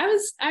work. I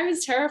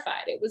was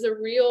terrified. It was a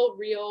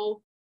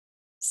real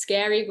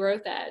scary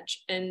growth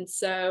edge. And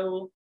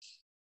so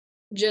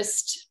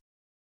just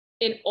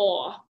in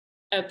awe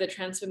of the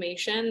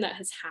transformation that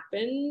has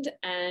happened,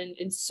 and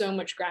in so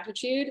much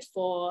gratitude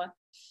for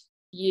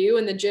you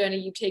and the journey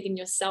you've taken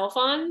yourself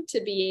on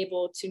to be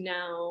able to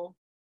now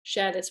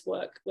share this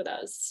work with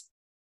us.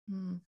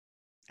 And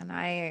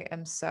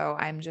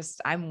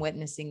I'm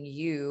witnessing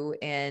you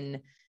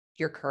in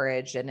your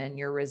courage and in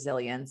your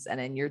resilience and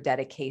in your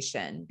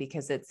dedication,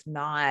 because it's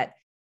not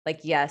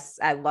like, yes,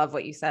 I love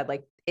what you said.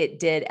 Like it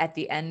did at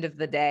the end of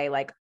the day,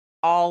 like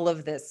all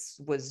of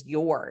this was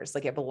yours.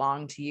 Like it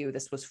belonged to you.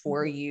 This was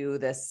for you.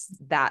 That's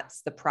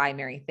the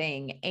primary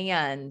thing.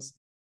 And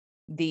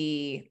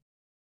the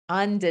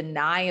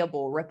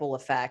undeniable ripple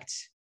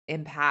effect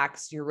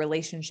impacts your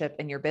relationship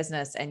and your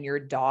business and your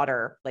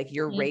daughter. Like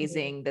you're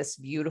raising this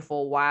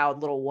beautiful,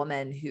 wild little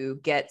woman who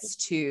gets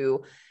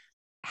to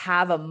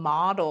have a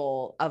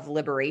model of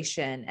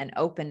liberation and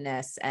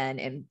openness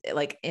and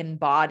like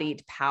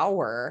embodied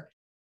power.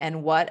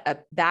 And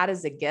that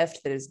is a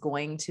gift that is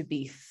going to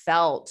be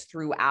felt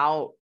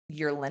throughout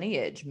your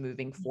lineage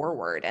moving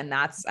forward. And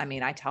that's, I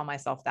mean, I tell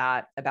myself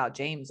that about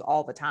James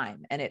all the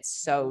time. And it's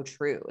so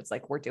true. It's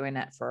like, we're doing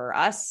it for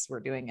us. We're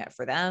doing it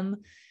for them.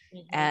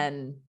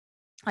 And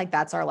like,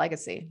 that's our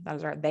legacy.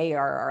 They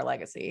are our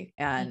legacy.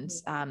 And,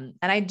 and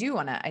I do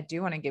want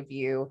to give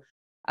you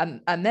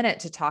a minute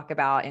to talk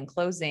about, in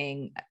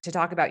closing, to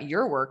talk about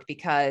your work,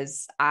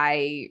 because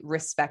I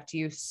respect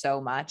you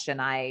so much.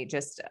 And I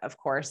just, of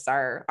course,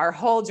 our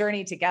whole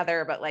journey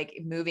together, but like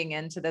moving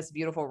into this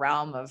beautiful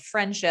realm of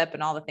friendship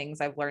and all the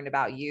things I've learned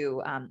about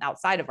you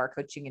outside of our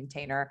coaching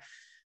container.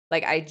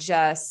 Like,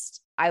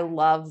 I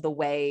love the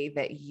way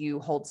that you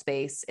hold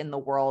space in the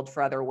world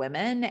for other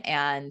women,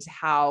 and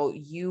how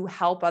you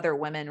help other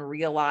women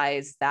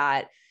realize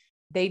that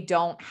they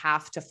don't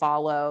have to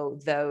follow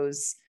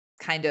those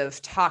kind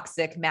of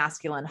toxic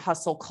masculine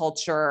hustle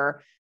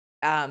culture,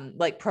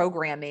 like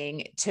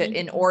programming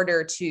in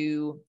order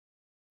to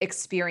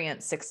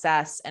experience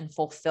success and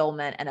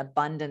fulfillment and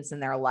abundance in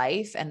their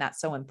life. And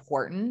that's so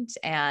important.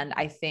 And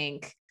I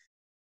think,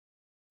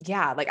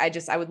 like,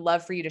 I would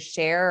love for you to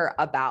share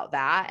about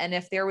that. And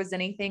if there was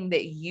anything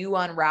that you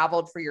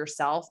unraveled for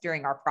yourself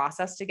during our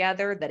process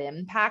together that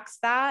impacts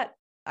that,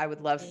 I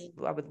would love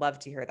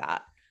to hear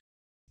that.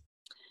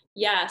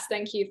 Yes,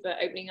 thank you for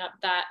opening up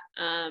that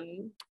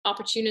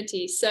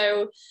opportunity.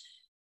 So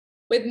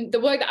with the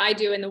work that I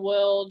do in the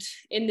world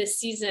in this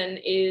season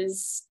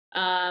is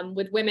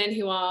with women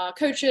who are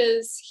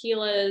coaches,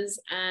 healers,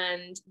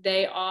 and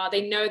they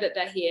know that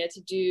they're here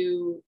to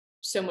do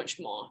so much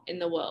more in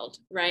the world,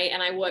 right?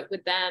 And I work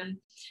with them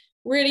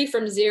really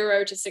from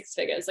 0 to 6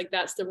 figures. Like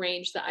that's the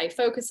range that I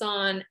focus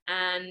on.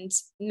 And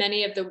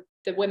many of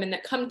the women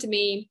that come to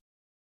me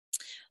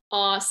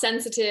are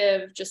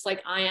sensitive, just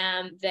like I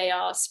am. They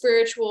are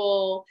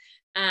spiritual,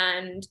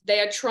 and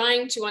they are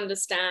trying to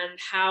understand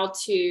how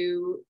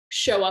to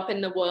show up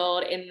in the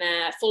world in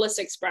their fullest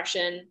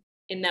expression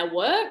in their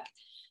work,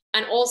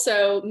 and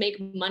also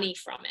make money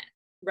from it,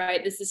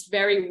 right? There's this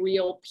very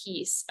real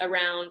piece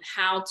around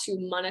how to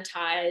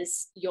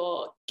monetize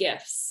your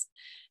gifts.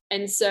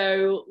 And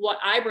so what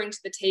I bring to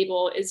the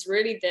table is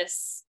really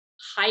this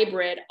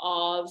hybrid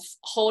of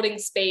holding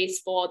space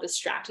for the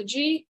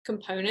strategy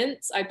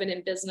components. I've been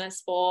in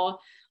business for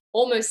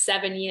almost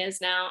 7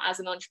 years now as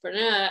an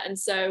entrepreneur. And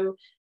so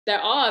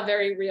there are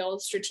very real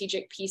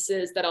strategic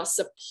pieces that are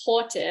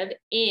supportive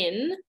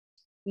in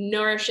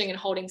nourishing and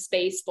holding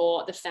space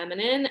for the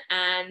feminine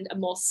and a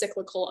more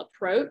cyclical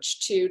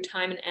approach to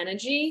time and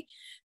energy,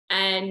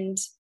 and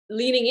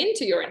leaning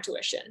into your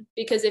intuition.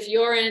 Because if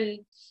you're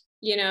in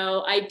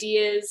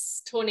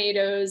ideas,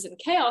 tornadoes, and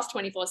chaos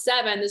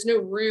 24/7, there's no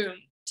room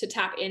to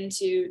tap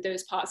into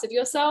those parts of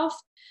yourself.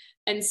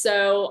 And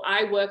so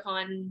I work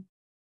on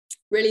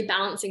really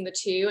balancing the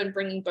two and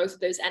bringing both of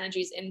those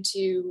energies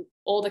into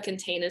all the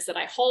containers that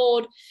I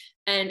hold.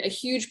 And a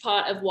huge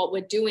part of what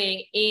we're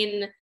doing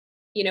in,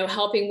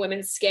 helping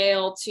women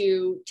scale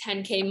to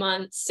 10K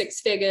months,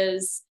 6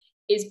 figures,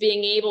 is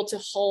being able to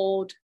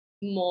hold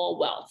more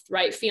wealth,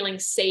 right? Feeling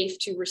safe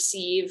to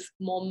receive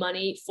more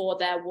money for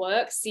their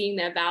work, seeing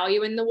their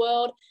value in the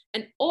world,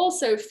 and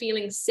also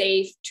feeling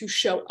safe to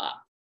show up.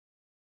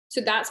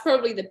 So that's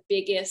probably the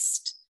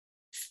biggest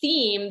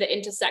theme that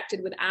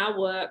intersected with our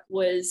work,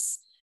 was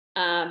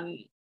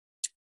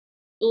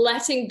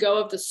letting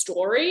go of the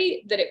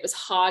story that it was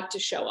hard to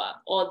show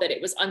up, or that it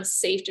was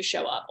unsafe to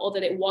show up, or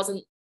that it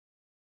wasn't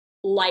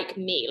like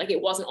me, like it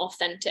wasn't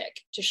authentic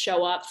to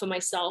show up for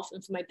myself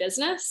and for my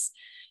business.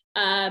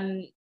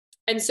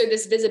 And so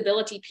this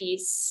visibility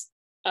piece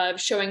of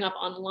showing up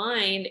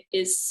online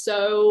is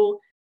so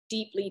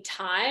deeply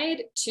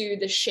tied to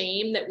the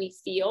shame that we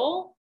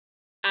feel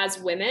as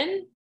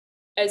women,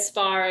 as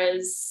far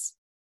as,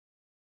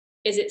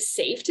 is it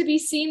safe to be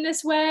seen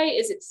this way?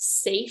 Is it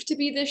safe to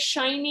be this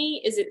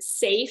shiny? Is it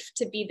safe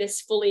to be this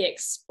fully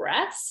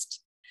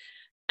expressed?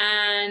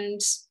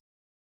 And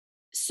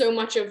so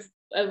much of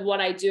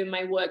what I do in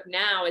my work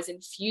now is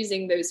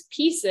infusing those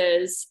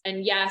pieces.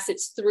 And yes,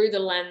 it's through the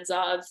lens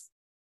of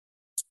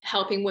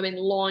helping women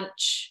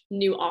launch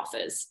new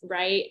offers,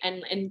 right?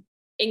 And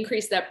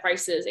increase their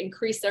prices,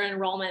 increase their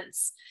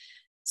enrollments,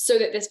 so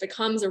that this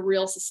becomes a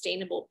real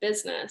sustainable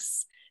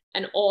business.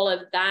 And all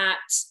of that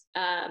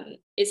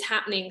is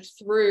happening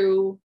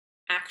through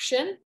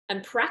action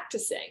and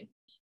practicing,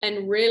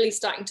 and really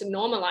starting to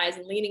normalize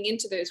and leaning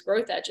into those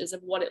growth edges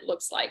of what it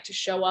looks like to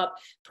show up,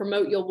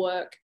 promote your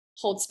work,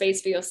 hold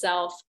space for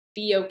yourself,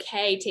 be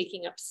okay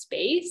taking up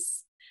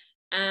space.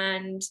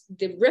 And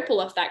the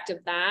ripple effect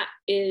of that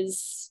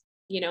is,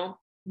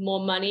 more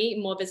money,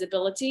 more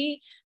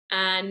visibility,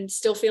 and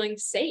still feeling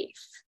safe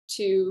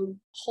to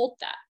hold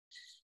that.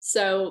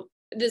 So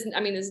there's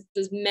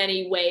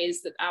many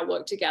ways that our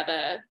work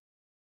together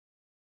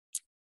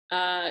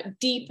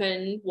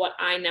deepen what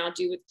I now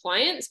do with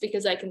clients,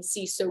 because I can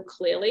see so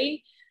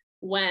clearly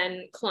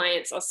when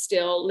clients are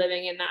still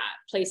living in that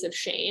place of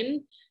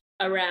shame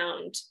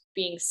around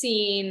being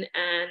seen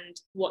and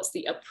what's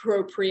the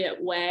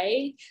appropriate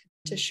way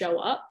to show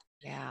up.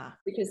 Yeah.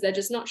 Because they're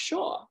just not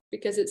sure,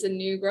 because it's a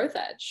new growth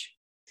edge.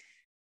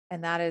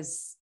 And that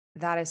is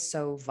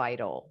so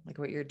vital. Like,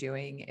 what you're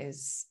doing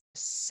is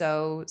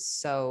so,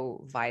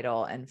 so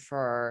vital. And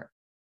for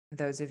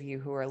those of you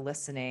who are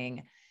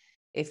listening,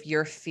 if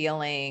you're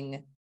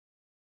feeling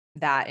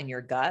that in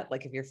your gut,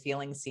 like if you're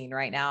feeling seen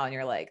right now and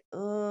you're like,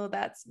 oh,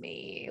 that's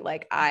me.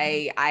 Like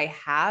I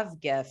have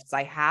gifts,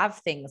 I have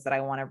things that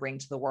I want to bring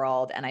to the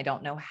world, and I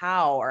don't know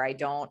how, or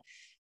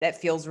that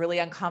feels really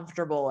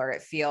uncomfortable, or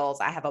it feels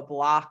I have a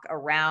block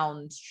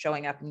around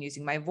showing up and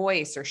using my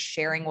voice or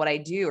sharing what I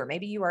do. Or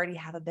maybe you already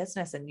have a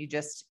business and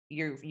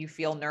you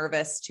feel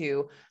nervous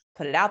to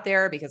put it out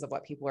there because of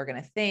what people are going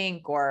to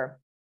think, or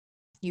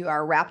you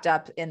are wrapped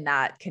up in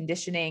that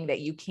conditioning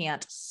that you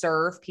can't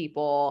serve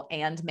people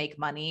and make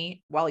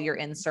money while you're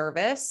in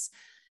service.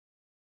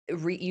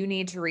 You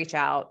need to reach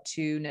out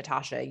to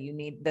Natasha.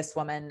 This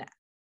woman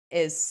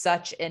is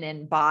such an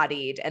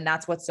embodied, and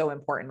that's what's so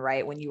important,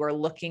 right? When you are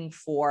looking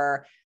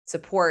for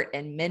support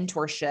and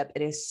mentorship,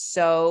 it is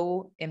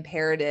so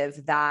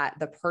imperative that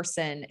the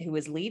person who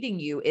is leading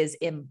you is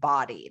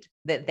embodied,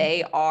 that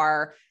they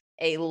are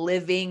a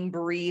living,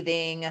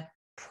 breathing,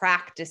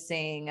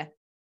 practicing,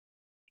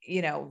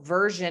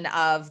 version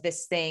of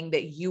this thing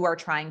that you are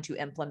trying to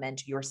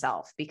implement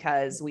yourself.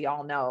 Because we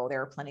all know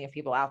there are plenty of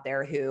people out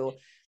there who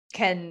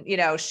can,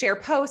 share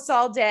posts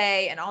all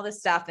day and all this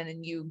stuff. And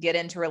then you get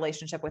into a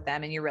relationship with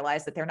them and you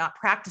realize that they're not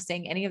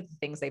practicing any of the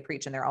things they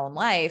preach in their own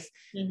life.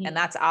 Mm-hmm. And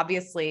that's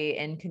obviously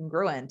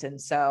incongruent. And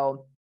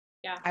so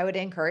yeah, I would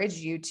encourage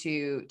you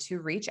to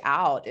reach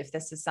out if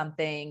this is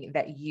something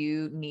that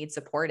you need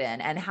support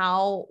in. And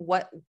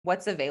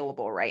what's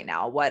available right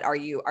now? Are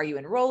you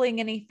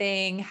enrolling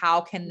anything? How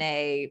can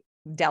they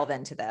delve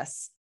into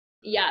this?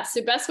 Yeah.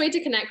 So best way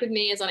to connect with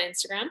me is on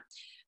Instagram.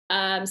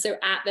 So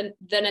at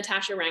the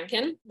Natasha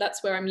Rankin,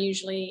 that's where I'm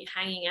usually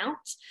hanging out.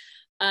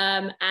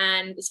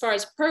 And as far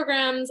as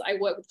programs, I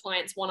work with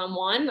clients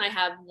one-on-one. I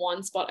have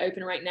one spot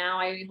open right now.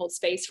 I only hold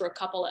space for a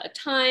couple at a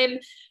time.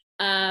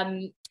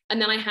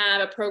 And then I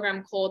have a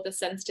program called the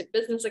Sensitive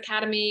Business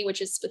Academy,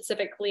 which is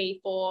specifically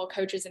for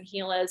coaches and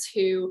healers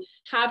who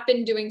have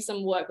been doing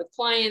some work with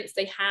clients.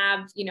 They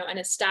have, an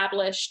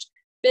established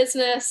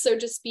business, so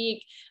to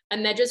speak,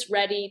 and they're just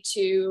ready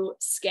to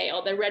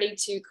scale. They're ready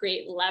to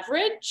create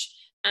leverage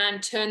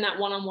and turn that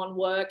one-on-one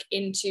work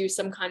into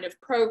some kind of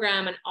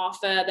program and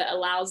offer that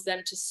allows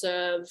them to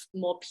serve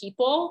more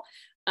people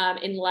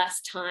in less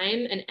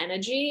time and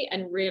energy,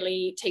 and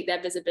really take their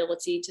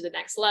visibility to the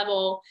next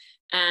level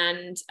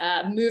and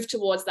move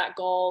towards that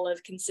goal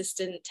of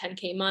consistent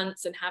 10K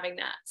months and having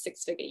that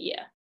 6-figure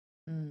year.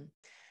 Mm.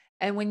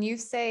 And when you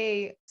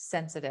say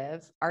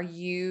sensitive, are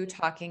you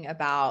talking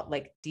about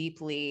like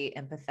deeply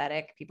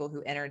empathetic people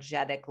who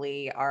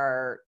energetically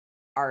are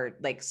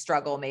like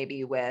struggle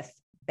maybe with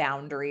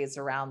boundaries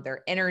around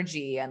their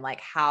energy and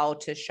like how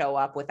to show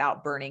up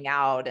without burning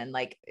out. And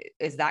like,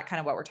 is that kind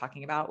of what we're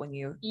talking about when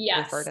you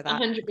refer to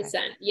that? 100%. Okay.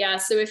 Yeah.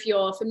 So if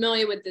you're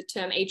familiar with the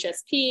term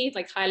HSP,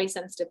 like highly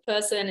sensitive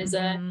person is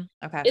a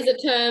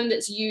term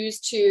that's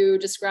used to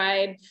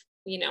describe,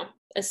 you know,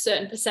 a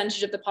certain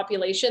percentage of the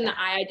population that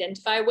I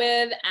identify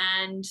with.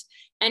 And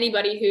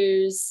anybody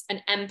who's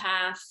an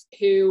empath,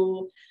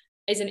 who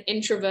is an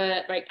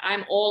introvert, like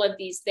I'm all of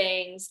these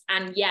things.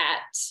 And yet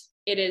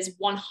it is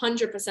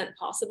 100%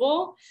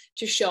 possible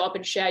to show up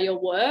and share your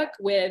work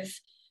with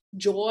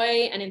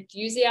joy and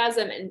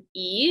enthusiasm and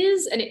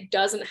ease. And it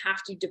doesn't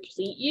have to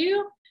deplete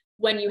you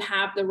when you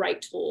have the right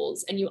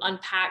tools and you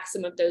unpack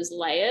some of those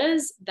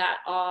layers that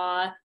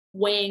are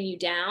weighing you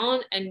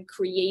down and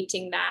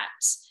creating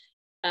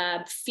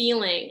that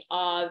feeling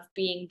of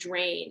being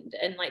drained.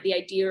 And like the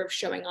idea of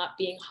showing up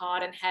being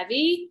hard and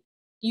heavy,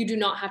 you do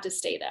not have to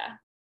stay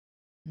there.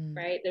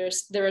 Right?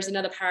 There is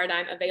another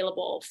paradigm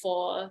available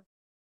for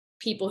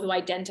people who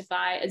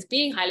identify as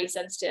being highly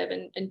sensitive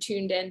and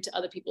tuned in to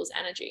other people's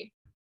energy.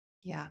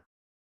 Yeah.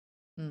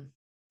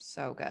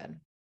 So good.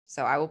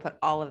 So I will put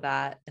all of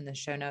that in the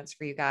show notes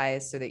for you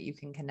guys so that you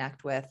can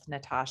connect with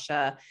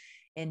Natasha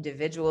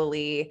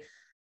individually.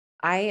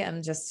 I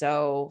am just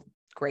so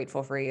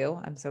grateful for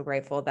you. I'm so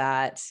grateful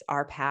that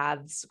our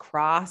paths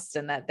crossed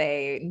and that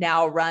they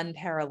now run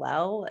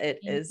parallel. It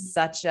is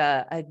such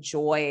a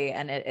joy,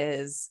 and it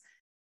is,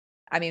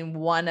 I mean,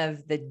 one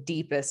of the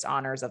deepest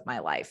honors of my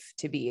life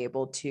to be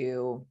able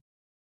to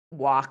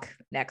walk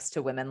next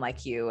to women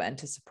like you and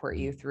to support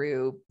you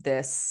through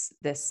this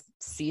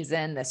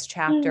season, this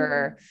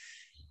chapter.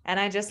 And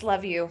I just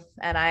love you.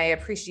 And I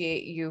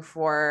appreciate you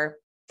for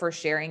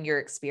sharing your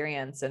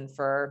experience and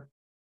for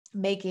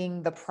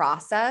making the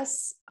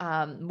process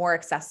more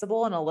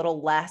accessible and a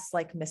little less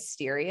like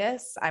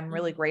mysterious. I'm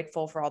really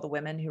grateful for all the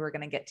women who are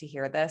going to get to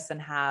hear this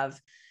and have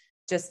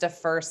just a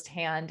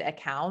firsthand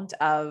account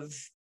of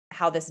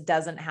how this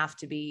doesn't have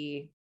to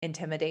be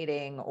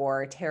intimidating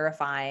or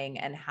terrifying,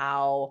 and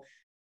how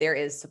there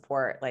is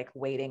support like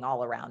waiting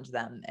all around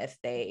them if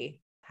they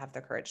have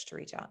the courage to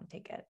reach out and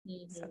take it.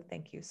 So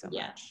thank you so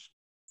much.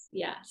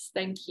 Yes.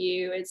 Thank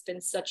you. It's been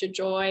such a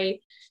joy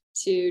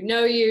to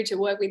know you, to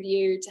work with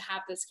you, to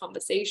have this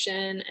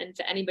conversation. And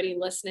for anybody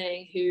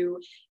listening who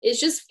is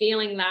just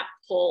feeling that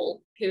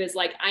pull, who is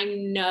like, I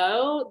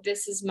know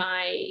this is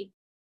my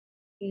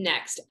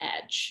next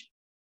edge,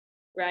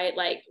 right?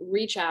 Like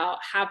reach out,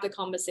 have the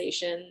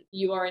conversation.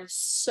 You are in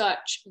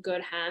such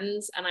good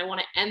hands. And I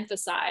want to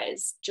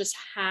emphasize just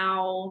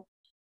how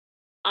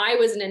I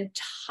was an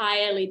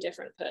entirely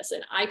different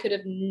person. I could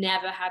have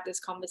never had this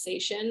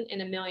conversation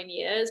in a million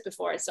years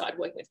before I started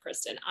working with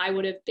Kristen. I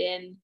would have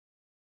been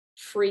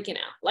freaking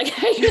out. Like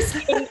I just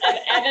couldn't have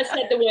ever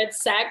said the word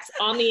sex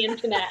on the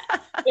internet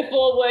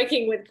before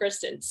working with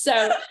Kristen.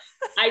 So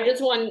I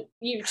just want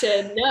you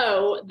to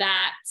know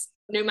that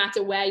no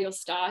matter where you're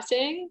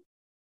starting,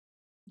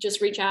 just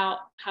reach out,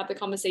 have the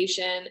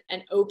conversation,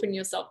 and open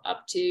yourself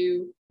up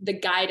to the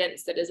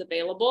guidance that is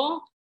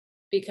available,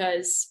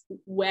 because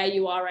where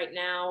you are right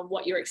now,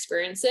 what you're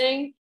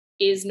experiencing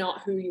is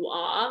not who you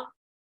are.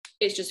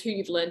 It's just who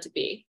you've learned to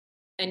be.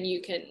 And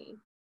you can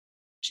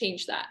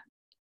change that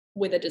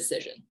with a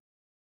decision,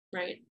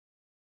 right?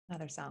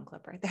 Another sound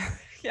clip right there.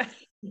 Yeah.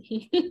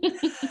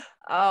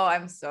 Oh,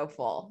 I'm so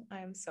full.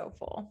 I'm so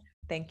full.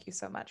 Thank you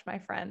so much, my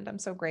friend. I'm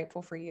so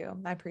grateful for you.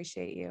 I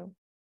appreciate you.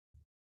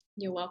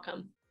 You're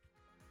welcome.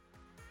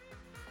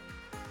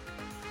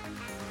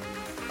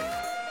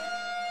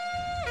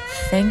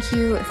 Thank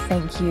you.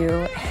 Thank you.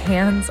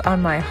 Hands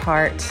on my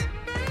heart.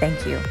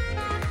 Thank you.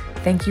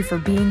 Thank you for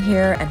being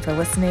here and for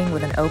listening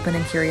with an open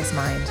and curious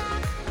mind.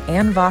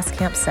 Ann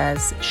Voskamp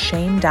says,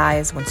 shame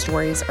dies when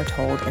stories are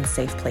told in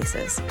safe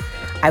places.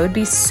 I would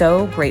be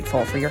so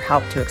grateful for your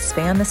help to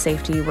expand the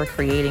safety we're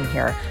creating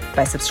here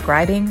by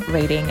subscribing,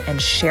 rating, and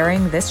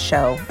sharing this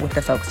show with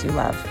the folks you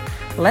love.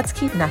 Let's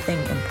keep nothing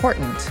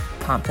important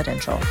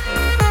confidential.